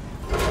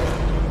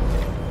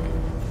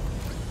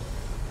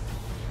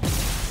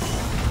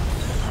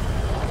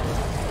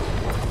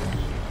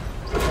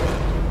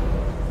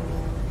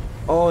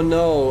 Oh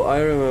no, I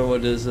remember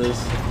what this is.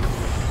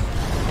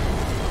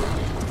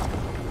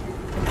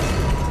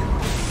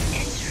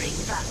 Entering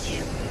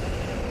vacuum.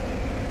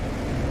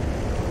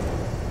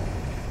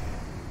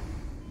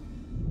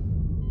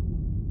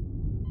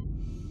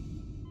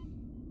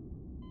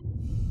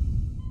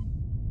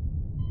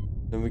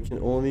 And we can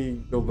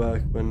only go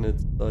back when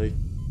it's like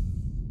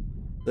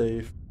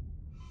safe.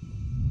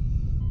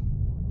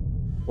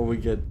 Or we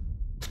get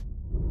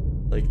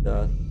like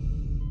that.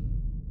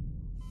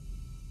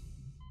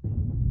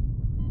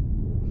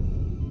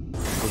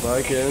 Go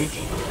back in.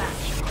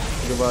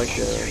 Go back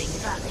in.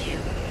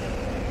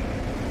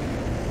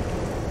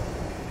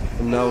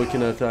 And now we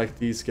can attack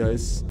these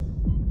guys.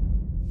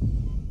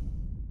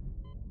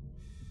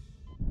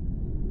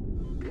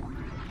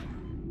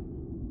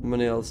 How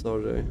many else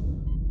are there?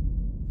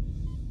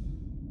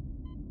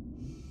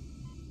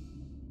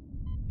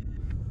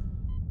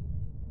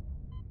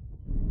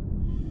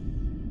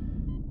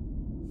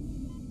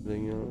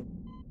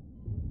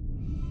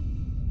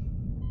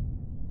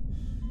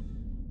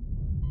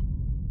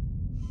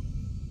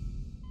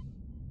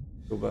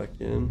 Go back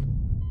in.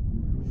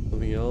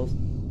 Something else.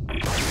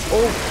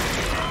 Oh!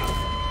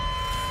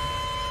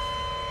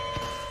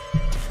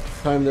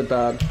 Timed it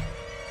bad.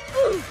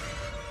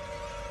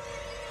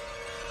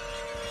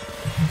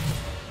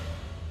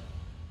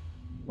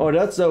 Oh,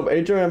 that's dope.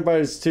 Age of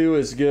Empires 2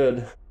 is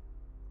good.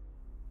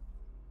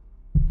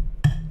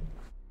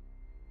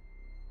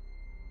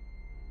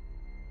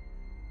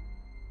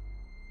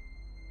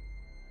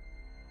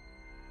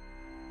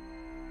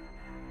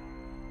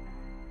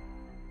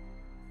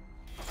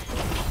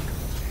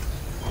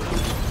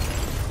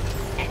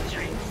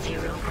 Entering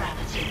zero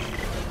gravity.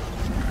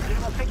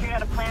 Anyone figure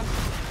out a plan?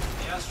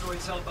 The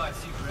asteroid's held by a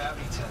few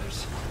gravity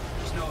tethers.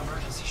 There's no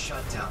emergency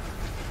shutdown.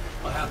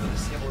 I'll have to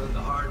disable them the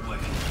hard way.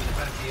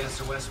 Prevent the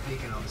SOS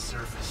beacon on the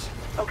surface.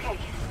 Okay.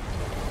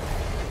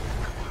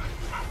 Come on,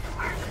 that's the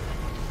work.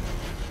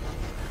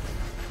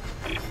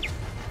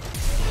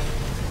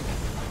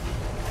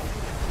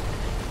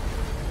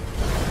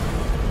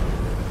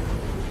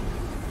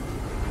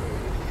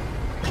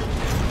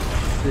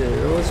 Yeah,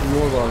 there was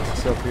more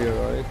boxes up here,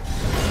 right?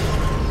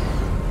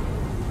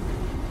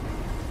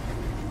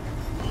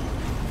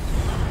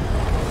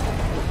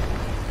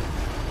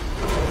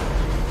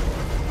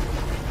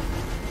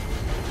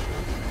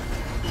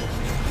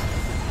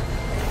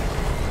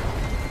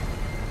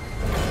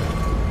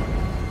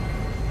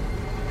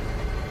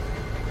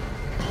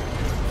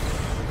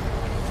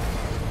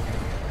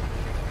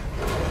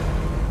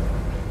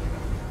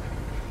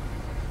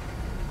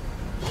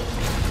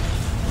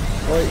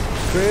 Oi,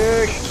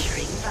 quick!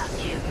 Entering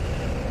vacuum.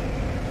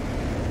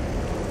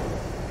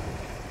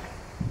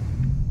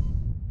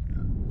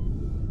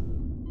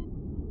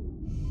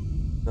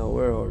 Now,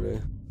 where are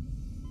they?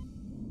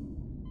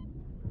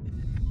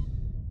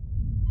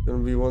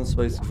 Gonna be one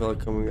spicy fella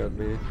coming at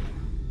me.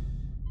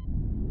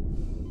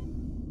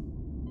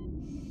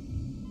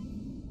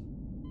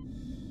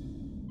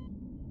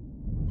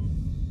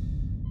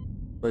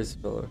 Spicy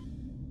fella.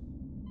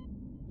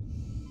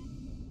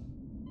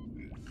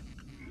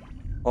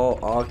 Oh,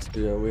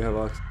 oxygen. We have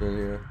oxygen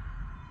here.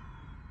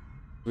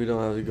 We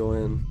don't have to go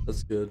in.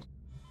 That's good.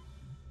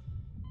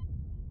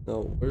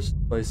 No, where's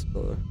Spice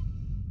Fella?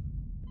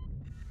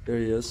 There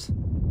he is.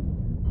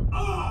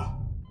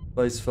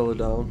 Spice Fella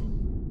down.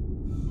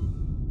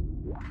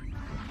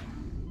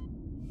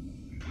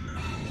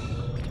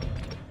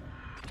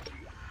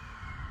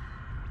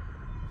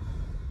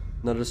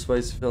 Another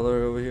Spice Fella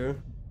over here.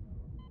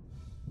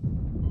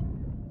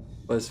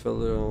 Spice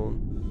Fella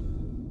down.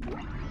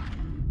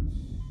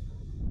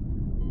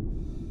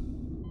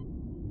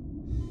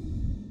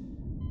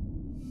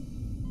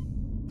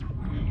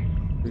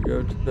 The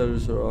gravity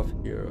tethers are off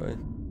here, right?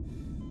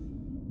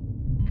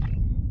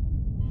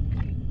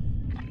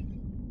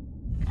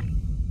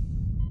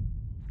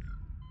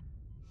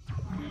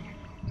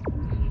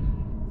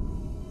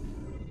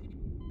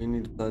 We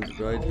need to plant it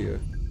right here.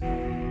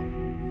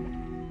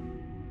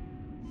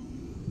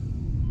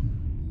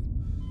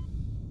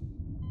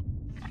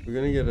 We're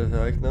gonna get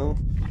attacked now?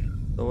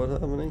 Is that what's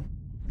happening?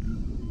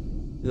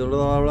 Is that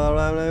what's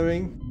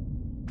happening?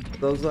 Is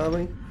that what's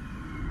happening?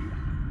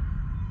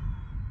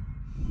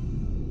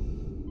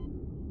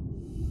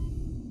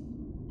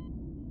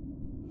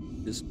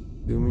 Just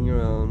zooming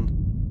around.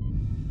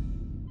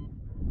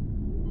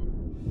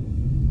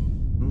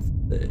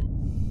 Stay.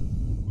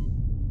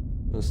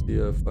 Let's see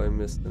if I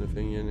missed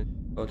anything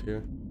out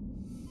here.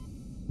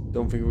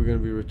 Don't think we're gonna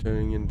be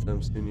returning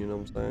anytime soon, you know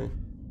what I'm saying?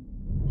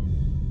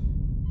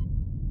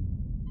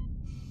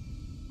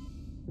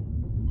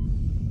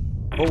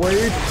 Oh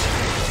wait!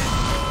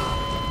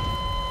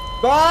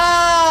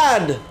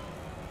 Bad!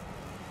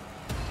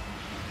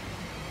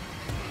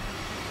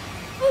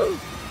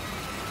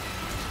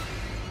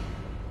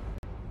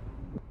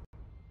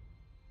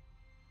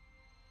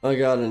 I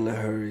got in a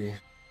hurry.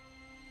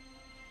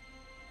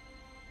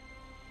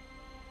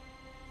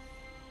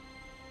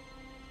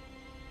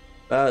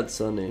 Bad,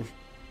 Sonny.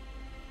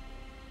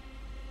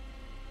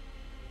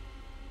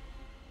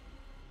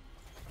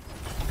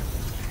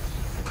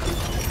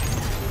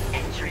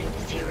 Entering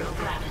zero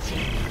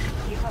gravity.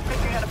 You want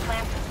figure out a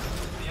plan?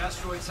 The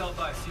asteroid's held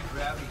by a few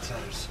gravity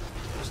tethers.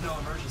 There's no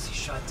emergency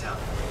shutdown.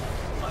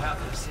 I'll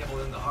have to disable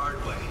them the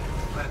hard way.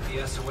 Plant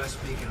the SOS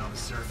beacon on the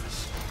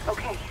surface.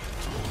 Okay.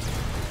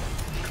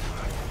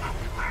 That's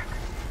the work.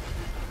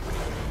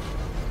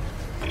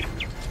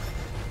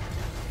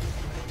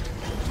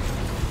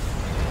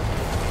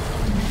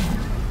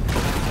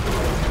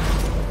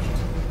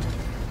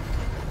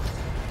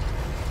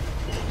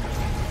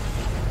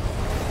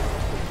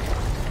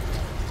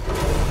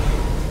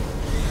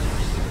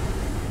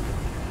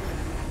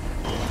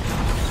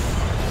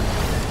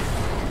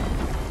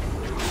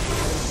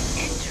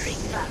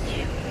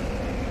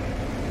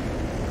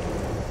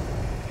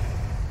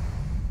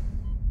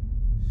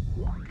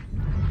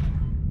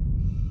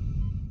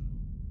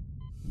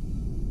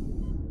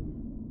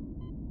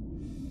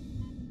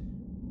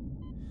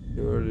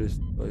 is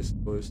Spice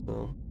Boys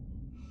now?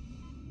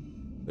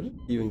 Where did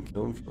it even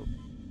come from?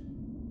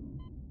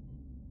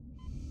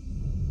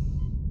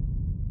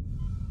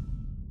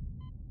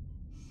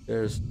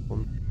 There's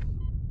one.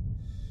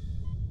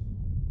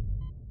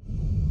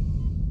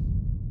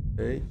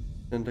 Okay,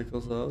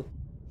 tentacles out.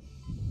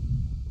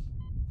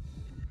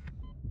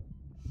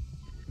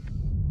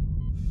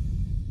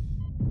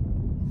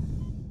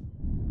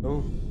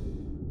 Go.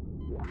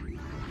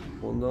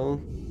 One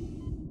down.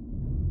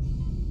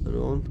 Third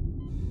one.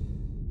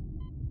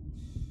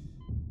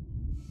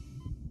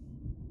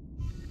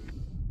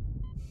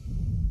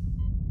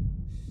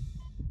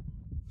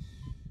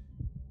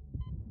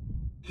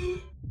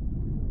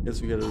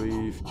 Guess we gotta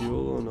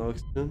refuel on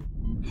oxygen.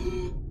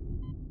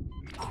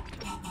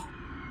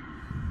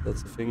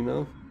 That's the thing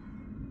now.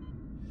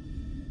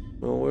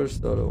 No, where's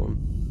the other one?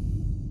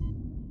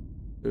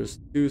 There's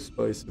two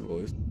spicy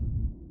boys.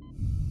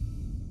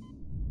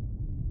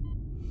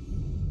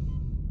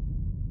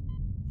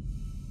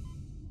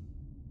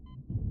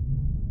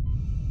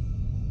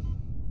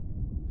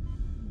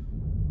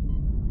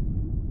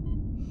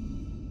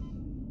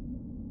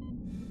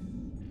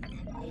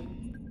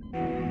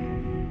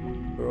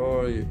 Where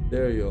are you?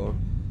 There you are.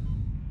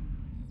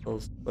 I'll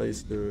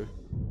spice there.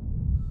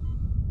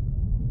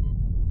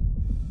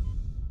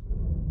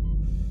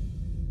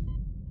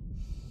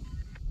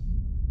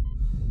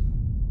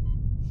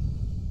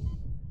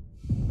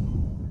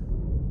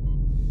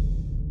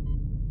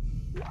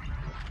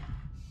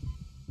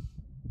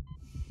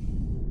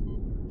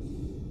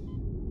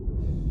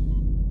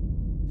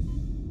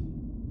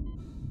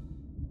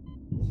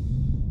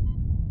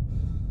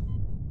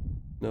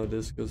 Now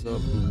this goes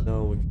up and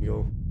now we can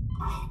go.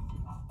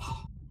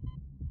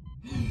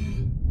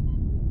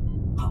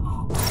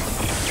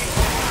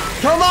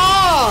 Come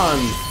on!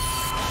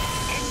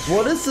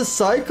 What is the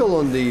cycle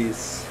on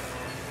these?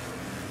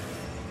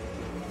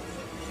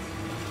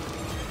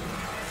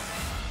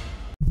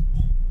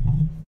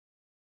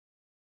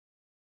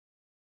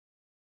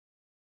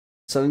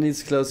 Sonny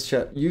needs to close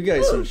chat. You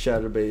guys are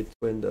chatterbait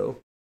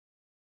window.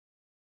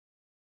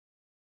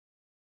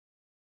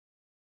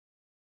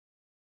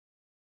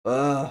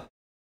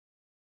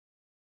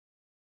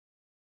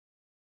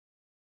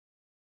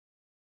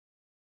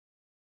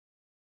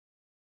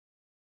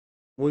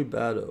 Muy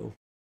bado.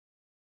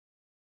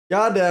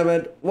 God damn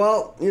it.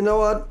 Well, you know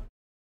what?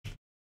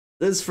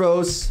 This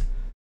froze.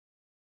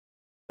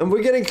 And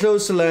we're getting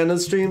close to landing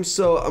stream,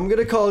 so I'm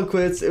gonna call it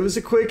quits. It was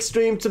a quick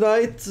stream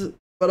tonight,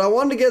 but I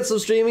wanted to get some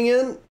streaming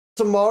in.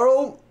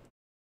 Tomorrow,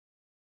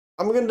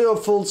 I'm gonna do a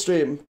full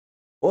stream.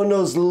 One of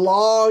those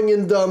long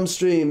and dumb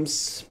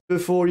streams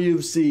before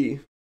UFC.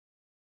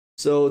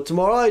 So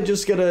tomorrow I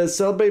just gotta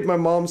celebrate my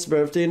mom's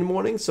birthday in the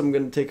morning, so I'm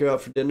gonna take her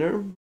out for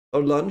dinner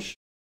or lunch.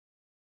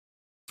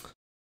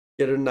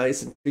 Get her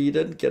nice and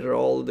treated, get her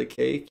all the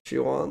cake she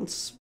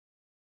wants.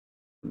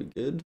 It'll be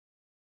good.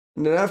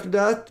 And then after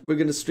that, we're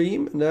gonna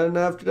stream, and then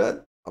after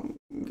that, I'm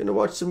gonna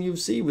watch some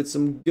UFC with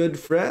some good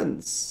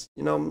friends.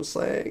 You know what I'm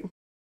saying?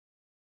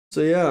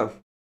 So yeah.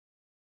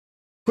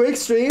 Quick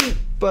stream,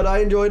 but I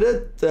enjoyed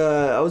it.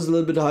 I was a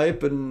little bit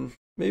hype, and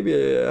maybe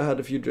I had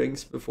a few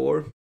drinks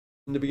before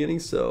in the beginning,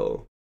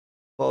 so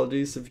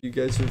apologies if you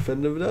guys are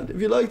offended with that. If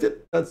you liked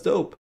it, that's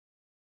dope.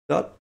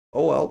 Not,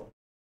 oh well.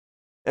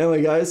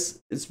 Anyway,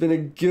 guys, it's been a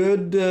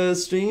good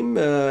stream,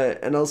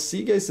 and I'll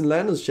see you guys in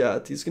Landon's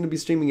chat. He's going to be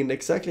streaming in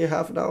exactly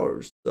half an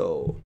hour,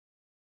 so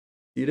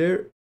see you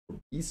there.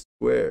 Be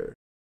square.